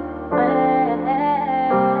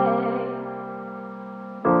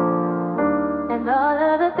 And all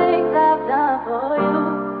of the things I've done for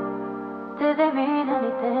you, did they mean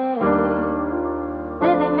anything?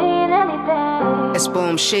 Did they mean anything? It's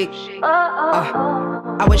boom chic.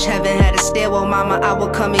 I wish heaven had a stairwell, mama, I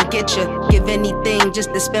would come and get you. Give anything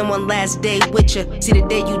just to spend one last day with you. See, the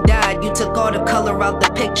day you died, you took all the color out the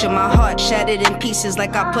picture. My heart shattered in pieces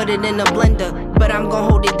like I put it in a blender. But I'm gon'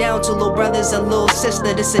 hold it down to little brothers and little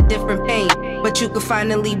sister. This a different pain, but you can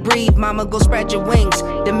finally breathe. Mama, go spread your wings.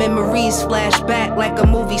 The memories flash back like a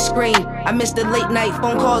movie screen. I miss the late night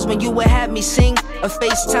phone calls when you would have me sing a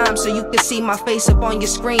FaceTime so you could see my face up on your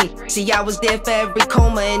screen. See, I was there for every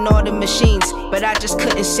coma and all the machines, but I just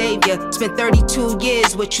couldn't save you. Spent 32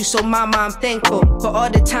 years with you, so mama, I'm thankful for all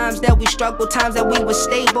the times that we struggled, times that we were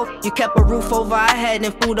stable. You kept a roof over our head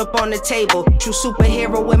and food up on the table. True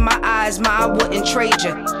superhero in my eyes, ma, I wouldn't trade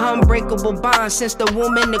you. Unbreakable bond since the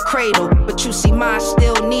womb in the cradle. But you see, ma, I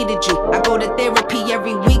still needed you. I go to therapy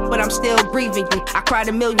every week, but I'm still grieving you. I cried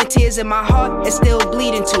a million tears in my heart and still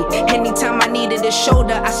bleeding too. Anytime I needed a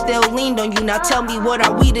shoulder, I still leaned on you. Now tell me, what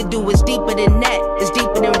are we to do? It's deeper than that, it's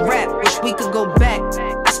deeper than rap. Wish we could go back.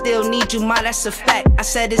 I still need you, ma, that's a fact. I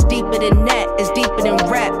said it's deeper than that, it's deeper than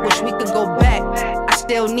rap. Wish we could go back. I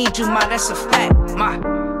still need you, ma, that's a fact, ma.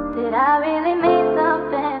 Did I really mean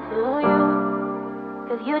something to you?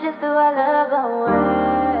 Cause you just threw our love away.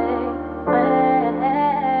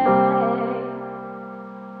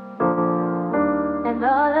 And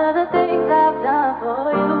all of the things I've done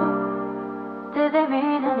for you, did they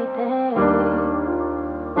mean anything?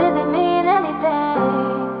 Did they mean anything?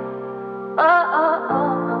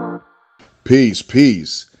 Oh.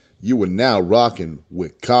 Peace. You are now rocking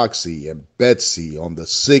with Coxie and Betsy on the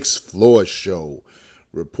 6th Floor Show,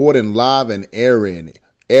 reporting live and airing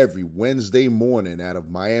every Wednesday morning out of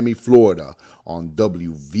Miami, Florida on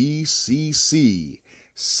WVCC.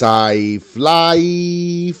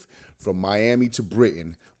 Life from Miami to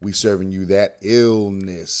Britain. We serving you that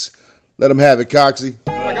illness. Let them have it, Coxie.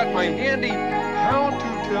 I got my handy how to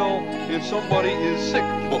tell if somebody is sick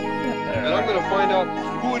book. And I'm going to find out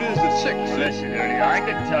who it is that's sick. Listen, Ernie, I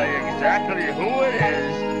can tell you exactly who it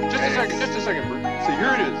is. Just a second, Bert. See,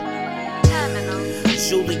 here it is.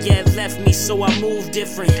 Juliet left me, so I moved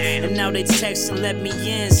different. And now they text and let me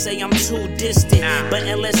in, say I'm too distant. But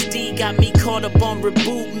LSD got me caught up on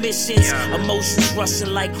reboot missions. Emotions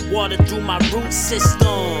rushing like water through my root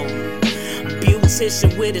system.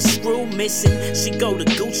 Beautician with a screw missing. She go to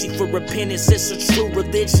Gucci for repentance, it's a true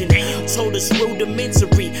religion. Told us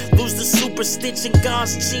rudimentary, lose the superstition.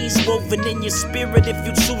 God's genes woven in your spirit if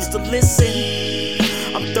you choose to listen.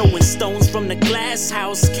 I'm throwing stones from the glass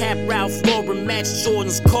house. Cap Ralph Lauren match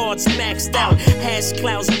Jordan's cards maxed out. Hash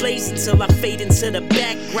clouds blazing till I fade into the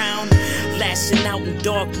background. Lashing out in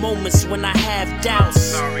dark moments when I have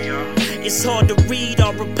doubts. It's hard to read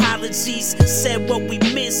our apologies. Said what we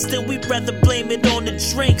missed, still we'd rather blame it on the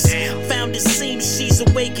drinks. Found it seems she's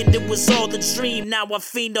awakened, it was all a dream. Now I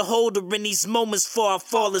fiend to hold her in these moments before I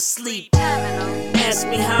fall asleep. Ask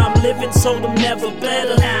me how I'm living, told them never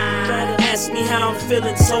better. Ask me how I'm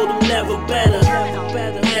feeling, told them never better.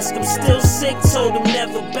 Ask I'm still sick, told them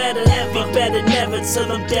never better. Be better never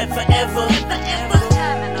till I'm dead forever.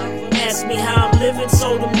 Ask me how I'm living,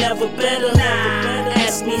 told them never better.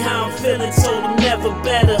 Ask me how I'm feeling, told them never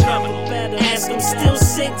better. Ask I'm still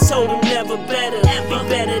sick, told them never better. Be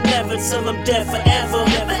better never till I'm dead forever.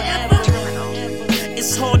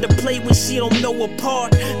 It's hard to play when she don't know her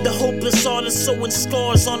part. The hopeless artist sewing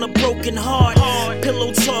scars on a broken heart.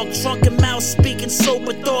 Pillow talk, drunken mouth speaking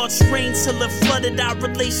sober thoughts. Rain till it flooded our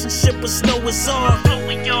relationship with Noah's Ark.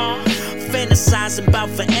 Fantasizing about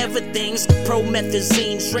forever things.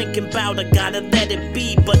 Promethazine, drinking bout, I gotta let it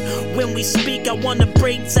be. But when we speak, I wanna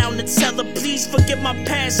break down and tell her, please forget my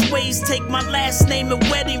past ways. Take my last name and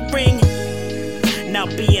wedding ring. Now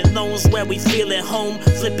being lone's where we feel at home.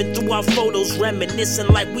 Flipping through our photos, reminiscing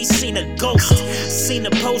like we seen a ghost. Seen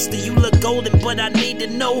a poster, you look golden, but I need to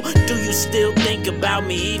know, do you still think about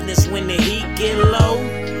me evenings when the heat get low?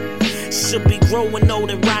 Should be growing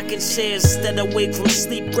old and rocking chairs instead of awake from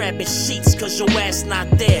sleep grabbing sheets cause your ass not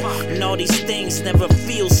there. And all these things never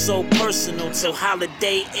feel so personal till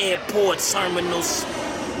holiday airport terminals.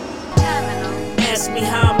 Ask me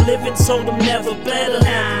how I'm living, told them never better.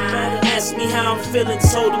 Ask me how I'm feeling,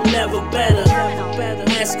 told them never better.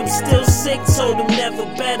 Ask them still sick, told them never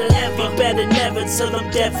better. Be better never till I'm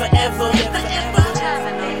dead forever.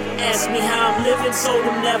 Ask me how I'm living, told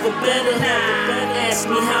them never better. Ask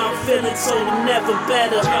me how I'm feeling, told them never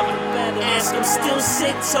better. Ask them still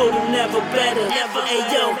sick, told them never better.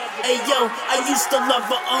 Ayo, I used to love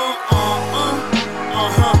her,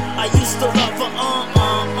 I used to love her,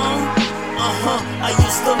 I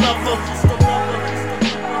used to love her.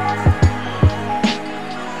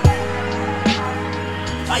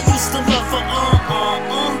 I used to love her,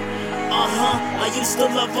 I used to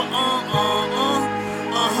love her,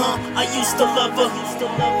 I used to love her.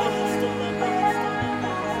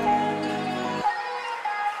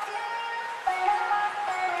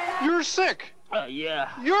 You're sick. Yeah.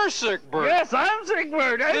 You're sick, Bert. Yes, I'm sick,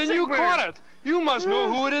 Bert. Then you caught it. You must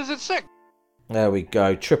know who it is that's sick. There we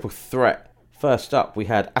go. Triple threat. First up, we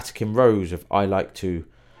had Attikin Rose of I Like To.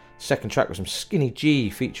 Second track was from Skinny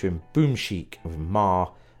G featuring Boom Chic with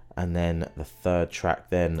Ma. And then the third track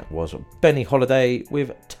then was Benny Holiday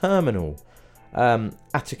with Terminal.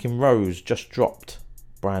 Attikin Rose just dropped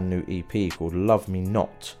a brand new EP called Love Me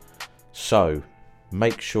Not. So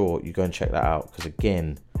make sure you go and check that out. Because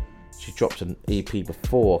again, she dropped an EP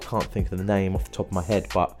before. I can't think of the name off the top of my head.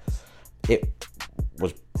 But it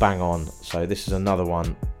was bang on. So this is another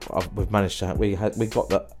one. We've managed to we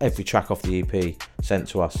got every track off the EP sent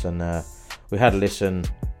to us, and we had a listen,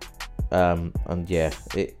 and yeah,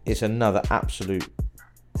 it's another absolute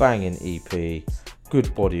banging EP,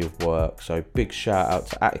 good body of work. So big shout out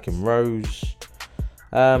to Attikin Rose.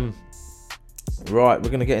 Right, we're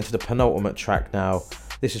going to get into the penultimate track now.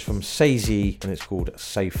 This is from Sayzy and it's called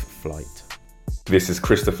Safe Flight. This is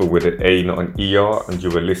Christopher with an A, not an ER, and you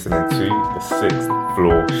were listening to the Sixth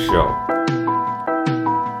Floor Show.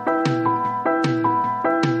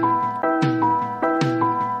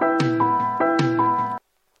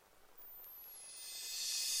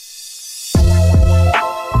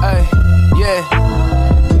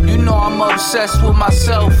 Obsessed with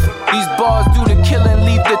myself. These bars do the killing,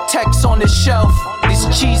 leave the text on the shelf. This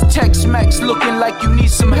cheese Tex-Mex looking like you need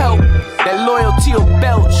some help. That loyalty will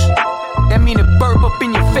belch. That mean it burp up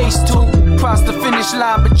in your face too. Cross the finish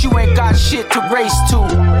line, but you ain't got shit to race to.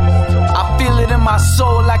 I feel it in my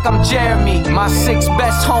soul like I'm Jeremy. My 6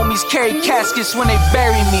 best homies carry caskets when they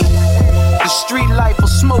bury me. The street life will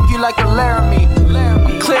smoke you like a Laramie.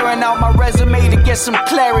 I'm clearing out my resume to get some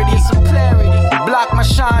clarity. Block my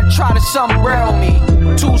shine, try to sombrero me.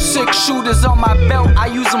 2 6 shooters on my belt, I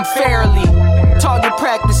use them fairly. Target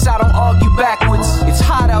practice, I don't argue backwards. It's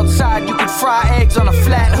hot outside, you can fry eggs on a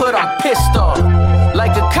flat hood, I'm pissed off.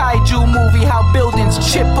 Like a kaiju movie, how buildings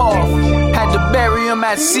chip off. Had to bury him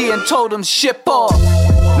at sea and told him ship off.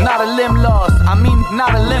 Not a limb lost, I mean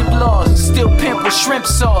not a limp lost. Still pimp with shrimp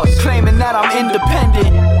sauce, claiming that I'm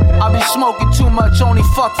independent. I be smoking too much, only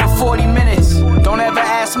fuck for 40 minutes. Don't ever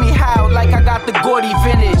ask me how, like I got the Gordy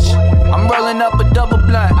vintage. I'm rolling up a double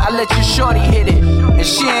blunt, I let your shorty hit it. And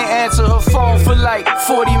she ain't answer her phone for like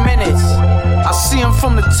 40 minutes. I see him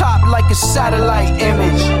from the top like a satellite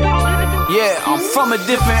image. Yeah, I'm from a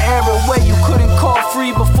different era where you couldn't call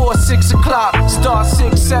free before 6 o'clock. Star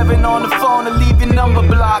 6-7 on the phone to leave your number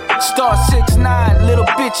blocked. Star 6-9, little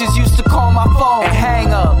bitches used to call my phone and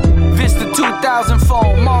hang up. Vista 2000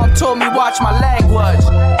 phone, mom told me watch my language.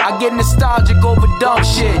 I get nostalgic over dumb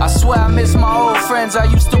shit. I swear I miss my old friends I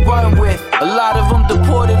used to run with. A lot of them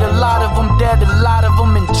deported, a lot of them dead, a lot of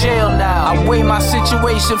them in jail now. I weigh my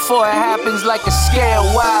situation before it happens like a scale,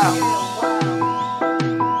 wow.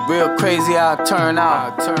 Real crazy how I turn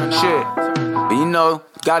out. Shit. But you know,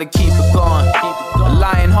 gotta keep it going. A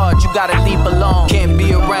lion heart, you gotta leap alone. Can't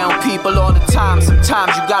be around people all the time.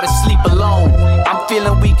 Sometimes you gotta sleep alone. I'm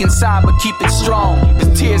feeling weak inside, but keep it strong.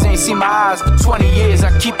 Cause tears ain't seen my eyes for 20 years,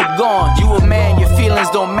 I keep it going. You a man, your feelings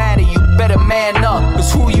don't matter, you better man up.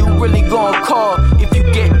 Cause who you really gonna call if you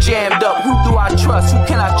get jammed up? Who do I trust? Who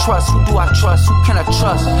can I trust? Who do I trust? Who can I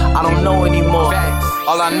trust? I don't know anymore.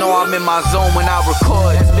 All I know, I'm in my zone when I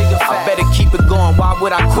record. I better keep it going, why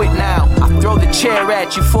would I quit now? I throw the chair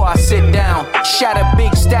at you before I sit down. Shatter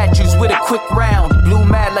big statues with a quick round. Blue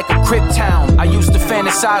mad like a crypt town. I used to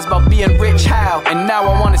fantasize about being rich, how? And now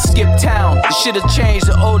I wanna skip town. The shit'll change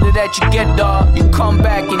the older that you get, dog. You come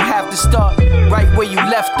back and have to start right where you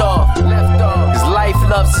left off. Cause life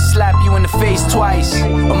loves to slap you in the face twice.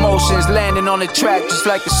 Emotions landing on the track just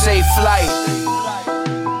like a safe flight.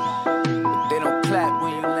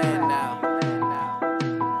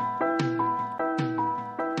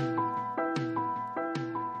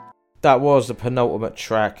 that was the penultimate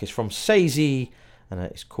track. It's from Sazy and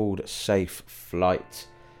it's called Safe Flight.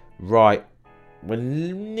 Right, we're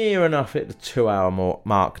near enough at the 2 hour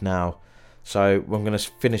mark now, so I'm going to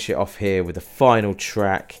finish it off here with the final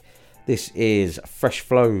track. This is Fresh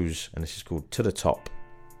Flows and this is called To The Top.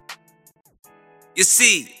 You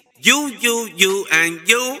see, you, and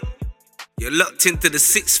you. You're locked into the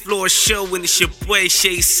 6th Floor Show and it's your boy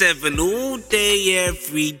Shay 7 all day,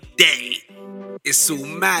 every day. It's so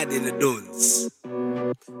mad in the dunes.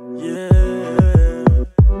 Yeah.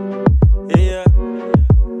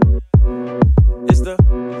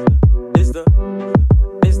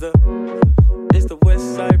 It's the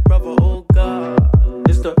West Side brother, oh God.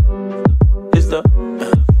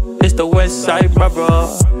 It's the West Side brother.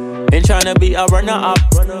 Ain't tryna be a runner-up.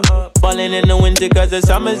 Falling in the winter cause the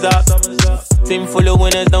summer's up. Team full of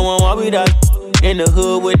winners, no one worry with us. In the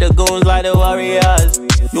hood with the goons like the Warriors.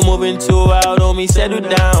 You moving too wild, homie, settle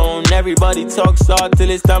down. Everybody talks hard till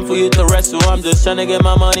it's time for you to rest. So I'm just tryna get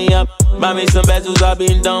my money up. Buy me some bezels, I've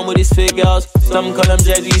been done with these fake girls. Some call them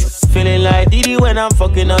Jhaz. Feeling like Didi when I'm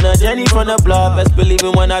fucking on a Jenny from the block. Best believe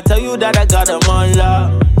it when I tell you that I got them on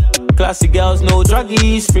lock. Classy girls, no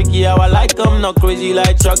druggies. Freaky how I like them, not crazy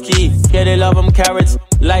like Chucky. Yeah, they love them carrots,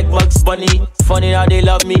 like Bugs Bunny. Funny how they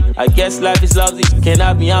love me, I guess life is lovely. Can't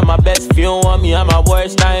have me, I'm my best. If you don't want me, I'm my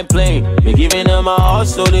worst, I ain't playing. Been giving them my heart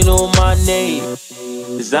so they know my name.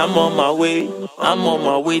 Cause I'm on my way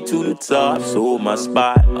to the top. So my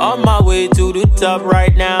spot, on my way to the top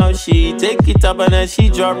right now. She take it up and then she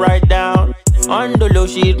drop right down. On the low,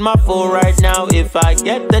 she hit my phone right now. If I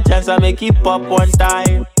get the chance, I make it pop one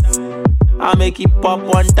time. I make it pop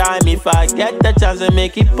one time. If I get the chance, I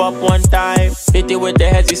make it pop one time. Hit it with the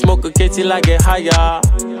headsy, smoke a kitty like get higher.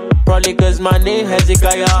 Probably cause my name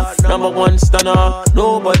Hezekiah. #1 stunner.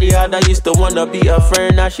 Nobody had I used to wanna be a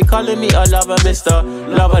friend. Now she calling me a lover, mister.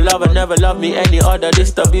 Lover, never love me any other.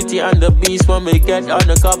 This the beauty and the beast when we get on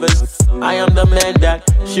the covers. I am the man that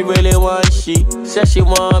she really wants. She says she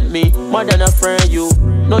want me more than a friend. You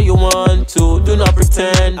know you want to. Do not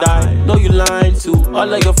pretend. I know you lying to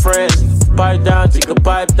all of your friends. Pipe down, take a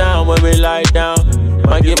pipe down when we lie down.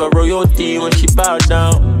 Might give her royalty when she bow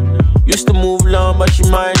down. Used to move long, but she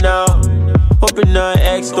mine now. Hoping her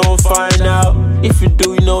ex don't find out. If you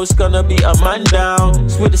do, you know it's gonna be a man down.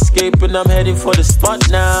 Sweet escape and I'm heading for the spot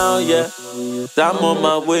now, yeah. I'm on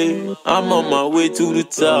my way to the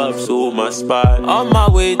top. So my spot, on my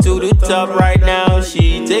way to the top right now.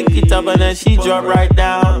 She take it up and then she drop right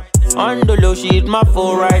down. On the low, she hit my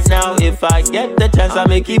phone right now. If I get the chance, I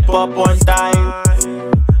make it pop one time.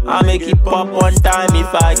 I make it pop one time.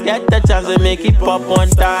 If I get the chance, I make it pop one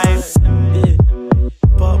time. Yeah.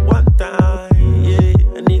 Pop one time, yeah.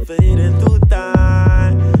 And if I hit it 2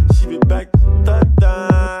 times, she be back 3rd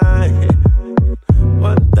time.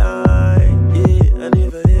 1 time, yeah. And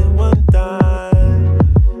if I hit 1 time,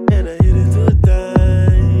 and I hit it 2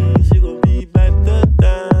 times, she gon' be back 3rd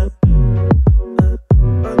time.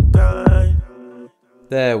 1 time.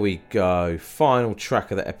 There we go. Final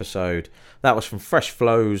track of the episode. That was from Fresh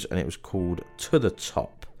Flows and it was called To The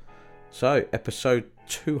Top. So, episode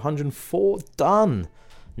 204 done.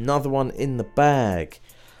 Another one in the bag.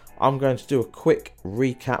 I'm going to do a quick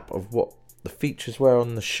recap of what the features were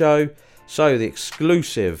on the show. So, the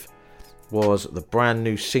exclusive was the brand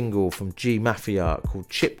new single from Maffiah called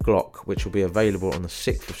Chip Glock, which will be available on the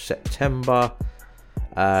 6th of September.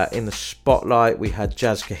 In the spotlight, we had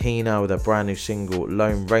Jhaz Kahina with a brand new single,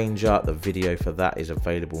 Lone Ranger. The video for that is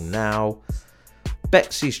available now.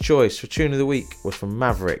 Betsy's choice for Tune of the Week was from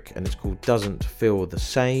Mavryck and it's called Doesn't Feel the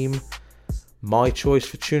Same. My choice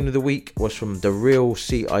for Tune of the Week was from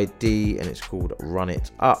DaRealCID and it's called Run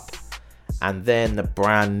It Up. And then the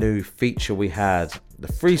brand new feature we had, the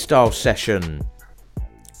freestyle session.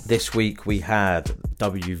 This week we had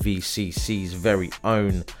WVCC's very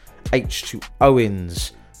own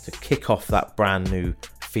H2Owens to kick off that brand new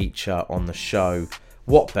feature on the show.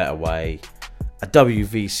 What better way? A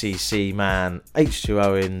WVCC man,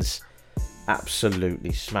 H2Owens,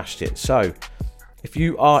 absolutely smashed it. So if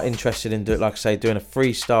you are interested in doing a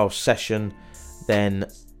freestyle session, then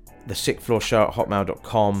the 6th Floor Show at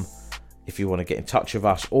hotmail.com if you want to get in touch with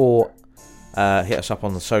us, or hit us up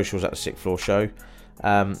on the socials at the 6th Floor Show,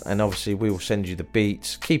 and obviously we will send you the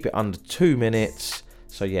beats. Keep it under 2 minutes.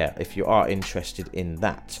 So yeah, if you are interested in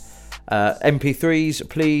that, MP3s,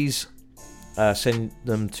 please send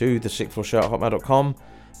them to the 6th Floor Show at hotmail.com.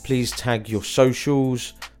 Please tag your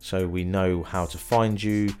socials so we know how to find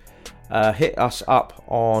you. Hit us up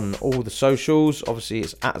on all the socials. Obviously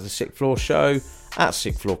it's at the 6th Floor Show, at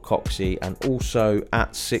 6th Floor Coxie, and also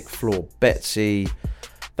at 6th Floor Betsy.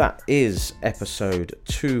 That is episode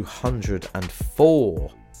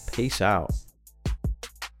 204. Peace out.